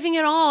not driving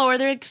at all. Or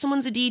they're like,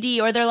 someone's a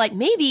DD. Or they're like,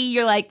 maybe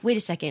you're like, wait a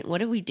second,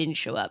 what if we didn't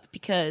show up?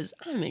 Because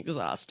I'm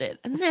exhausted.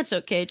 And that's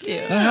okay, too.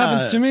 That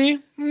happens to me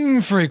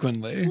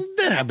frequently.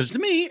 That happens to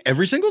me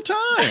every single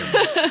time.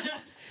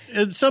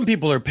 Some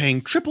people are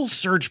paying triple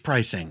surge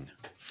pricing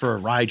for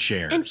ride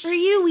shares. And for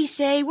you, we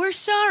say we're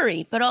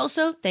sorry, but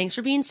also thanks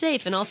for being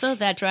safe. And also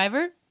that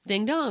driver,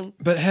 ding dong.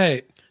 But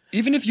hey,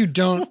 even if you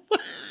don't...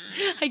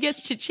 I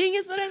guess cha-ching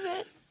is what I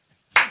meant.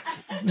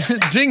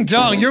 Ding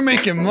dong, you're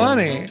making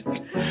money.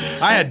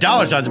 I had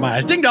dollar signs in my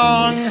eyes. Ding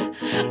dong.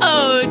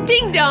 Oh,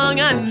 ding dong,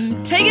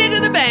 I'm taking it to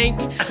the bank.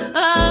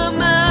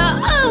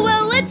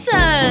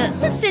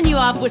 Let's send you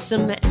off with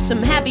some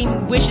happy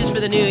wishes for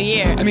the new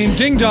year. I mean,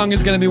 ding dong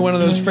is going to be one of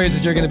those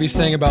phrases you're going to be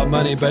saying about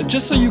money, but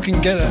just so you can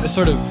get a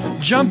sort of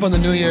jump on the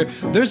new year,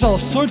 there's all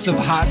sorts of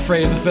hot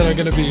phrases that are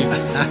going to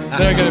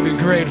be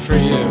great for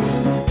you.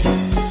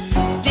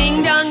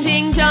 Ding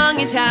dong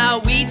is how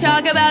we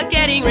talk about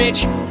getting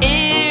rich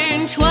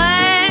in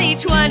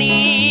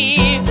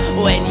 2020.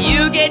 When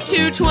you get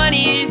to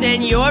 20s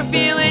and you're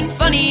feeling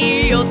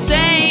funny, you'll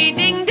say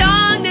ding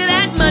dong to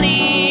that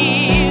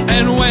money.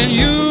 And when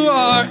you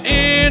are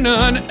in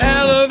an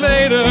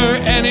elevator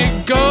and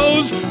it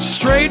goes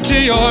straight to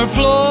your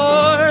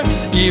floor,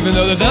 Even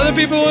though there's other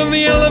people in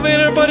the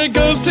elevator, but it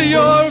goes to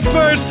your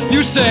first.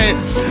 You say,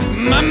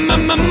 more.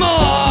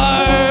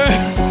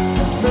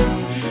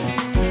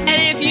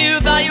 And if you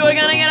thought you were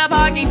gonna get a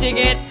parking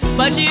ticket,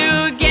 but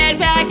you get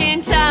back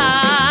in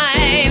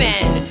time,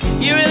 and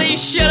you really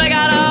should have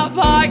got a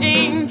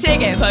parking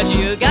ticket, but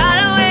you got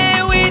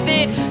away with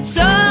it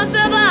so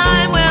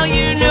sublime. Well,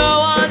 you know,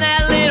 on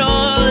that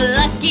little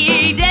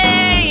lucky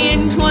day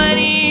in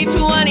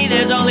 2020,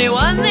 there's only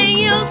one thing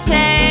you'll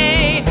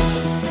say.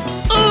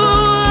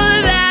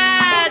 Ooh,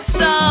 that's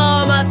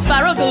some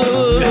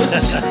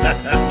asparagus.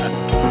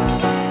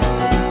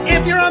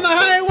 If you're on the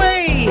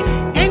highway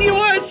and you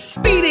are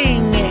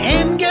speeding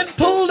and get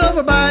pulled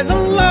over by the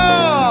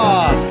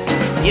law,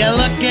 you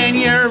look in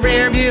your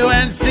rear view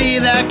and see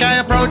that guy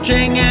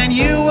approaching, and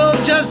you will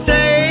just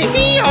say,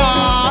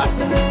 hee-haw.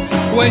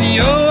 When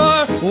you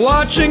are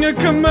watching a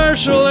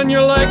commercial and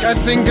you're like, I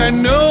think I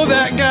know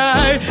that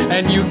guy,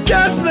 and you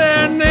guess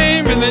their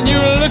name, and then you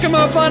look him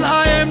up on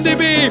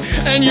IMDb,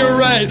 and you're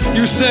right,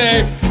 you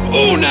say,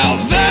 ooh, now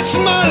that's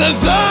my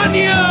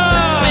lasagna!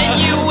 When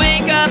you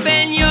wake up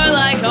and you're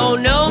like, oh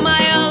no,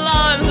 my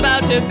alarm's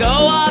about to go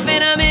off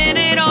in a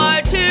minute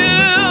or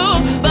two,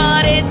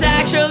 but it's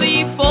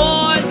actually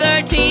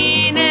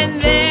 4:13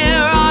 and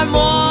there are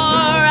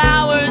more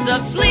hours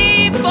of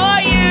sleep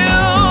for you.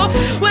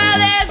 Well,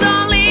 there's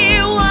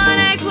only one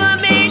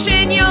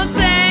exclamation you'll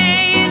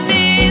say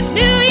this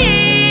new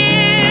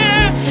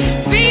year.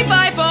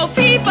 Fee-fi-fo,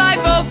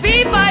 fee-fi-fo,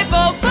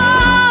 fee-fi-fo, fum.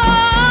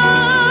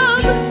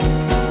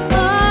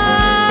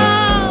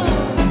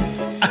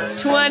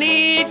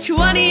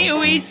 2020,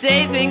 we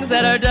say things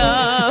that are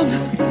dumb.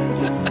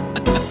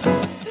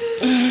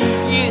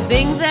 You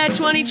think that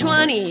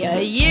 2020,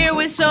 a year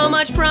with so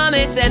much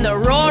promise, and the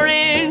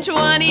roaring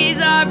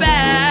 20s are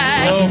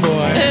back. Oh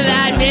boy.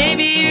 That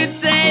maybe you'd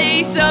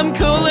say some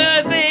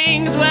cooler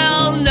things.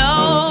 Well,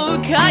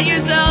 no, cut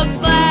yourself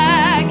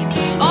slack.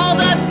 All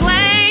the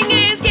slang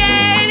is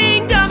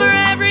getting dumber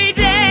every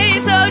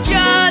day, so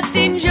just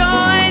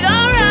enjoy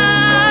the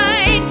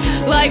ride.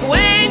 Like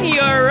when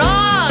you're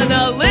on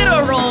a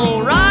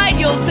literal ride,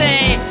 you'll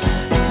say,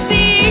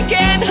 seek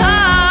and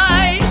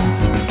hide.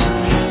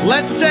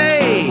 Let's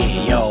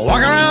say you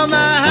walk around the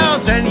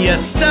house and you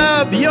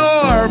stub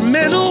your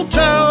middle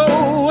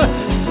toe.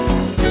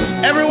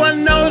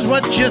 Everyone knows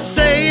what you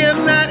say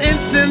in that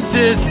instance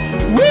is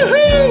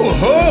woohoo,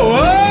 ho,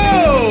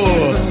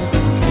 ho.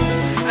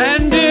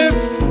 And if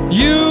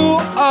you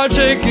are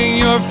taking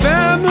your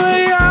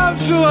family out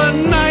to a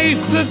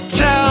nice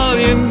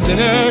Italian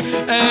dinner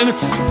and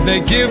they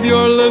give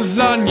your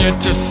lasagna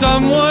to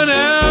someone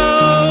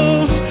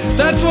else,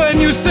 that's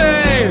when you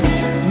say,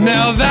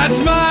 now that's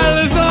my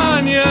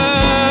lasagna.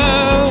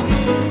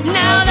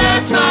 Now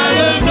that's my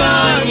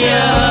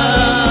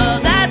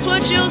lasagna. That's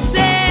what you'll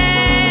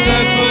say.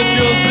 That's what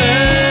you'll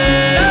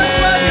say. That's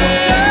what you'll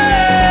say.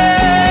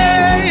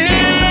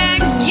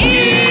 Next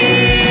year.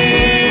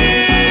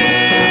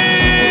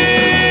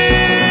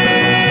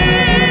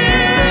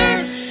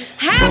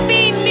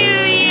 Happy New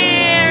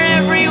Year,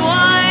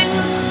 everyone.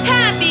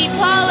 Happy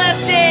Paul-F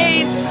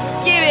Days.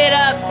 Give it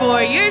up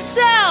for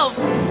yourself.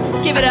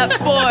 Give it up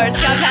for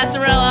Scott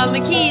Passarella on the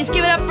keys.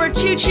 Give it up for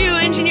Choo Choo,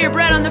 Engineer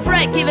Brett on the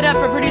fret. Give it up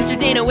for producer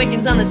Dana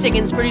Wickens on the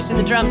stickins, producing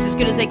the drums as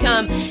good as they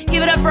come.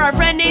 Give it up for our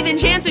friend Nathan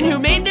Jansen, who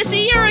made this a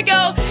year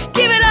ago.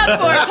 Give it up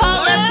for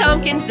Paul F.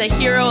 Tompkins, the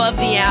hero of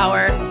the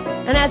hour.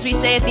 And as we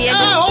say at the end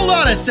hold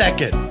on a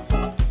second.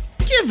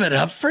 Give it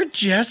up for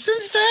Jess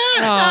and Zach.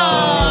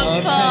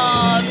 Oh,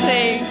 Paul.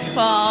 Thanks,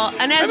 Paul.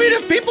 And as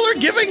if people are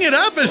giving it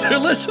up as they're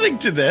listening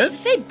to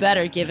this, they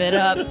better give it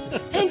up.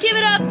 And give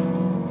it up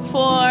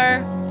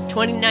for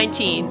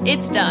 2019.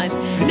 It's done.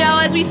 Now,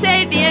 as we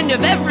say at the end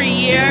of every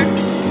year,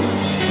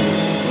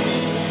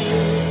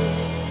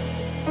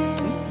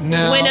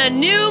 when a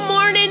new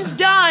morning's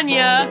dawn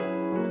ya.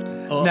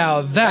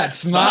 Now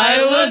that's my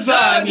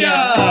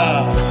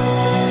lasagna.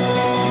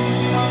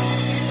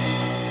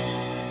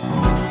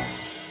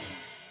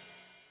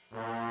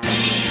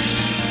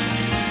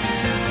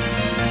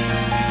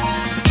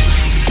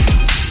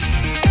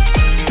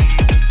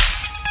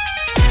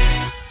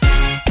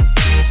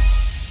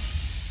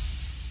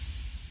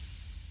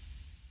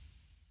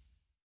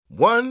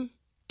 One,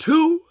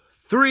 2,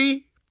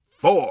 3,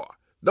 4.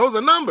 Those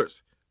are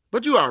numbers.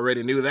 But you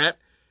already knew that.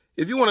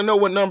 If you want to know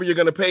what number you're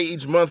going to pay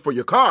each month for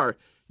your car,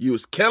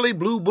 use Kelley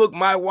Blue Book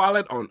My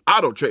Wallet on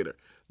Auto Trader.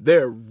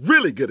 They're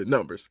really good at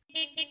numbers.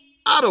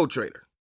 Auto Trader.